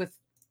with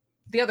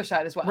the other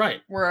side as well.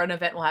 Right. Where an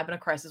event will happen, a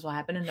crisis will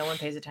happen, and no one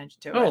pays attention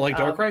to it. Oh, like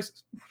Dark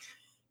Crisis.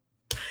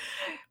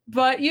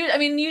 But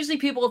usually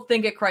people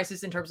think at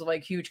Crisis in terms of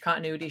like huge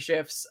continuity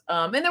shifts.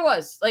 And there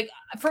was like,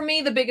 for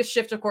me, the biggest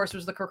shift, of course,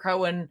 was the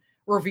Krakoan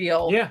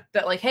reveal. Yeah.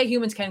 That like, hey,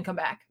 humans can come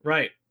back.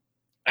 Right.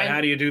 And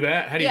how do you do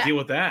that? How do you deal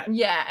with that?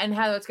 Yeah, and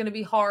how it's going to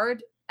be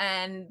hard,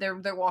 and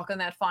they're walking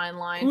that fine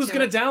line. Who's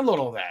going to download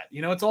all that?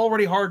 It's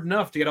already hard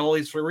enough to get all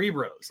these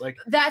Cerebros. Like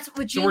that's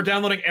what. So we're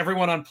downloading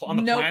everyone on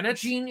the planet.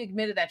 Jean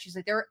admitted that. She's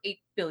like, there are 8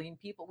 billion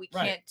people. We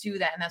can't do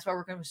that, and that's why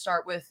we're going to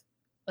start with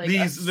like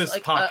this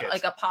pocket,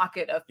 like a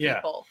pocket of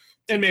people,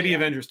 and maybe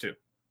Avengers too.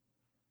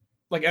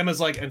 Like Emma's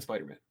like, and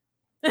Spider-Man.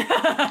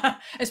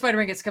 And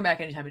Spider-Man gets to come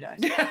back anytime he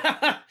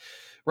dies.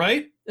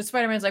 Right? And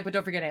Spider-Man's like, but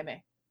don't forget Aunt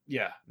May.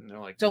 Yeah. And they're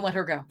like, don't let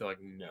her go. They're like,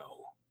 no.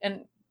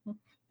 And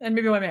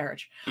maybe my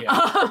marriage.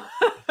 Yeah.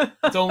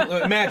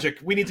 Magic.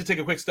 We need to take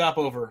a quick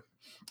stopover.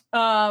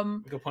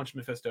 Go punch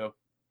Mephisto.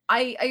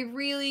 I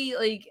really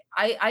like.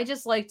 I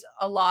just liked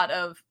a lot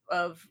of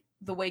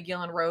the way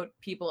Gillen wrote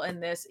people in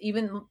this,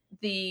 even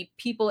the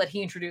people that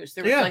he introduced.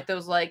 There was like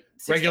those like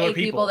 6 regular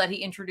people that he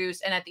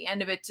introduced, and at the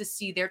end of it to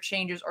see their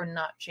changes or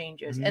not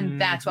changes. And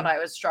that's what I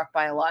was struck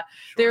by a lot.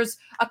 Sure. There's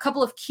a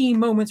couple of key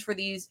moments for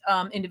these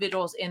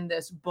individuals in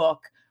this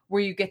book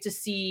where you get to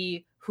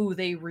see who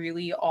they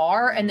really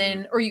are, and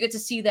then, or you get to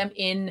see them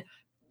in,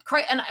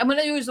 and I'm going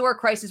to use the word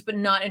crisis, but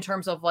not in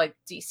terms of like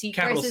DC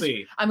Capital crisis.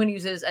 C. I'm going to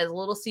use it as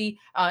little c,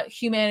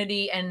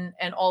 humanity and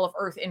all of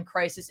Earth in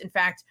crisis. In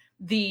fact,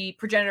 the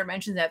progenitor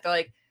mentions that they're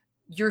like,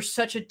 you're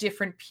such a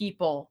different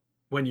people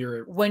when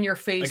you're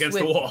faced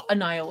with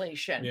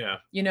annihilation. Yeah.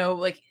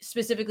 Like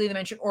specifically they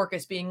mentioned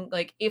Orcus being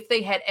like, if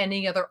they had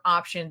any other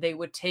option, they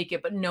would take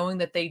it, but knowing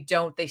that they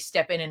don't, they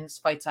step in and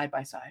fight side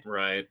by side.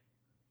 Right.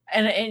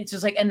 And it's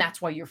just like, and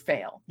that's why you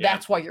fail. Yeah.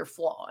 That's why you're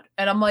flawed.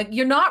 And I'm like,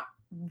 you're not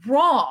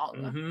wrong.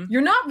 Mm-hmm.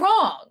 You're not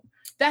wrong.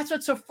 That's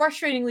what's so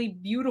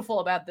frustratingly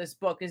beautiful about this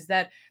book, is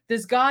that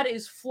this God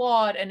is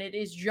flawed and it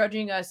is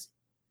judging us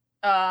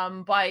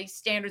by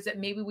standards that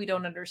maybe we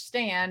don't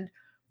understand,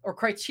 or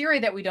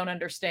criteria that we don't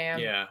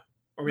understand. Yeah.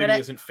 Or maybe it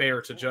isn't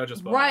fair to judge us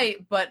by.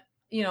 Right. But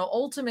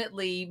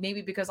ultimately,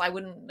 maybe because I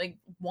wouldn't like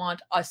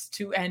want us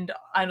to end,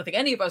 I don't think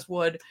any of us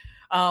would,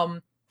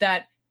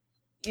 that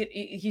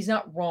he's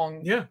not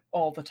wrong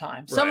all the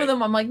time. Some of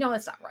them I'm like, no,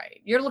 that's not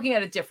right. You're looking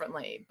at it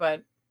differently,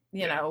 but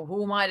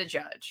who am I to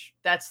judge?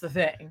 That's the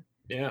thing.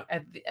 Yeah.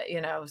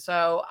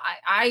 So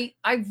I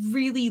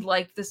really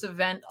liked this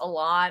event a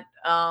lot.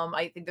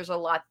 I think there's a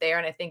lot there,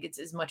 and I think it's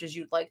as much as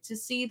you'd like to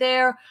see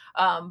there.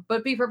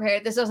 But be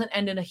prepared. This doesn't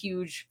end in a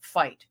huge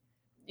fight.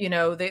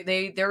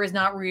 There is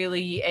not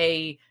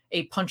really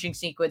a punching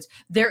sequence.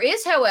 There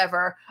is,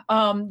 however,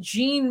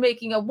 Jean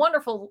making a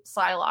wonderful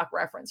Psylocke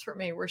reference for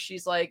me, where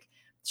she's like,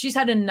 she's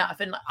had enough.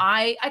 And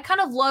I kind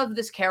of love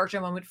this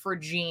character moment for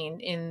Jean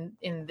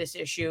in this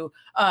issue.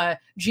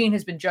 Jean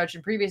has been judged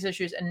in previous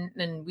issues,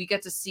 and we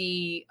get to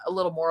see a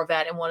little more of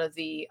that in one of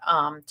the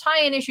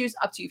tie-in issues.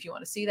 Up to you if you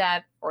want to see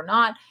that or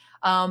not.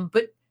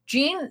 But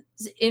Jean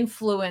is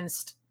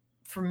influenced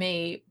for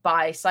me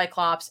by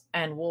Cyclops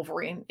and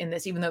Wolverine in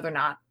this, even though they're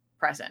not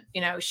present.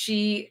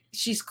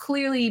 She's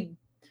clearly,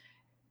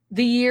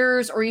 the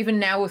years, or even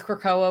now with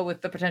Krakoa,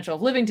 with the potential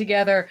of living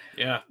together,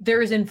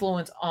 there is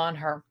influence on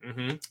her,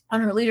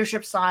 on her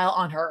leadership style,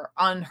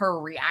 on her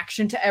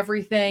reaction to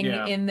everything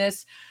in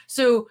this.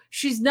 So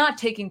she's not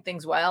taking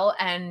things well.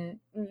 And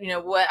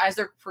as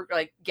they're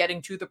like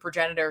getting to the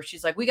progenitor,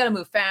 she's like, we got to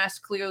move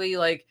fast. Clearly,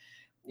 like,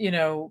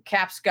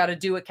 Cap's got to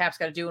do what Cap's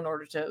got to do in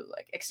order to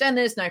like extend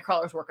this.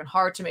 Nightcrawler's working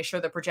hard to make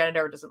sure the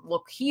progenitor doesn't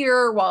look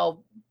here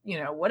while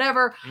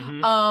whatever.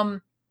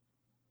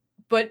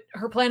 But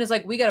her plan is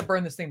like, we got to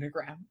burn this thing to the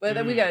ground. But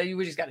then we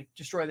just got to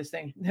destroy this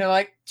thing. And they're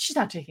like, she's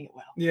not taking it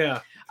well.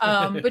 Yeah.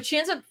 But she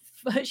ends up,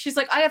 she's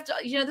like, I have to,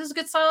 this is a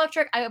good Psylocke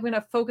trick. I'm going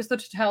to focus the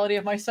totality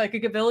of my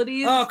psychic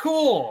abilities. Oh,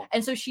 cool.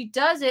 And so she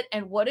does it.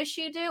 And what does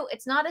she do?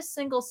 It's not a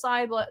single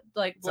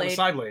blade. It's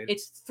side blade.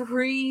 It's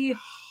 3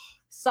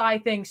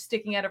 side things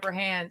sticking out of her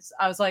hands.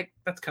 I was like,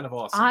 that's kind of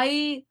awesome.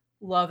 I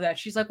love that.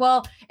 She's like,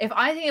 well, if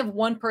I think of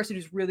one person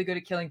who's really good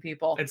at killing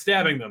people and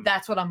stabbing them,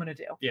 that's what I'm going to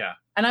do. Yeah.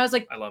 And I was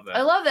like, I love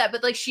that.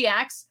 But like she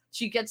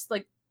gets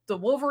like the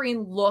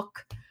Wolverine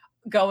look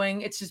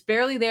going. It's just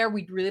barely there.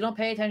 We really don't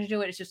pay attention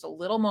to it. It's just a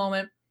little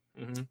moment.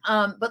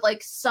 But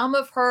like some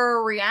of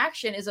her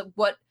reaction is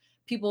what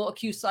people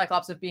accuse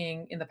Cyclops of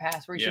being in the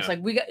past, where he's just like,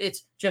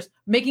 it's just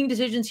making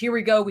decisions. Here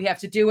we go. We have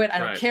to do it. I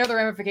don't care the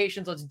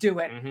ramifications. Let's do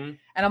it. And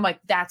I'm like,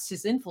 that's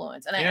his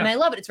influence. And I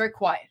love it. It's very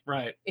quiet.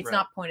 Right. It's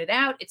not pointed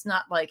out. It's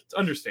not like, it's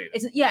understated.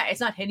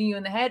 It's not hitting you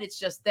in the head. It's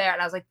just there.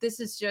 And I was like, this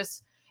is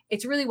just,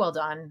 it's really well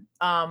done.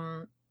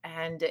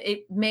 And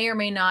it may or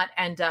may not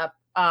end up,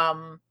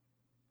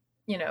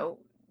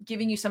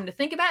 giving you something to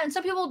think about. And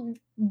some people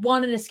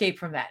want an escape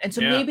from that. And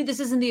so maybe this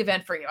isn't the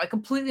event for you. I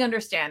completely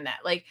understand that.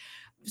 Like,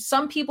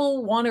 some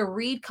people want to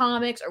read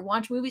comics or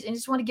watch movies and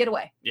just want to get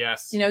away.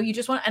 Yes. You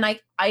just want, and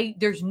I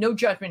there's no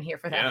judgment here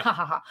for that.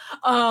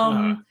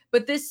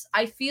 But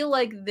I feel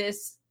like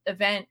this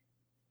event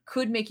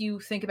could make you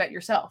think about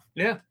yourself.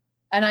 Yeah.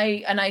 And I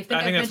think I I've think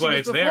that's mentioned why this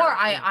it's before. there.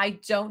 I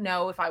don't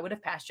know if I would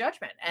have passed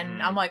judgment.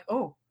 And I'm like,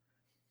 oh,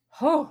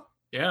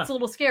 Yeah. it's a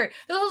little scary.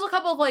 There's also a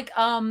couple of like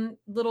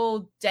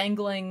little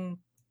dangling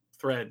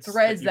Threads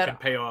that you can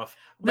pay off.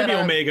 that Maybe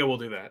are- Omega will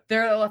do that.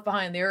 they're left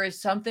behind. There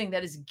is something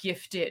that is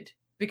gifted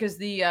because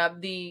the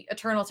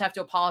Eternals have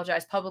to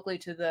apologize publicly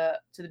to the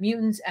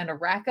mutants and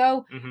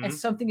Arakko, Mhm. and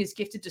something is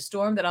gifted to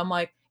Storm that I'm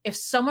like, if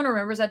someone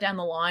remembers that down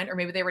the line, or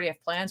maybe they already have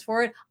plans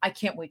for it, I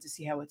can't wait to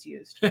see how it's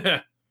used.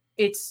 I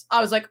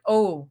was like,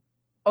 oh,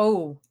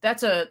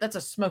 that's a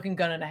smoking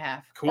gun and a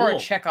half, or a Cool.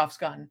 Chekhov's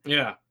gun.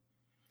 Yeah.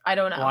 I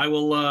don't know. Well, I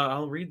will.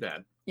 I'll read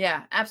that.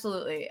 Yeah,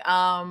 absolutely.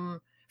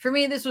 For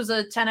me, this was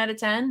a 10 out of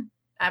 10.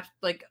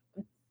 Like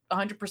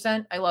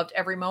 100%. I loved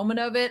every moment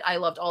of it. I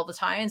loved all the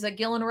tie-ins that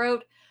Gillen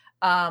wrote.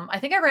 I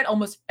think I read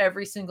almost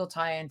every single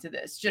tie-in to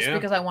this just Yeah.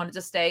 because I wanted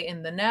to stay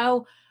in the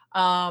know.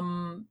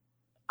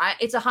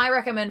 It's a high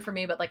recommend for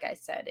me, but like I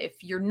said,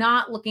 if you're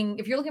looking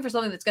for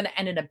something that's going to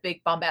end in a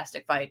big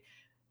bombastic fight,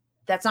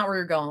 that's not where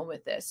you're going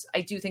with this.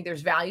 I do think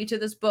there's value to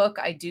this book.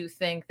 I do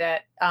think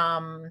that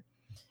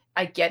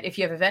I get if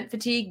you have event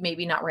fatigue,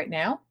 maybe not right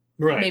now.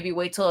 Right. Maybe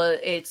wait till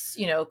it's,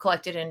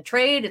 collected in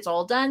trade, it's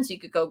all done, so you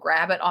could go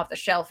grab it off the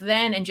shelf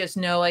then and just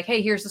know like,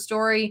 hey, here's the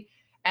story,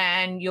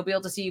 and you'll be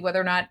able to see whether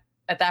or not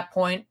at that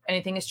point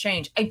anything has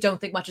changed. I don't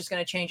think much is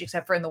going to change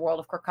except for in the world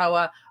of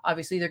Krakoa.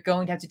 Obviously, they're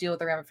going to have to deal with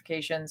the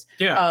ramifications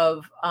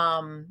of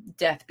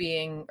death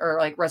being, or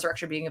like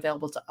resurrection being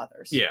available to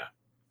others. Yeah.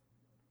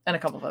 And a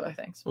couple of other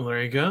things. Well,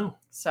 there you go.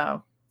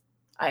 So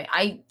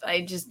I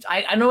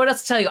don't know what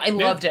else to tell you. I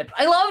loved it.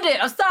 I loved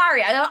it. I'm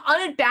sorry.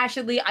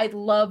 Unabashedly, I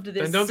loved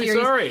this And don't series.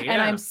 be sorry.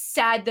 And I'm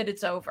sad that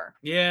it's over.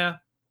 Yeah.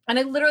 And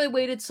I literally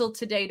waited till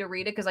today to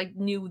read it because I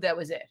knew that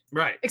was it.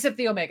 Right. Except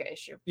the Omega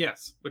issue.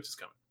 Yes, which is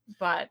coming.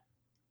 But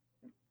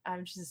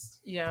I'm just,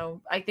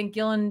 I think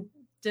Gillen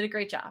did a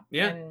great job.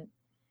 Yeah. And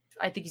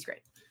I think he's great.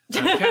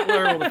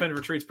 Kettler will defend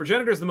retreats.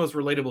 Progenitor is the most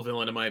relatable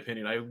villain, in my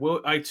opinion.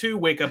 I too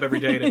wake up every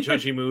day in a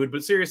judgy mood,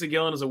 but seriously,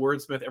 Gillen is a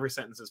wordsmith. Every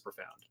sentence is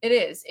profound. It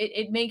is.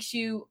 It makes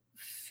you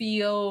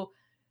feel,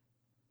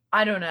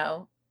 I don't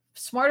know,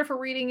 smarter for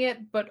reading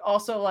it, but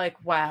also like,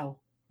 wow.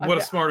 What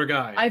a smarter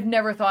guy. I've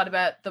never thought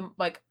about the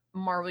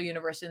Marvel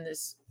Universe in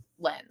this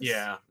lens.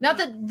 Yeah. Not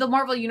that the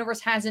Marvel Universe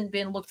hasn't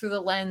been looked through the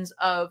lens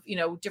of,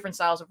 different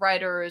styles of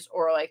writers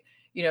or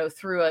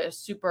through a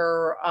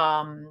super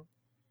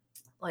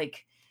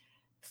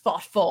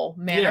thoughtful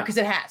manner, because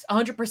it has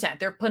 100%.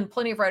 There have been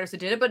plenty of writers that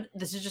did it, but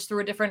this is just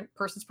through a different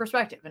person's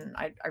perspective, and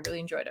I really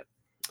enjoyed it.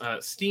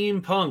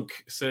 Steampunk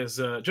says,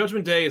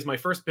 Judgment Day is my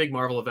first big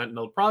Marvel event, and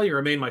it'll probably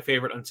remain my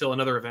favorite until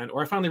another event,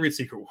 or I finally read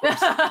Secret Wars.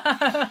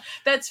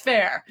 That's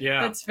fair.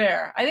 Yeah. That's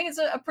fair. I think it's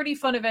a pretty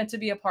fun event to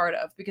be a part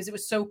of because it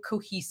was so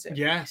cohesive.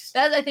 Yes.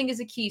 That, I think, is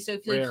a key. So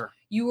if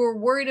you were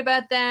worried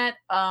about that,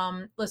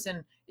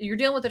 listen, you're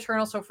dealing with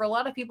Eternals. So for a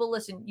lot of people,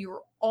 listen,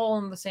 you're all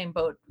in the same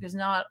boat because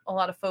not a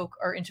lot of folk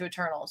are into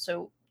Eternals.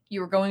 So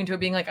you were going into it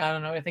being like, I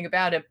don't know anything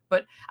about it.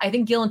 But I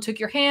think Gillen took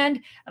your hand,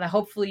 and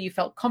hopefully you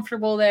felt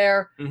comfortable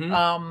there.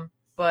 Mm-hmm.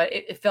 But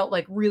it felt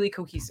like really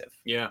cohesive.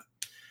 Yeah.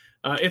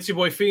 It's your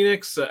boy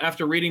Phoenix.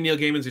 After reading Neil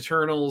Gaiman's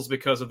Eternals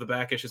because of the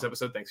back issues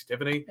episode, thanks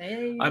Tiffany,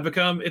 Hey.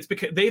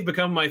 they've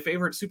become my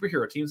favorite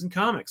superhero teams in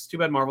comics. Too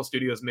bad Marvel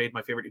Studios made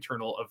my favorite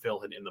Eternal a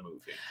villain in the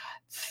movie.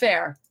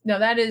 Fair. No,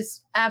 that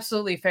is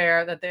absolutely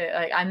fair. That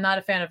I'm not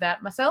a fan of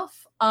that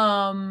myself.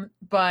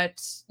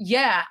 But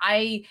yeah,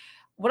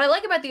 what I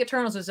like about the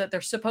Eternals is that they're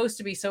supposed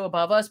to be so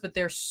above us, but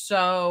they're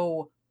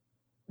so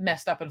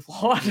messed up and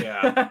flawed.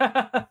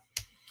 Yeah.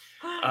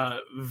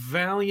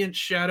 Valiant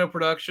Shadow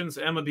Productions,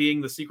 Emma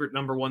being the secret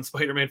 #1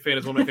 Spider-Man fan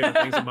is one of my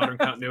favorite things in modern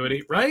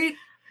continuity, right?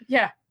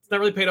 Yeah. It's not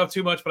really paid off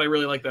too much, but I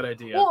really like that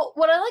idea. Well,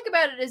 what I like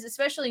about it is,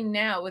 especially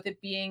now with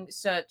it being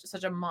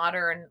such a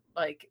modern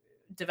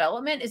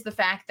development, is the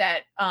fact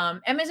that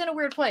Emma's in a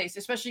weird place,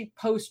 especially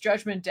post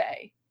Judgment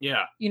Day.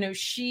 Yeah.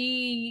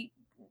 She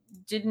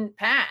didn't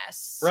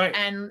pass. Right.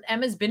 And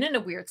Emma's been in a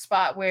weird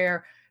spot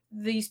where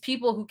these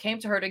people who came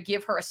to her to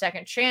give her a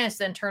second chance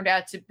then turned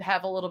out to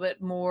have a little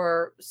bit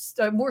more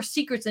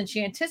secrets than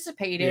she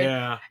anticipated.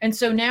 Yeah. And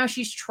so now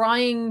she's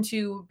trying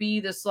to be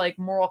this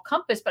moral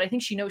compass, but I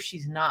think she knows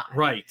she's not.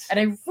 Right. And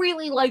I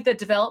really like that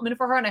development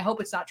for her, and I hope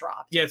it's not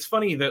dropped. Yeah, it's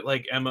funny that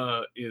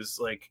Emma is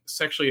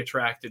sexually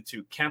attracted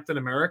to Captain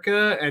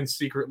America and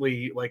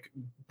secretly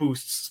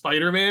boosts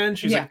Spider-Man.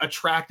 She's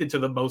attracted to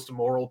the most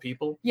moral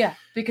people. Yeah,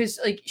 because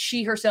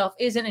she herself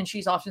isn't, and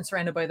she's often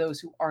surrounded by those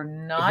who are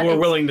not. Who are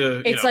willing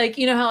to. It's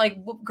how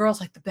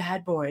girls like the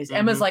bad boys. Mm-hmm.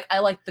 Emma's I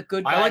like the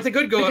good guys. I like the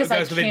good guys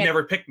because they've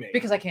never picked me.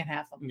 Because I can't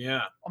have them.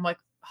 Yeah. I'm like,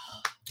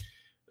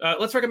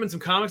 let's recommend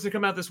some comics that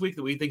come out this week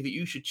that we think that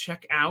you should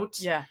check out.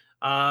 Yeah.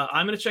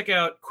 I'm going to check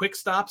out Quick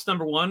Stops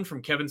 #1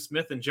 from Kevin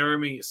Smith and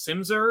Jeremy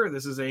Simser.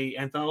 This is a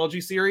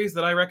anthology series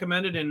that I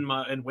recommended in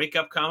Wake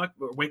Up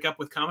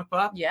with Comic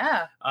Pop.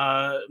 Yeah.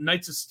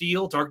 Knights of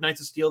Steel, Dark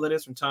Knights of Steel, that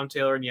is, from Tom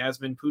Taylor and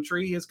Yasmin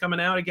Putri is coming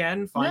out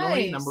again,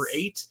 finally, nice.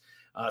 #8.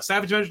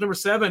 Savage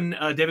Avengers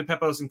 #7, David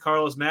Pepos and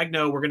Carlos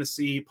Magno. We're going to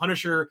see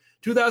Punisher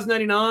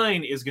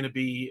 2099 is going to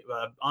be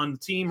on the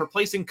team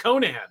replacing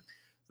Conan.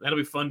 That'll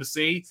be fun to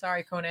see.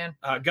 Sorry, Conan.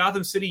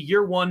 Gotham City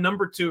Year 1,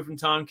 number 2 from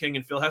Tom King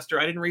and Phil Hester.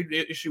 I didn't read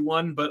issue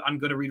 1, but I'm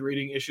going to read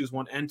reading issues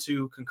 1 and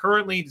 2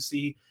 concurrently to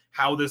see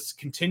how this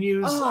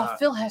continues. Oh,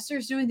 Phil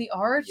Hester's doing the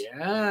art?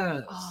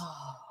 Yes.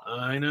 Oh.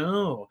 I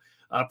know.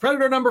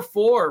 Predator number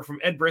 4 from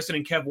Ed Brisson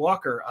and Kev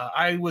Walker.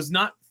 I was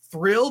not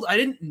thrilled. I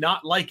didn't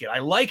not like it. I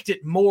liked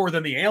it more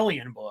than the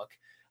Alien book,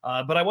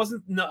 but I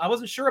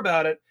wasn't sure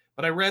about it.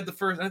 But I read the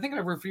first, and I think I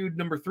reviewed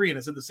number 3, and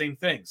it said the same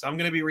thing. So I'm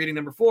going to be reading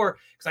number 4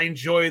 because I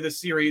enjoy the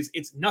series.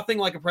 It's nothing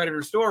like a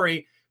Predator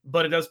story,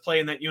 but it does play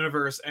in that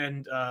universe,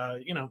 and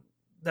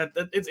that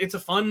it's a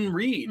fun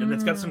read, and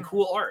it's got some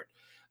cool art.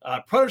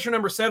 Punisher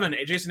number 7,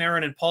 Jason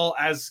Aaron and Paul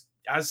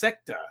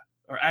Azekta.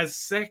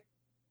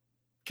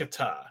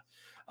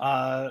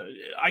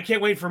 I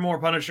can't wait for more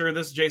Punisher.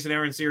 This Jason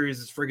Aaron series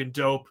is friggin'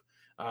 dope.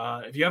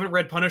 If you haven't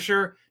read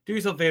Punisher, do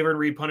yourself a favor and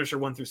read Punisher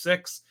 1 through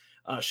 6.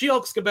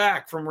 She-Hulk's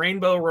back from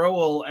Rainbow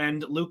Rowell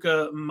and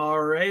Luca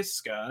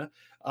Maresca.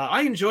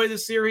 I enjoy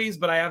this series,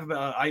 but I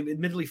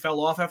admittedly fell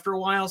off after a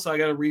while, so I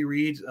got to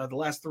reread the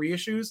last 3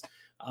 issues.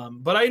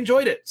 But I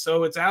enjoyed it,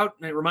 so it's out,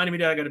 and it reminded me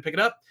that I got to pick it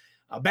up.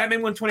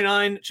 Batman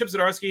 129, Chip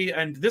Zdarsky,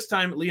 and this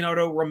time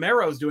Leonardo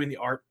Romero is doing the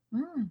art.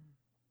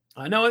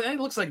 No, it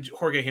looks like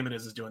Jorge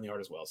Jimenez is doing the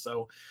art as well.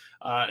 So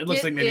it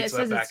looks like maybe it's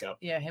a backup.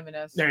 Yeah,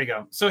 Jimenez. There you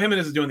go. So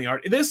Jimenez is doing the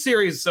art. This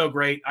series is so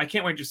great. I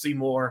can't wait to see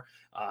more.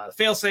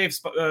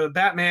 Failsafe,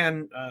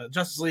 Batman,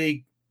 Justice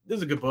League. This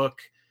is a good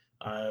book.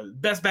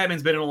 Best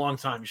Batman's been in a long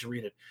time. You should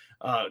read it.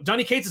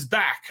 Donny Cates is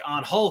back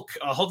on Hulk.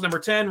 Hulk number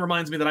 10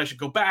 reminds me that I should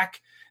go back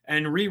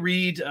and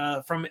reread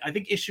from, I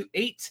think, issue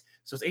 8.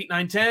 So it's 8,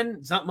 9, 10.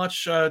 It's not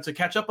much to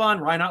catch up on.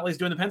 Ryan Otley's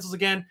doing the pencils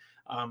again.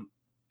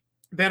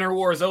 Banner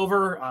War is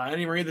over. I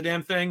didn't even read the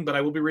damn thing, but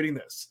I will be reading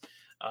this.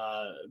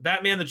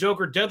 Batman the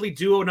Joker Deadly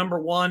Duo number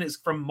 1 is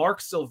from Mark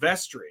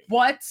Silvestri.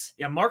 What?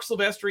 Yeah, Mark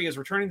Silvestri is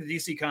returning to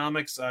DC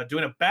Comics,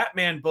 doing a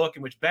Batman book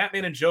in which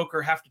Batman and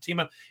Joker have to team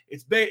up.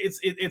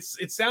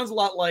 It sounds a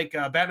lot like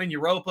Batman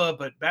Europa,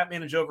 but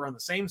Batman and Joker are on the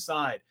same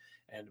side.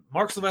 And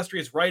Mark Silvestri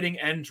is writing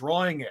and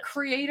drawing it.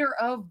 Creator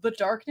of The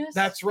Darkness?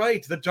 That's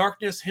right, The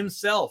Darkness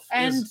himself.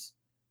 And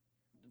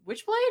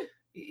Witchblade?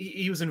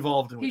 He was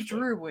involved in Witchblade. He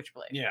drew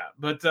Witchblade. Yeah,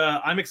 but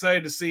I'm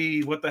excited to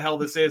see what the hell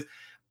this is.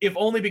 If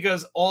only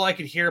because all I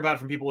could hear about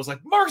from people was like,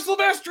 Mark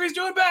Silvestri's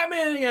doing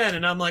Batman again.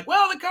 And I'm like,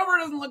 well, the cover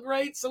doesn't look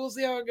great, so we'll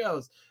see how it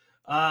goes.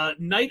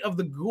 Night of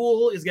the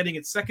Ghoul is getting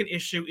its 2nd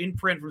issue in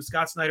print from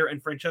Scott Snyder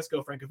and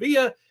Francesco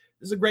Francavilla.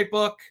 This is a great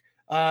book.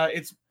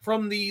 It's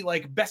from the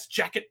Best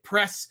Jacket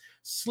Press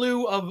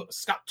slew of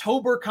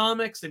Scotttober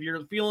comics. If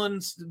you're feeling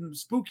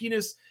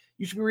spookiness,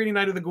 you should be reading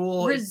Night of the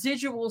Ghoul.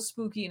 Residual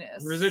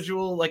spookiness.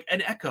 Residual,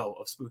 an echo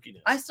of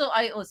spookiness.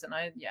 I listen,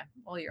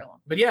 all year long.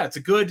 But yeah, it's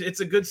a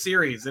good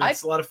series, and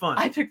it's a lot of fun.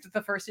 I picked up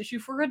the first issue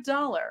for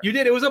 $1. You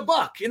did. It was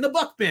 $1 in the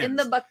buck bin. In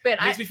the buck bin.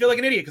 It makes me feel like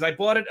an idiot because I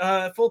bought it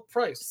full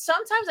price.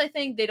 Sometimes I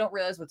think they don't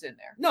realize what's in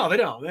there. No, they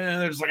don't.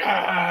 They're just like,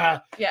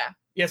 ah. Yeah.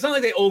 Yeah, it's not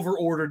like they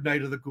over-ordered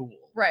Night of the Ghoul.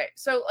 Right.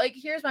 So,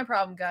 here's my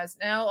problem, guys.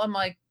 Now I'm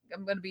going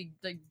to be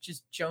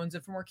just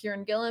jonesing for more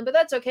Kieran Gillen, but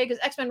that's okay because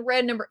X-Men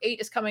Red number 8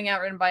 is coming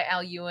out, written by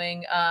Al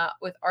Ewing,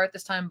 with art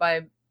this time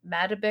by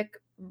Madabik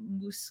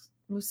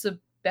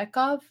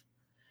Musabekov.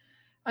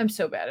 I'm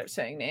so bad at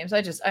saying names.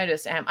 I just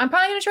am. I'm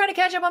probably going to try to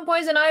catch up on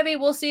Poison Ivy.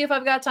 We'll see if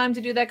I've got time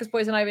to do that because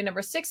Poison Ivy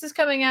number 6 is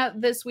coming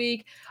out this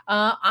week.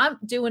 I'm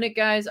doing it,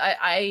 guys.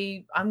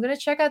 I'm going to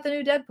check out the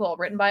new Deadpool,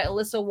 written by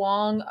Alyssa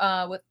Wong,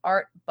 with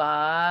art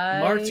by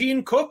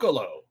Martin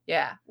Kokolo.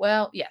 Yeah,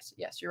 well, yes,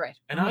 you're right.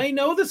 And I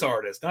know this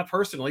artist, not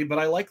personally, but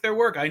I like their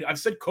work. I've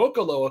said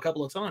Kokolo a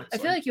couple of times. I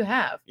feel like you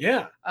have.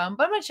 Yeah. But I'm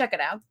going to check it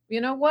out.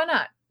 Why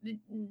not?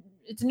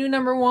 It's a new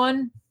number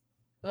 1.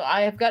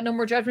 I have got no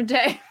more Judgment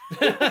Day.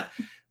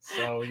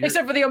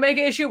 Except for the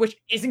Omega issue, which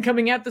isn't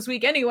coming out this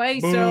week anyway.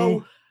 Boo.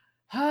 So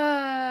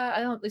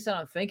at least I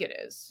don't think it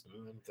is. I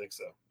don't think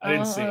so. I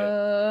didn't see it.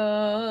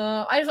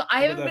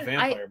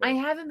 I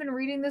haven't been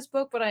reading this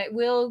book, but I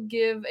will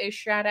give a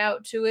shout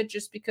out to it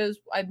just because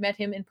I've met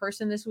him in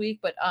person this week.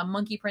 But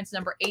Monkey Prince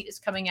number 8 is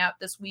coming out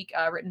this week,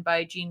 written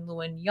by Jean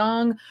Lewin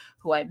Young,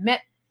 who I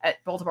met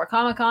at Baltimore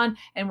Comic-Con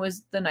and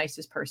was the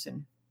nicest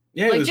person.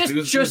 Yeah,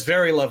 it was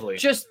very lovely.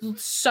 Just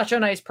such a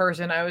nice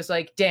person. I was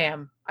like,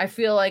 damn, I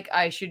feel like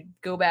I should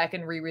go back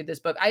and reread this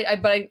book.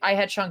 But I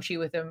had Shang-Chi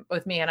with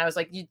me, and I was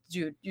like,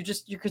 dude,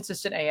 you're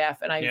consistent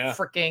AF, and I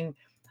freaking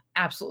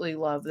absolutely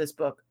love this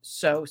book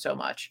so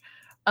much.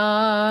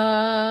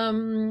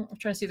 I'm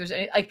trying to see if there's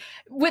any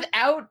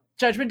without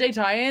Judgment Day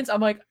tie-ins. I'm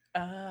like,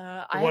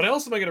 what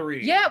else am I gonna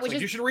read? Yeah,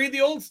 you should read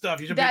the old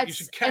stuff. You should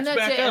catch back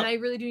up. And I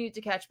really do need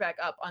to catch back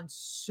up on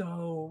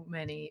so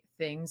many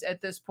things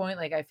at this point.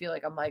 I feel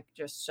like I'm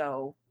just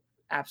so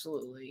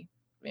absolutely,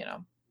 in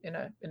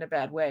a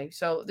bad way.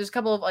 So there's a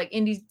couple of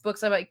indie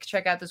books I might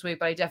check out this week,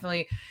 but I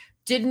definitely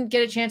didn't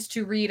get a chance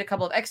to read a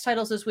couple of X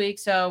titles this week.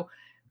 So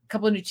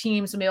couple of new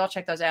teams, so maybe I'll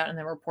check those out and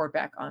then report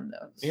back on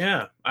those.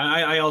 Yeah,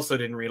 I also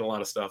didn't read a lot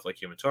of stuff like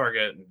Human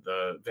Target and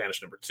the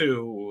Vanish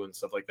 #2 and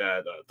stuff like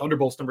that.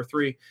 Thunderbolts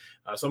 #3.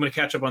 So I'm going to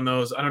catch up on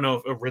those. I don't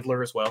know if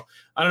Riddler as well.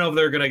 I don't know if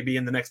they're going to be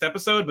in the next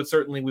episode, but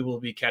certainly we will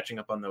be catching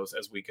up on those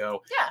as we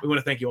go. Yeah. We want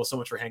to thank you all so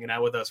much for hanging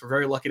out with us. We're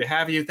very lucky to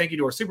have you. Thank you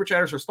to our super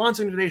chatters for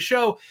sponsoring today's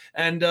show.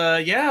 And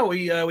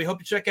we hope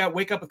you check out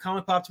Wake Up with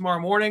Comic Pop tomorrow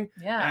morning.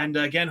 Yeah. And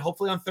again,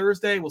 hopefully on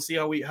Thursday, we'll see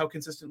how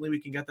consistently we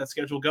can get that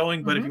schedule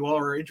going. But if you all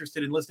are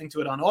interested in listening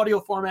to it on audio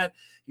format,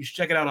 you should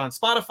check it out on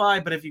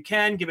Spotify. But if you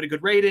can, give it a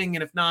good rating.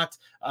 And if not,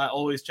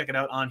 always check it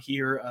out on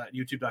here at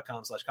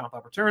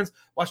youtube.com/comicpopreturns.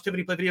 Watch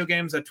Tiffany play video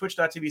games at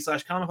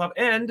twitch.tv/comicpop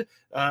and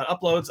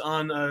uploads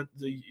on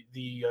the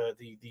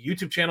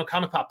YouTube channel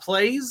Comic Pop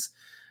Plays.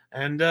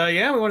 And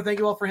we want to thank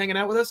you all for hanging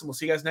out with us. And we'll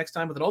see you guys next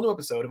time with an all new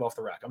episode of Off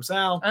the Rack. I'm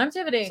Sal. I'm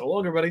Tiffany. So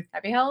long, everybody.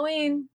 Happy Halloween.